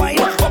bubble and wine.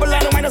 Bubble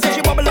and wine, so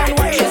she bubble and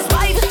wine.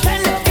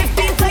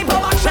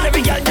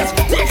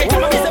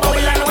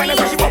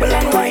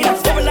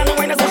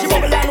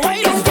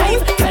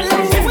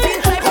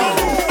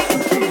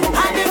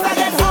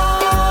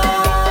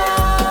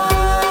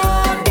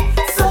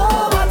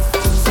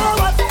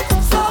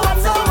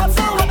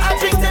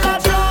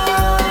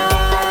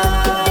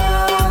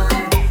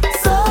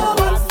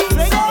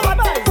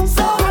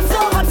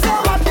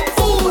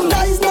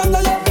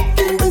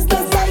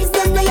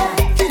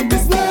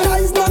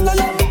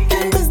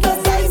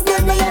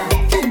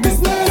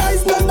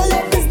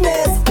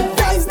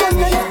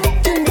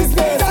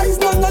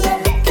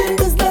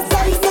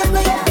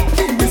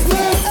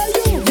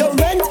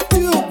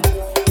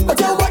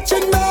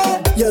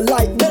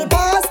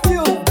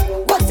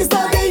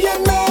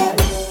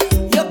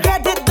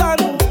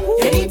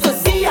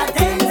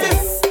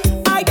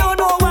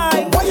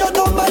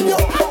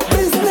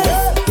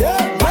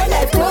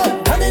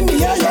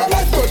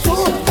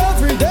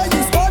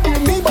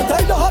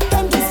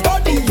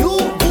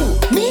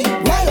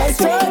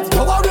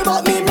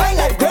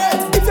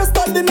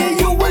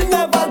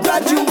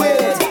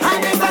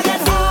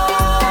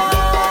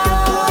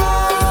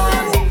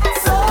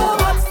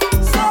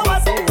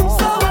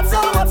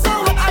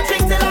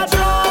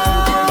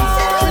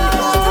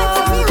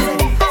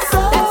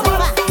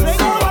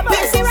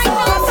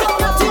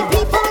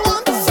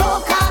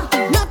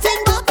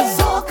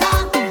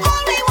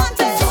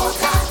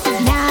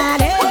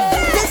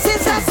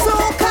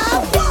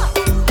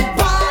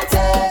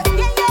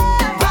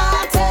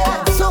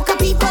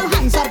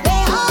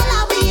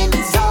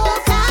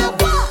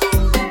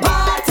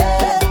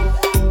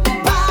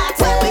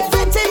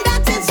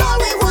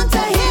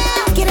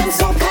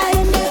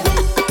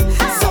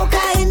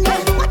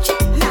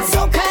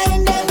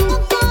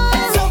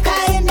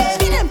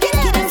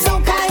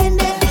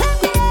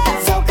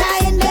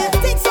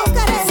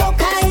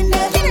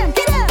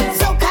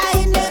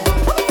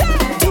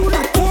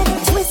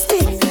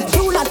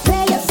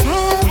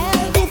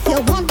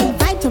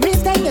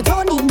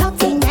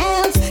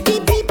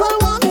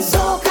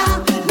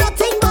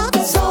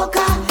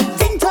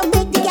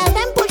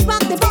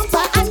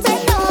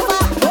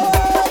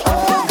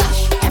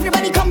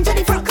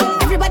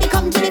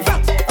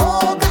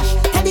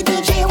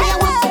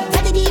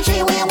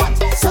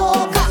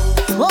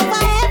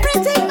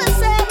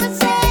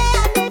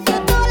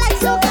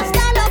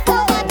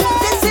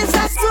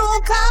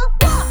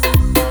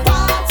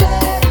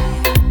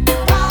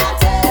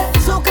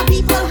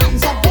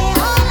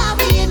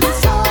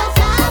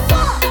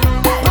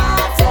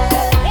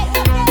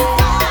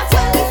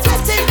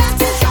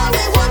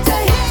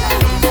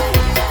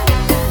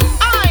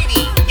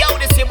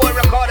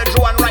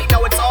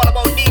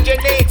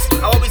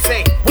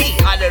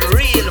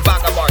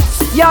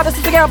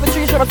 care for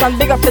 3 shots and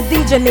big up to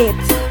DJ Nate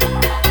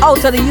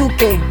out of the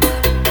UK.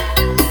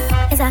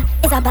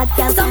 It's a bad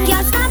girl. Some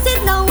girls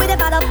started now with a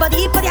bad up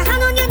body. Put your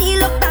hand on your knee,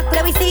 look back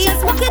where we see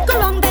us. Walk it, go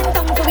wrong, bend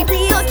down so we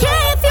please.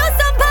 Okay, if you're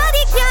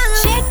somebody, girl,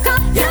 shake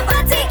up your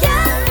body,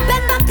 girl.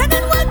 Bend back and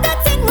then work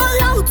that thing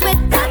roll out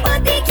with that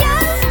body,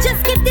 girl.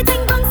 Just give the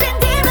thing bounce and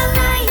they real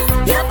nice.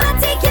 Your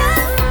body,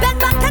 girl. Bend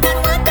back and then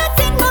work that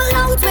thing roll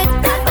out with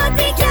that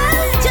body, girl.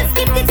 Just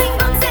give the thing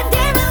bounce and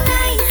they real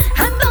nice.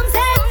 Hand bounce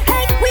it,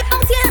 hey, we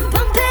bounce it and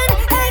pump it,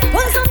 hey,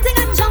 pull something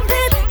and jump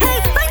it, hey,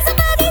 find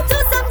somebody do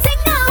something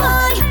now.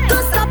 Boy,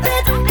 don't stop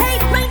it, hey,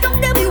 right down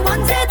there we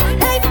want it,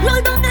 hey,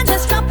 roll down and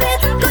just drop it,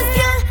 'cause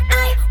girl,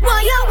 I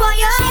wire.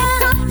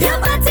 Shake up your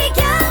body,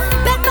 girl.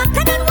 Bend back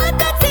and then work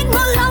that thing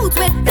roll out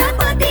with that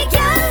body,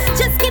 girl.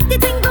 Just give the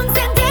thing bounce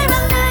and they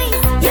real nice.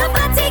 Your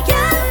body,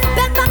 girl.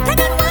 Bend back and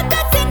then work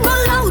that thing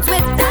roll out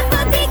with that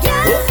body,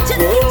 girl. Just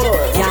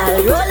Girl,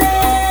 roll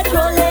it,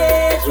 roll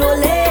it,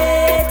 roll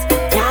it.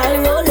 Girl,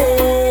 roll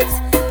it,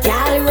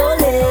 girl,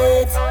 roll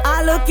it.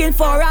 I'm looking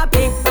for a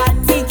big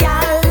body,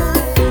 girl.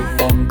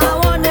 I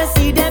wanna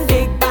see them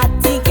big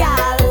body,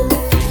 girl.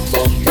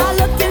 I'm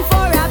looking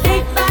for a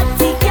big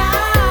body,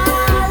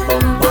 girl.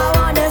 I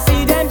wanna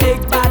see them big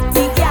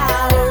body,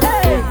 girl.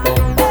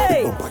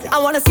 Hey, I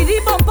wanna see the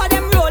bumper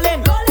them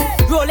rolling,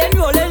 rolling,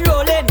 rolling,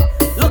 rolling.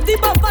 Look the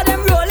bumper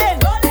them rolling,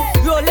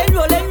 rolling,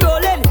 rolling,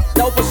 rolling.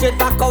 Now push it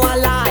back how I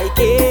like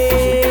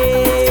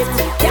it.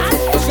 Girl,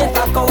 push it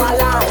back how I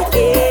like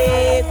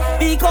it.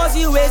 Because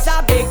you is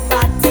a big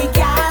body,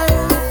 girl.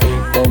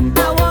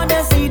 I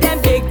wanna see them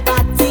big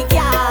body,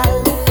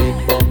 girl.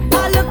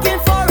 I'm looking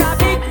for a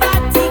big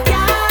body,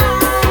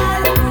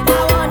 girl.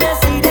 I wanna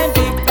see them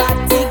big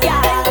body,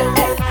 girl.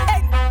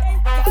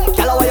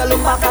 Girl, why you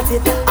look back at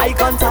it? Eye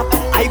contact,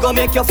 I go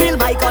make you feel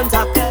my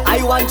contact.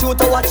 I want you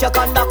to watch your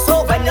conduct,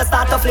 so when you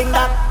start to fling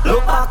that,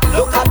 look back,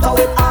 look at how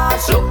it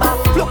arch.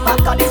 Look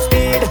back at the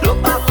speed.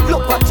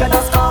 Look what you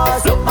the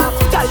scars. Look back,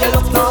 girl, you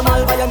look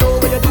normal, but you know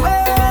what you're doing.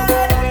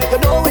 You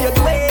know what you're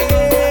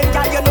doing,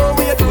 girl, you know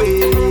what you're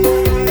doing.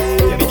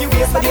 You make you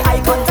waste for the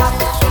eye contact.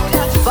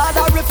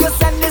 Father, if you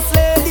send this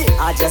lady,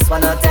 I just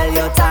wanna tell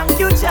you thank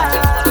you, child.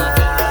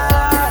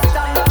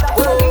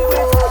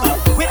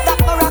 With that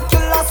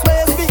miraculous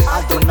ways, me,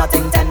 I do not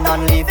intend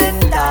on leaving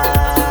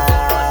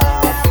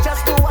that.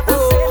 Just do what I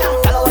say now.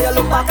 Tell her why you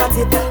look back at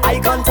it. Eye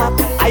contact,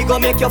 I go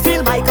make you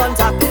feel my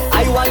contact.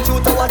 I want you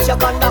to watch your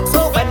conduct,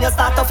 so when you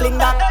start to fling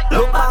that,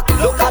 look back,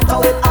 look at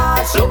how it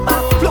arch. Look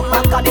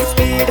back at the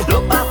speed.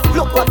 Look back,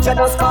 look what you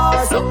the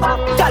scars. Look back,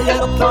 girl, you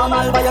look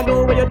normal, but you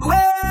know what you're doing.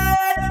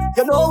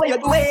 You know what you're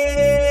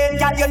doing,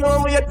 girl, you know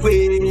what you're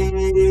doing.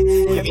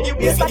 You make you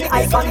the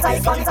eye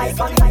contact.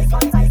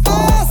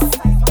 Boss,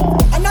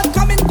 I'm not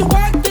coming to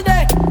work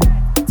today.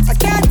 I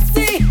can't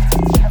see.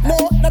 No,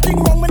 nothing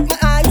wrong with my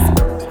eyes.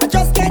 I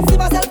just can't see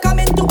myself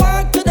coming to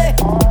work today.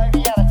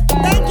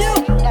 Thank you.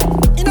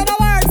 In other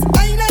words,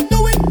 I ain't not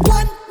doing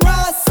one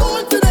raw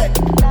soul today.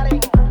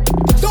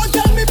 Don't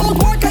tell me about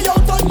work, I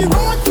out on the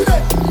road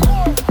today.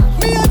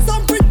 Me and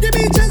some pretty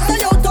beaches,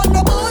 I out on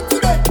the boat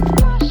today.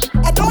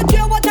 I don't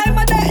care what time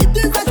of day it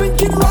is, I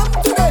drinking rum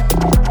today.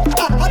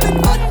 I'm having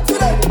fun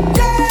today.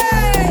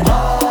 Yeah.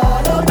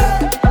 Holiday,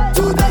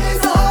 today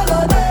is a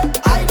holiday.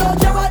 I don't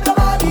care what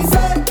nobody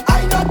say.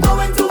 I'm not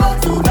going to work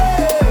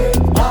today.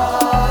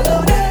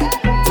 Holiday,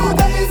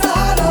 today is a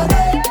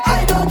holiday.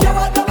 I don't care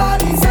what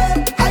nobody say.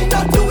 I'm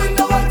not doing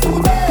no work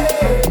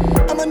today.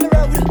 I'm on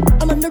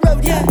the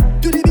road, yeah.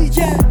 To the beach,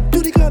 yeah. To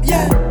the club,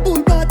 yeah.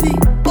 Pool party,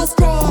 bus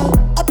crawl,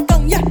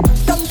 uptown, yeah.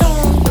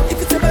 Downtown.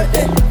 If it's a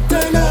birthday,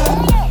 turn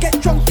up.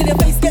 Get drunk till your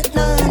face get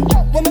numb.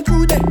 When my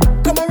crew there,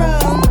 come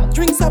around.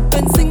 Drinks up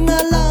and sing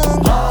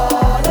along.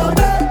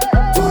 Holiday,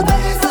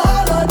 today is a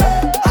holiday.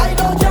 I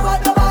don't care what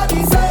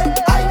nobody say.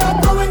 I'm not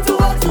going to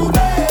work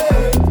today.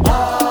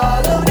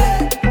 Holiday,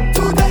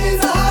 today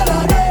is a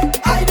holiday.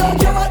 I don't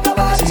care what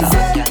nobody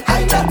say.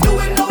 I'm not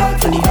doing no work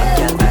today.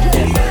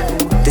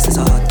 This is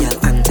a hot girl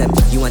anthem.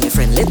 You and your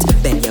friend lit,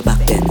 bend your back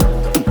then.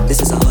 This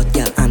is a hot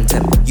girl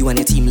anthem. You and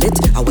your team lit,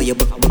 how are you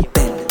bend?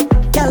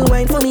 Girl,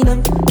 wine for me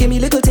now. Give me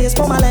little taste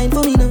for my line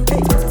for me now.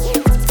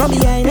 From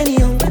behind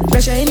anyhow,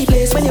 pressure any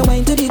place when you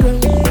wine to the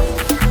ground.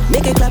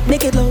 Make it clap,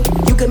 make it low.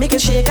 You can make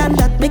it shake and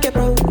that make it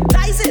pro.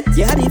 Nice it.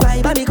 You had the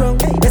vibe on the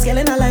ground. Let's get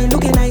in a line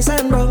looking nice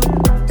and bro.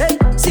 Hey,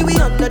 see we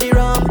under the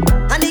rum,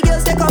 and the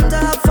girls they come to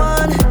have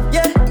fun.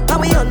 Yeah,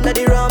 and we under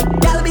the rum.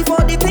 Girl,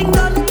 before the thing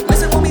done,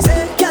 listen what me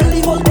say. Girl,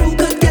 the whole crew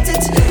could get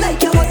it.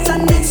 Like your hot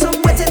and need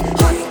some wet it.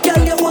 Hot girl,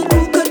 your whole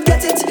crew could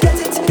get it.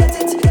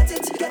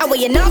 And where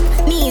you knock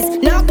knees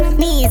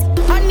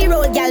on the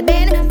road, gal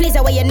bend. Please,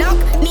 where you knock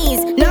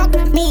knees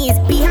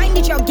behind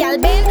the truck, gal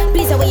bend.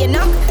 Please, where you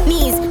knock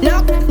knees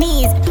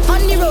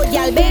on the road,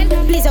 gal bend.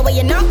 Please, where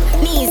you knock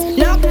knees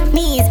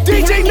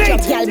behind the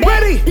truck, gal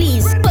bend.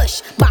 Please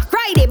push back,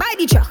 ride it by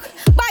the truck,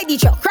 ride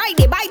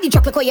it by the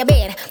truck, look how you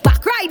bend.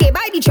 Back, ride it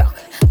by the truck,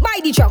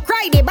 ride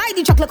it by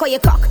the truck, look how you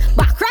cock.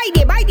 Back, ride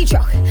it by the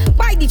truck,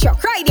 ride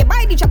it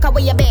by the truck, how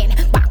you bend.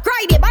 Back,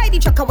 ride it by the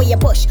truck, how you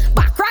push.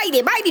 Back, ride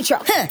it by the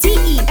truck.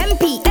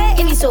 TEMPA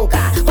in the soca.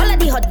 All of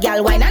the hot gal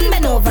gal, wine and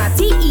bend over.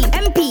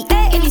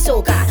 T-E-M-P-A in the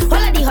soca. All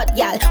of the hot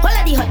gal,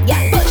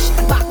 push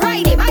back,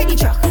 ride it by the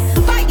truck,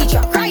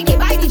 ride it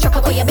by the truck,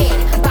 look where you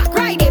been. Back,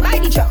 ride it by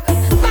the truck,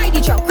 ride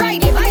it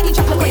by the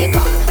truck, look where you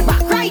come.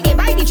 Back, ride it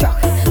by the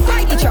truck,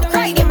 ride it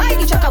by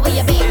the truck, where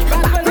you been.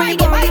 Back,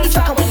 ride it by the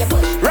truck, where you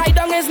push. Ride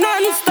down is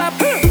non-stop.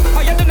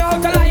 Oh, you don't know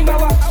how to lime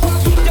our.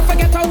 You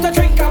forget how to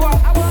drink our. Oh,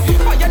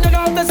 you don't know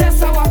how to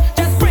zest our.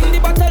 Just bring the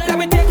bottle and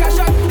we take a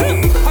shot.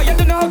 Oh, you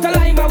don't know how to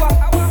lime our.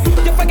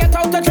 You forget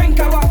how to drink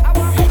our.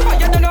 Oh,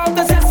 you don't know how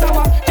to zest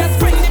our. Just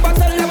bring the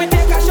bottle and we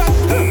take a shot.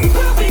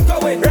 Where we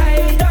going?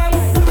 Ride down.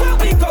 Where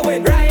we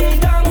going? Ride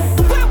down.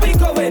 Where we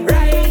going?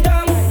 Ride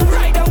down.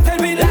 Ride down till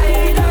we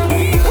lie down.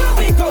 Where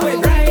we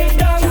going? Ride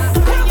down.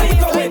 Where we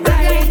going?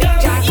 Ride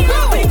down.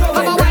 Where we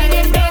going?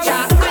 Ride down.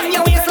 And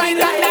your waistline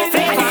got that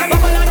flavor.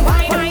 Bubble and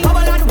wine,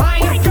 bubble and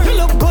wine. You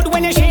look good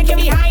when you shake it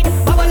behind.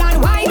 Bubble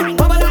and wine,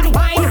 bubble and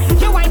wine.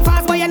 You wine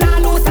fast but you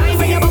not lose time.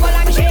 When you bubble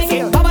and shake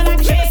it, bubble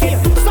and shake it.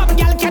 Some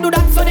girl can do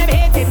that so them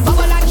hate it.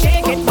 Bubble and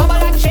shake it, bubble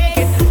and shake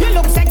it. You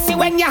look sexy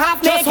when you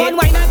half naked. Just one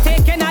wine and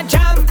taking a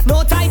jam.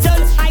 No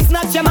title, ice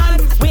not your man.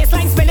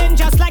 Waistline spinning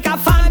just like a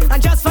fan.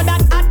 And just for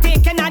that I'm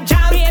taking a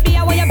jam. Baby,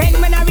 I want you bend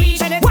when I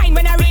reach. Wine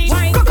when I reach.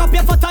 Cock up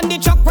your foot on the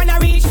truck when I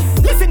reach.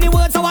 Listen the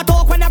words how I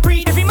talk when I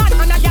preach. Every man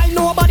and a girl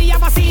nobody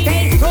ever see.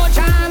 Hey, road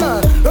jam,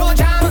 road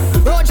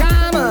jam, road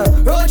jam,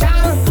 road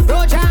jam,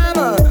 road jam,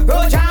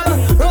 road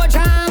jam, road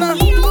jam.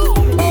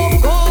 Oh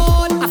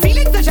God, I feel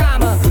it the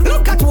jam.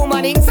 Look at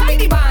woman inside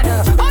the van.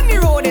 On the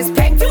road is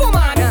plenty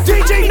woman.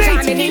 DJ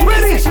Nate,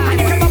 ready?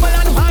 Bubble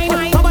and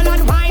wine, bubble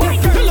and wine.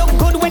 You look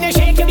good when you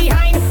shake it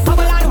behind.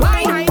 Bubble and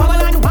wine,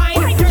 bubble and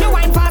wine. You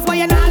wine fast but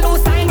you not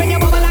lose time when you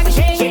bubble and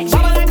shake it,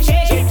 bubble and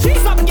shake it.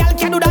 Some girl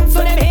can do that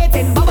so them hate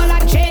it. Bubble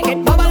and shake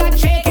it, bubble and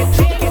shake it,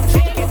 shake it,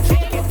 shake it,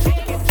 shake it,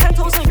 shake it.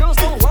 10,000 girls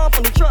don't want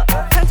from the truck.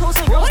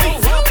 10,000 girls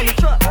don't want from the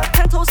truck.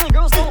 10,000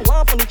 girls don't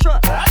want from the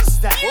truck.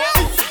 10,000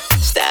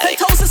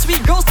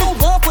 sweet girls don't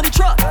want for the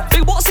truck.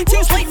 Big bossy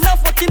teams late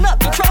enough fucking up.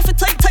 The traffic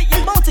tight,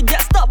 you're bound to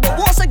get stuck. But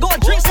once I got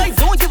drinks, I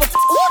don't give a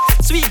what.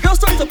 Sweet girls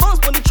start to bounce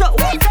on the truck.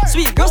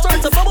 Sweet girls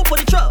start to bubble for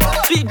the truck.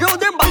 Sweet girl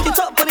then back it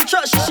up for the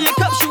truck. She shake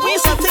up, she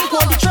waist and take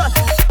on the truck.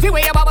 The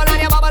way you bubble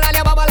and you bubble and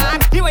you bubble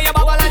and. The way you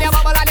bubble and you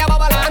bubble and you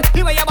bubble and. The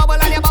way you bubble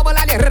and you bubble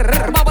and you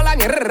bubble and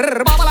you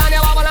bubble and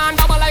you bubble and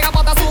bubble like a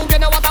butter soup. You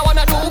know what I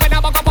wanna do when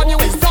I buck up on you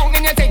is down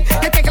in your thing.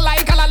 You take it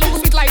like a loose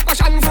with like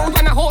passion fruit.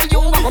 When I hold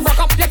you, I go broke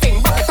up your thing.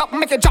 Broke it up,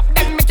 make it drop,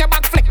 then make your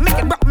back flick. Make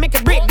it broke, make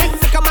it break, then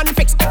make a man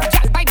fix.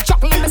 Just bite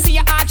chocolate, let me see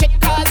you arch it.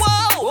 Cause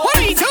whoa, what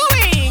are you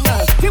doing?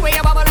 The way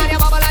you bubble and you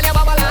bubble and you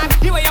bubble and.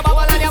 The way you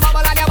bubble and you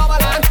bubble and you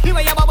bubble and. The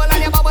way you bubble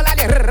and you bubble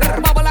and you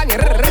bubble and you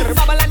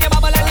bubble and you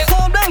bubble and you.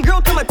 Calm down,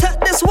 girl, come attack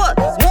this what?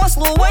 More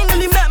slow wine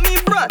and you met me,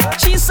 bruh.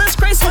 Jesus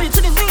Christ, how you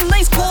took it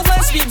nice, cold,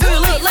 nice, sweet girl,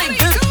 look like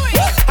good.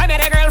 I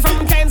met a girl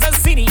from Kansas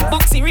City.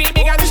 Boxy real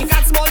big and she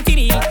got small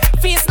titty.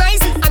 Face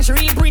nice and she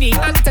real pretty.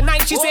 And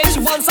tonight she said she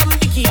wants some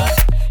dicky.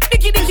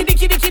 Dicky, dicky,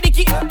 dicky, dicky,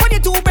 dicky. When you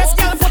two breast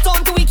girl put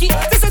on to wiki.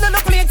 This is not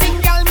a plaything,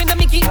 girl, me no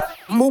Mickey.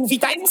 Movie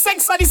time,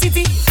 sex for the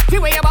city. The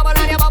way you bubble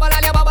and you bubble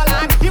and you bubble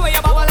and. The way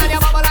you bubble and you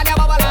bubble and you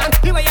bubble and.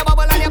 The way you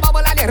bubble and you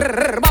bubble and you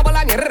bubble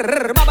and you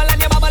bubble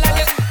and you bubble and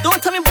you. Don't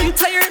tell me why you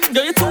tired,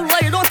 girl, you too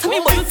liar. Don't tell me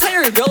why you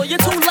tired, girl, you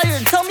too liar.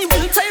 Tell me why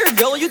you tired,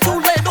 girl, you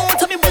too liar. Don't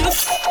tell me why you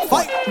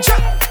fight.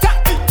 Jump, tap,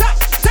 tap,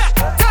 tap,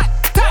 tap,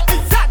 tap,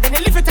 tap. Then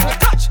you lift it and you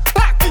touch.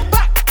 Back,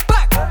 back,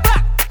 back,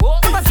 back.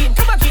 Come again,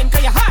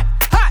 cause you're hot,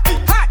 hot,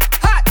 hot,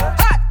 hot,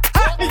 hot,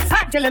 hot.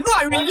 Hot, girl, you know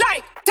I really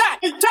like that,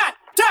 that,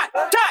 that,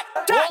 that,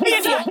 that.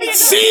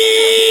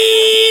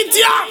 See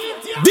ya!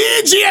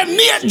 DJ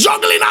Nate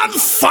juggling on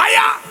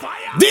fire!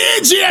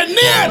 DJ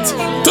Nate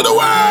to the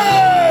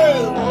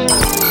world!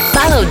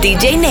 Follow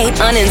DJ Nate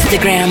on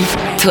Instagram,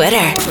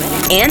 Twitter,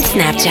 and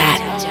Snapchat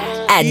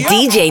at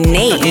DJ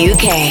Nate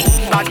UK.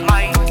 Bad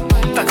mind,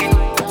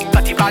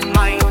 dirty bad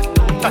mind,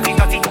 dirty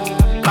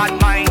bad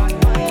mind.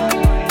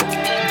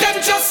 Them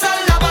just a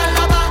lava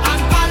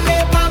and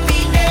pale for me.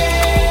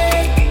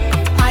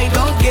 I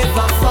don't give a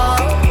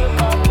fuck,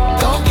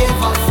 don't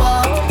give a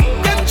fuck.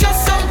 Them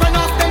just a run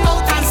off the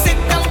mouth and sit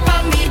down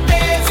for me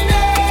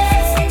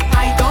business. I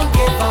don't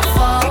give a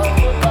fuck,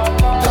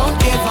 don't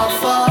give a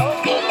fuck.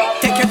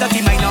 Take your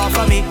dirty mind off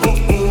of me,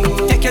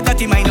 take your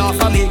dirty mind off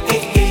of me.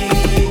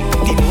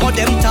 The more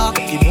them talk,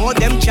 the more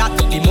them chat,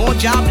 the more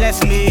job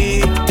bless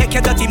me. Take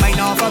your dirty mind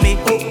off of me,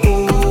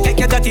 take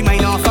your dirty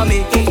mind off of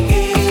me.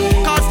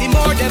 Cause the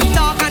more them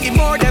talk and the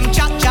more them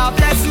chat, job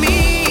bless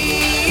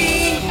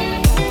me.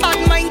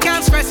 Bad mind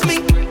can't stress me,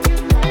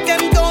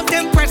 them don't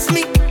impress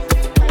me.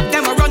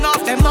 Them a run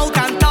off them mouth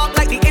and talk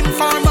like the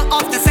informer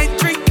of the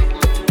century.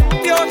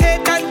 Pure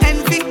hate and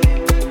envy,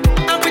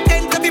 and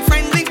pretend to be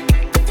friendly.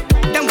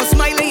 Them will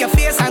smile in your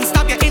face and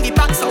stab you in the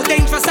back, so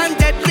dangerous and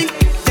deadly.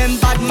 Them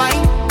bad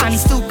mind and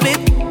stupid,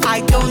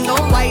 I don't know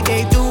why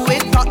they do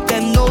it. Got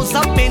them nose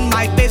up in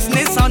my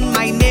business, on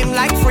my name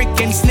like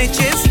freaking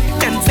snitches.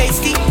 Them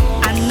feisty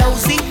and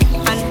nosy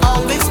and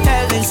always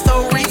telling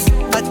stories,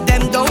 but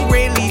them don't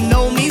really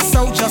know me,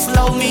 so just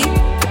love me.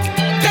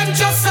 Them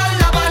just a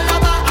lava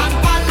and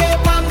pale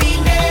for me.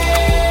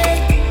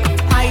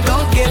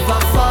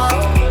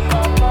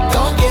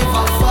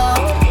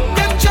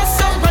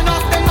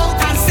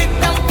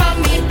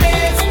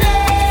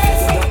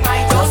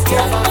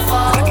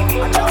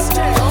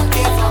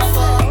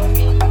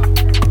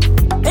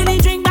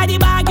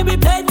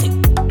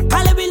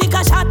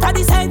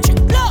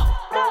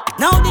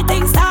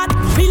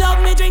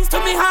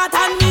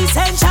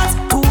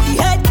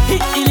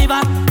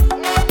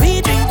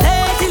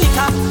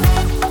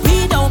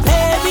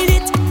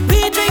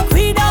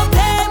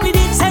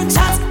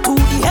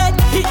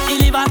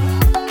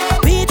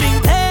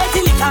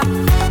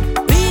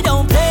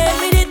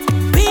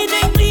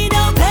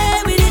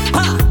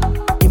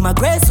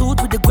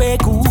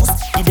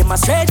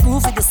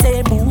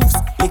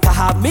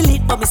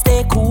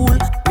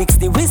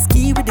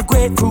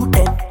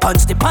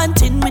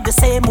 Punching with the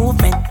same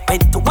movement.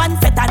 Went to one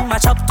fet and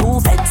mash up two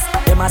feds.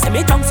 Them a say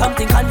me tongue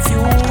something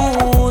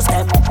confused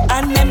them.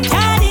 And them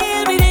can't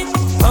deal with it.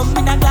 Rum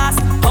in a glass,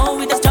 oh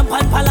we just jump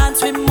and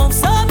balance. We move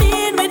so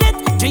mean with it.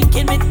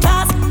 Drinking with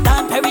class,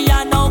 Dan Perry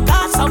and no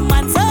gas. Some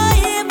man so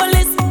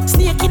evilist.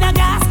 Snake in a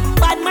gas,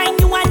 bad mind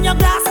you and your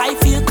glass. I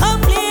feel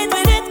complete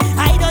with it.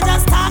 I don't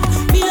just talk,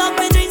 fill up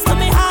my drinks to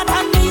my heart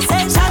and me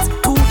say shots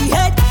to the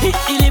head, hit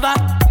the liver.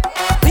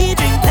 We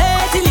drink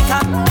plenty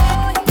liquor.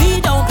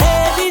 We don't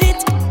play with it.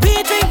 We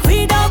drink, we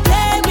don't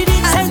play with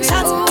it. Send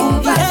shots to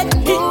the head,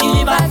 hit the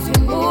liver.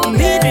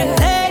 We drink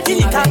plenty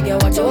liquor. We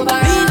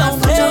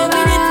don't play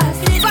with it.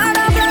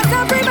 Father bless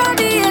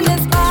everybody in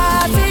this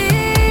party.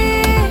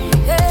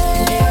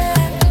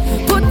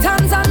 Yeah. Put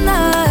hands on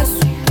us.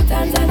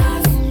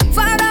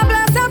 Father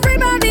bless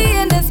everybody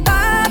in this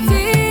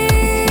party.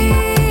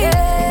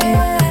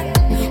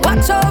 Yeah.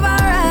 Watch over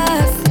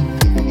us.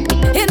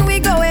 In we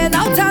going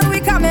out and we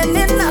coming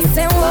in. I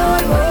say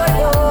woy, woy,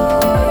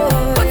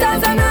 woy. Put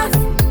hands on us.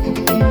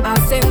 I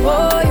say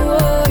woy,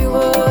 woy,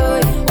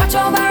 woy. Watch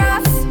over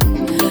us.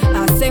 I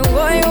say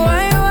woy,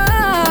 woy,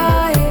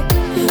 woy.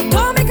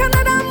 Don't make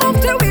another move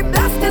till we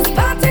blast this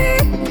party.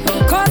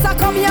 Cause I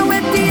come here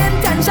with the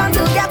intention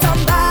to get on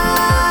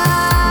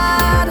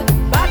bad.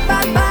 Bad,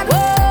 bad, bad.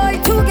 Woy,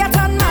 to get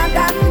on mad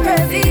and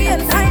crazy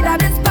inside of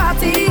this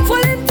party.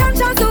 Full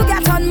intention to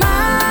get on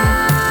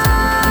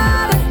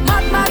mad.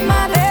 Mad, mad,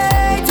 mad.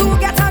 Hey, to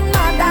get on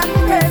mad and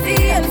crazy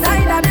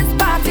inside of this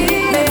party.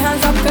 Lay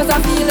hands up cause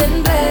I'm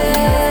feeling blessed.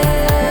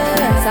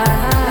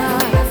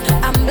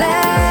 I'm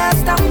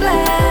blessed, I'm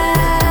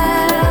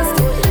blessed.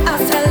 I'm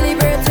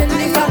celebrating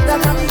the fact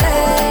that I'm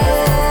blessed.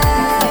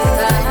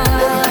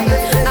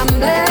 I'm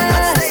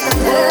blessed, I'm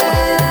blessed.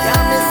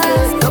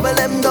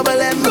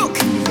 Double M. Look,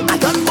 I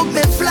done book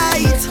me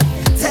flight.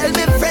 Tell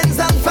me friends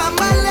and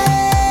family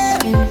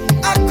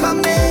I'm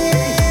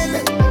coming.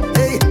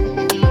 Hey,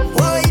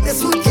 boy, the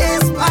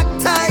suitcase pack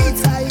tight.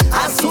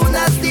 As soon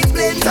as the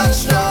plane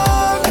touch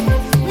down,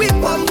 we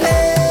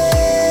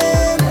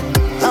pumping.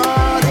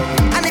 Lord,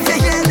 and if you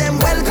hear them,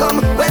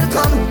 welcome,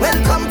 welcome,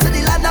 welcome to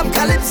the land of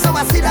Calypso.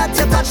 I see that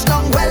you touched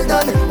down. Well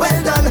done,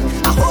 well done.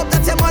 I hope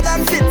that you're more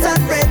than fit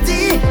and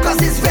ready.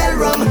 Cause it's real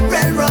rum,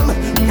 real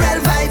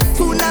vibe.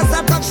 Soon as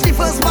I touch the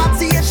first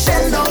party, it's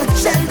shell down.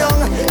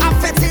 I'm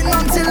fetting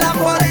until I'm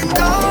falling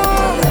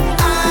down.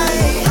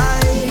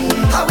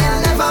 I will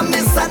never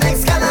miss the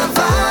next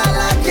carnival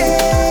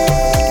again.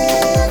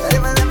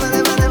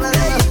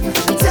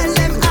 Tell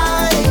them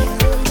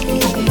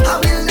I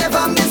will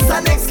never miss the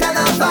next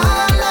carnival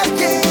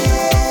again.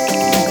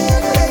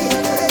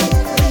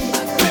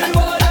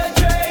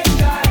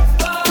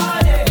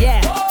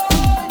 Yeah.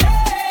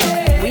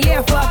 We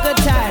here for a good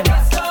time,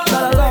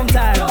 not a long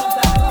time.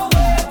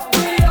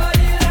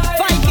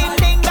 Viking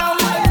ding dong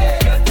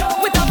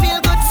with a feel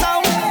good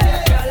sound.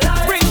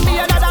 Bring me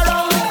another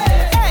round.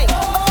 Hey,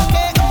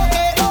 okay,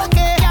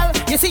 girl.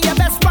 You see your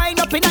best wine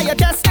up in your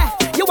chest.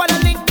 You wanna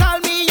link, call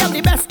me, I'm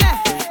the best.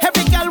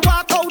 Every girl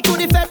walk out to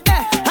the fest,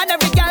 and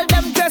every girl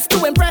them dressed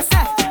to impress.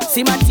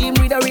 See my team,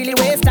 we don't really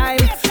waste time.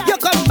 You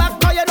come back,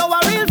 cause you know a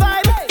real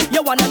vibe.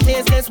 You wanna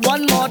taste this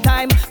one more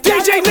time.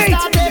 DJ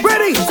Nate,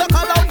 ready? So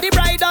call out the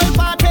bridal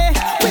party.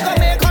 We gon'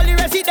 make all the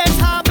residents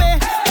happy.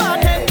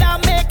 Bartender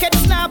make it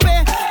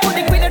snappy. Put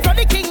the queen in front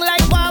of the king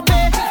like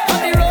Barbie. On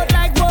the road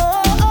like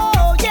whoa,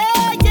 oh,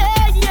 yeah,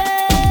 yeah,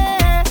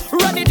 yeah.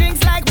 Run the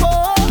drinks like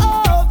whoa,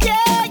 oh,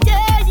 yeah,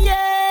 yeah,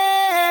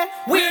 yeah.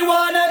 We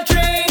wanna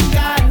drink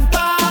and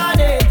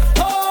party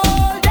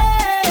all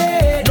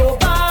day. No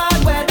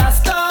bad weather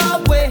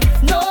stop we,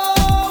 no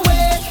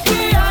way. We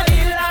are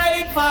the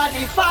light for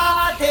the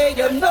party,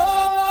 you know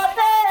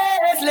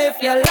this. Live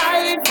your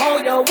life how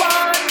you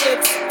want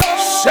it.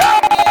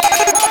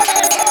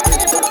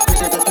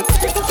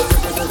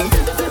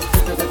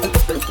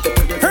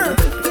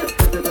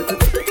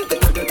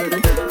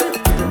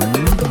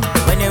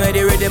 When you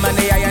ready, rhythm and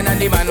the iron and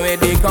the man with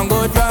the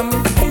Congo drum.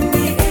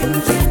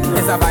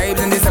 It's a vibe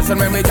in the session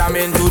when we jam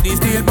into the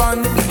steel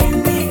bun.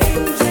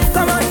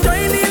 Come on,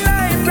 join the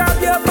line,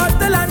 grab your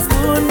bottle and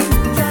spoon.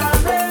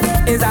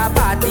 It's a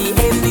party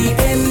in the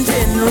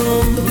engine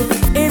room.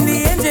 In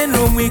the engine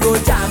room we go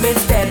jam it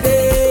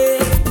steady.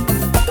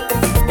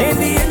 In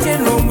the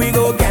engine room we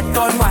go get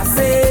on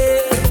wassy.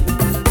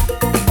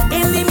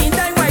 In the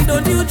meantime, why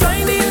don't you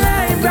join the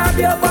line, grab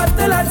your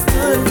bottle and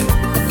spoon,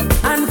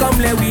 and come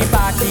let we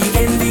party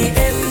in the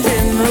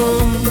engine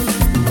room.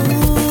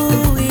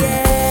 Ooh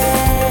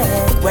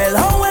yeah. Well,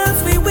 how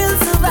else we will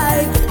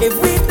survive if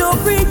we don't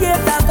create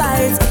the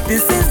vibes?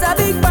 This is a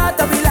big part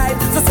of the life,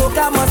 so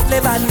soca must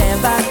live and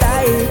never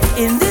die.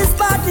 In this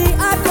party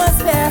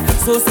atmosphere,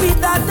 so sweet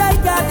that I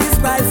can't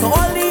describe. So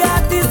all the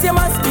artists you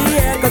must be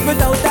here, cause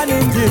without an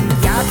engine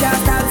can't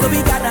start, so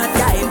we cannot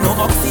drive. No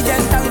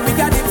oxygen tank, we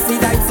got dipsy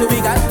dive, so we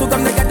got to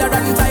come together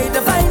and try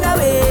to find a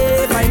way.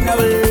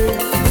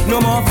 No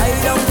more fight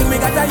down, think we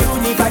got a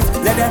unify.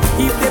 Let them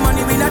keep the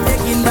money, we not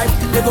taking back.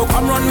 They go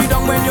come run we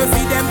down when you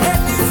see them. Get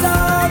this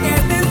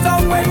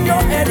song when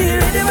you're ready.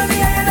 Rhythm and the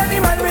iron and the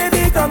man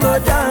ready, come go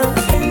down.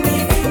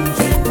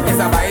 It's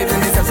a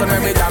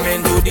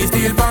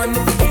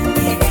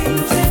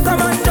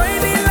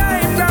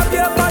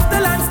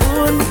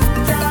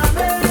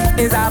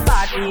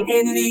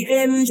in the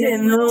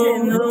engine.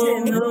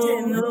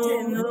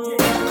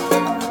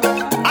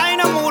 I in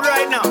a mood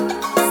right now.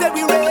 Said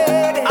we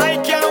ready. I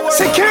can't work.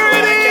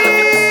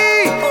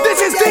 Security!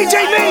 This is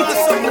DJ Nate. I want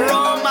some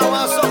rum, I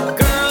want some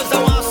girls, I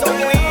want some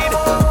weed.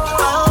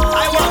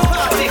 I want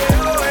party.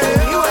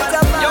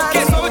 Yo,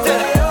 guess what we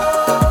tell you?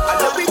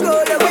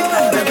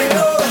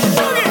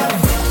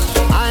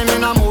 I'm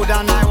in a mood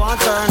and I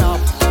want turn up.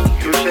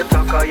 You should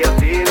talk how you're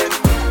feeling.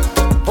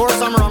 Pour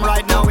some rum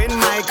right now in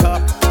my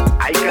cup.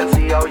 I can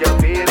see how you're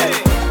feeling.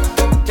 Hey.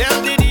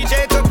 Tell the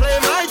DJ to play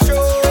my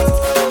show.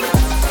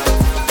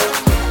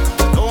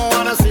 Don't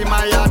wanna see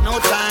my yard, no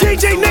time.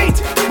 DJ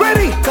Nate,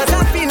 ready? Cause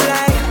I feel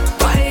like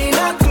why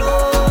not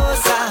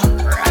closer?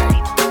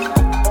 Right.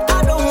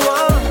 I don't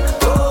want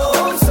go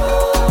home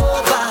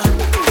sober.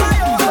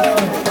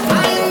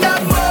 I'm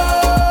that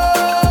boy.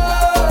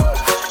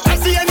 I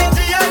see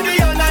energy every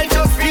and I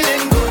just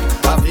feeling good.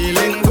 I'm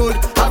feeling good,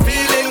 I'm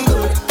feeling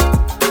good.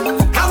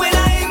 And when I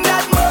in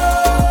that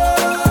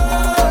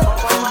mode,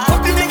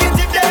 put the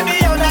negative every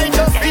and I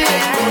just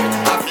feeling good.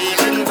 I'm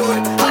feeling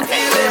good, I'm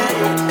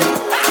feeling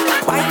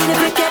good. Why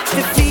never get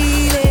the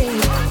feeling?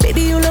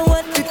 Baby, you know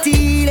what the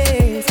deal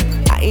is.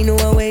 I know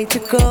a way to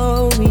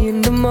go. We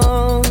in the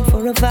mall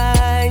for a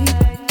vibe.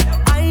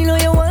 I know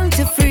you want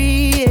to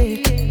free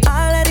it.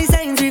 All of these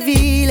signs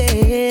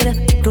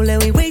revealing. Don't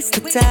let me waste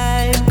the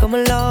time. Come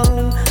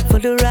along for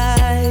the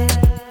ride.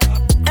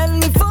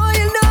 And before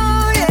you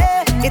know,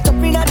 yeah, it's up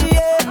in the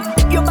air.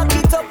 You back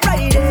it up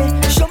right there.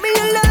 Show me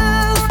your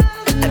love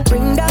and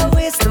bring that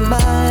waste of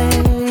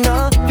mine.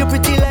 No, you're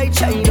pretty like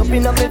shine up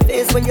in my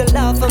face when you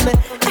laugh at me.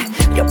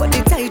 Your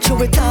body tight,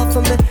 show it off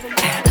for me.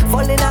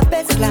 Falling our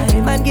best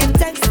line and give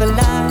thanks for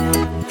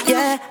life.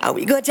 Yeah, and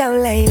we go down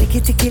like licky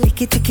ticky,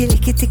 licky ticky,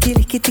 licky ticky,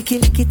 licky ticky,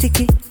 licky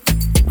ticky.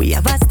 We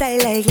have a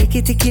style like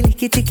licky ticky,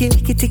 licky ticky,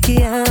 licky ticky.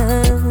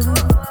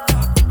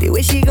 The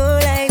way she go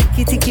like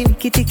licky ticky,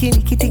 licky ticky,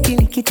 licky ticky,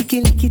 licky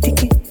ticky, licky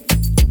ticky.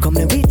 Come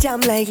and we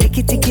jam like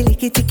licky ticky,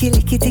 licky ticky,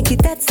 licky ticky.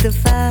 That's the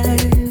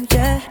vibe,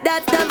 yeah.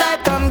 That's the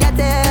vibe, come get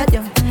it,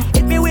 yo.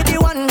 Hit me with the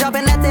one drop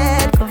and let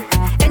it go.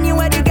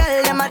 Anywhere the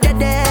girl, them a dead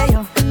there,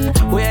 yo.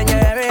 When you're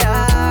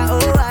area,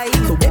 oh I.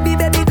 So baby,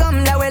 baby,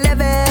 come that we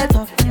live it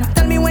up.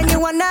 Tell me when you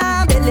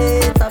wanna build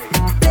it up.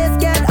 Let's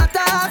get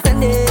hotter,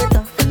 send it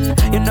up.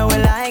 You know we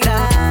like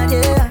that,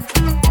 yeah.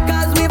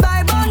 Cause we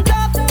vibe on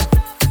top.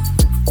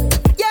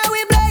 Yeah,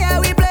 we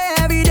play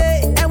every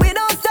day. And we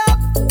don't stop.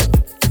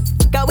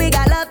 Cause we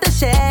got love to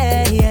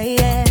share, yeah,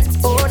 yeah.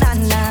 Oh, na,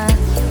 na.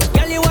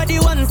 Girl, you are the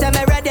one, say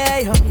me ready,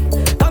 yo.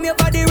 Come here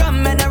for the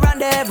rum and a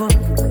rendezvous.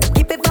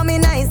 Keep it for me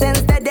nice and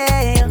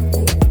steady, yo.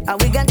 And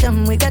we got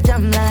jam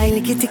like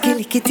licky ticky,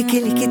 licky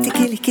ticky, licky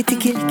ticky, licky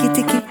ticky, licky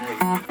ticky.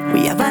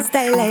 We have a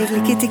style like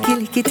licky ticky,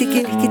 licky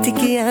ticky, licky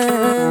ticky,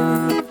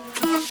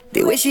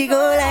 the way she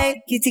go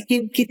like licky ticky,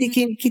 licky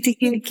ticky, licky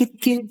ticky, licky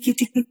ticky, licky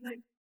ticky.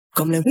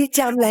 Come let me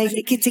jam like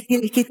licky ticky,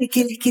 licky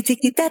ticky, licky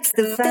ticky. That's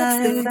the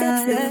vibe.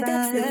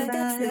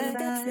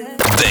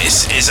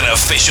 This is an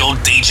official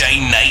DJ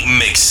Nate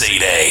mix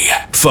CD.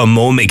 For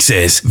more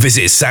mixes,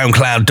 visit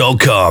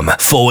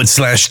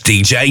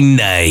soundcloud.com/DJ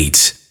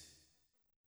Nate.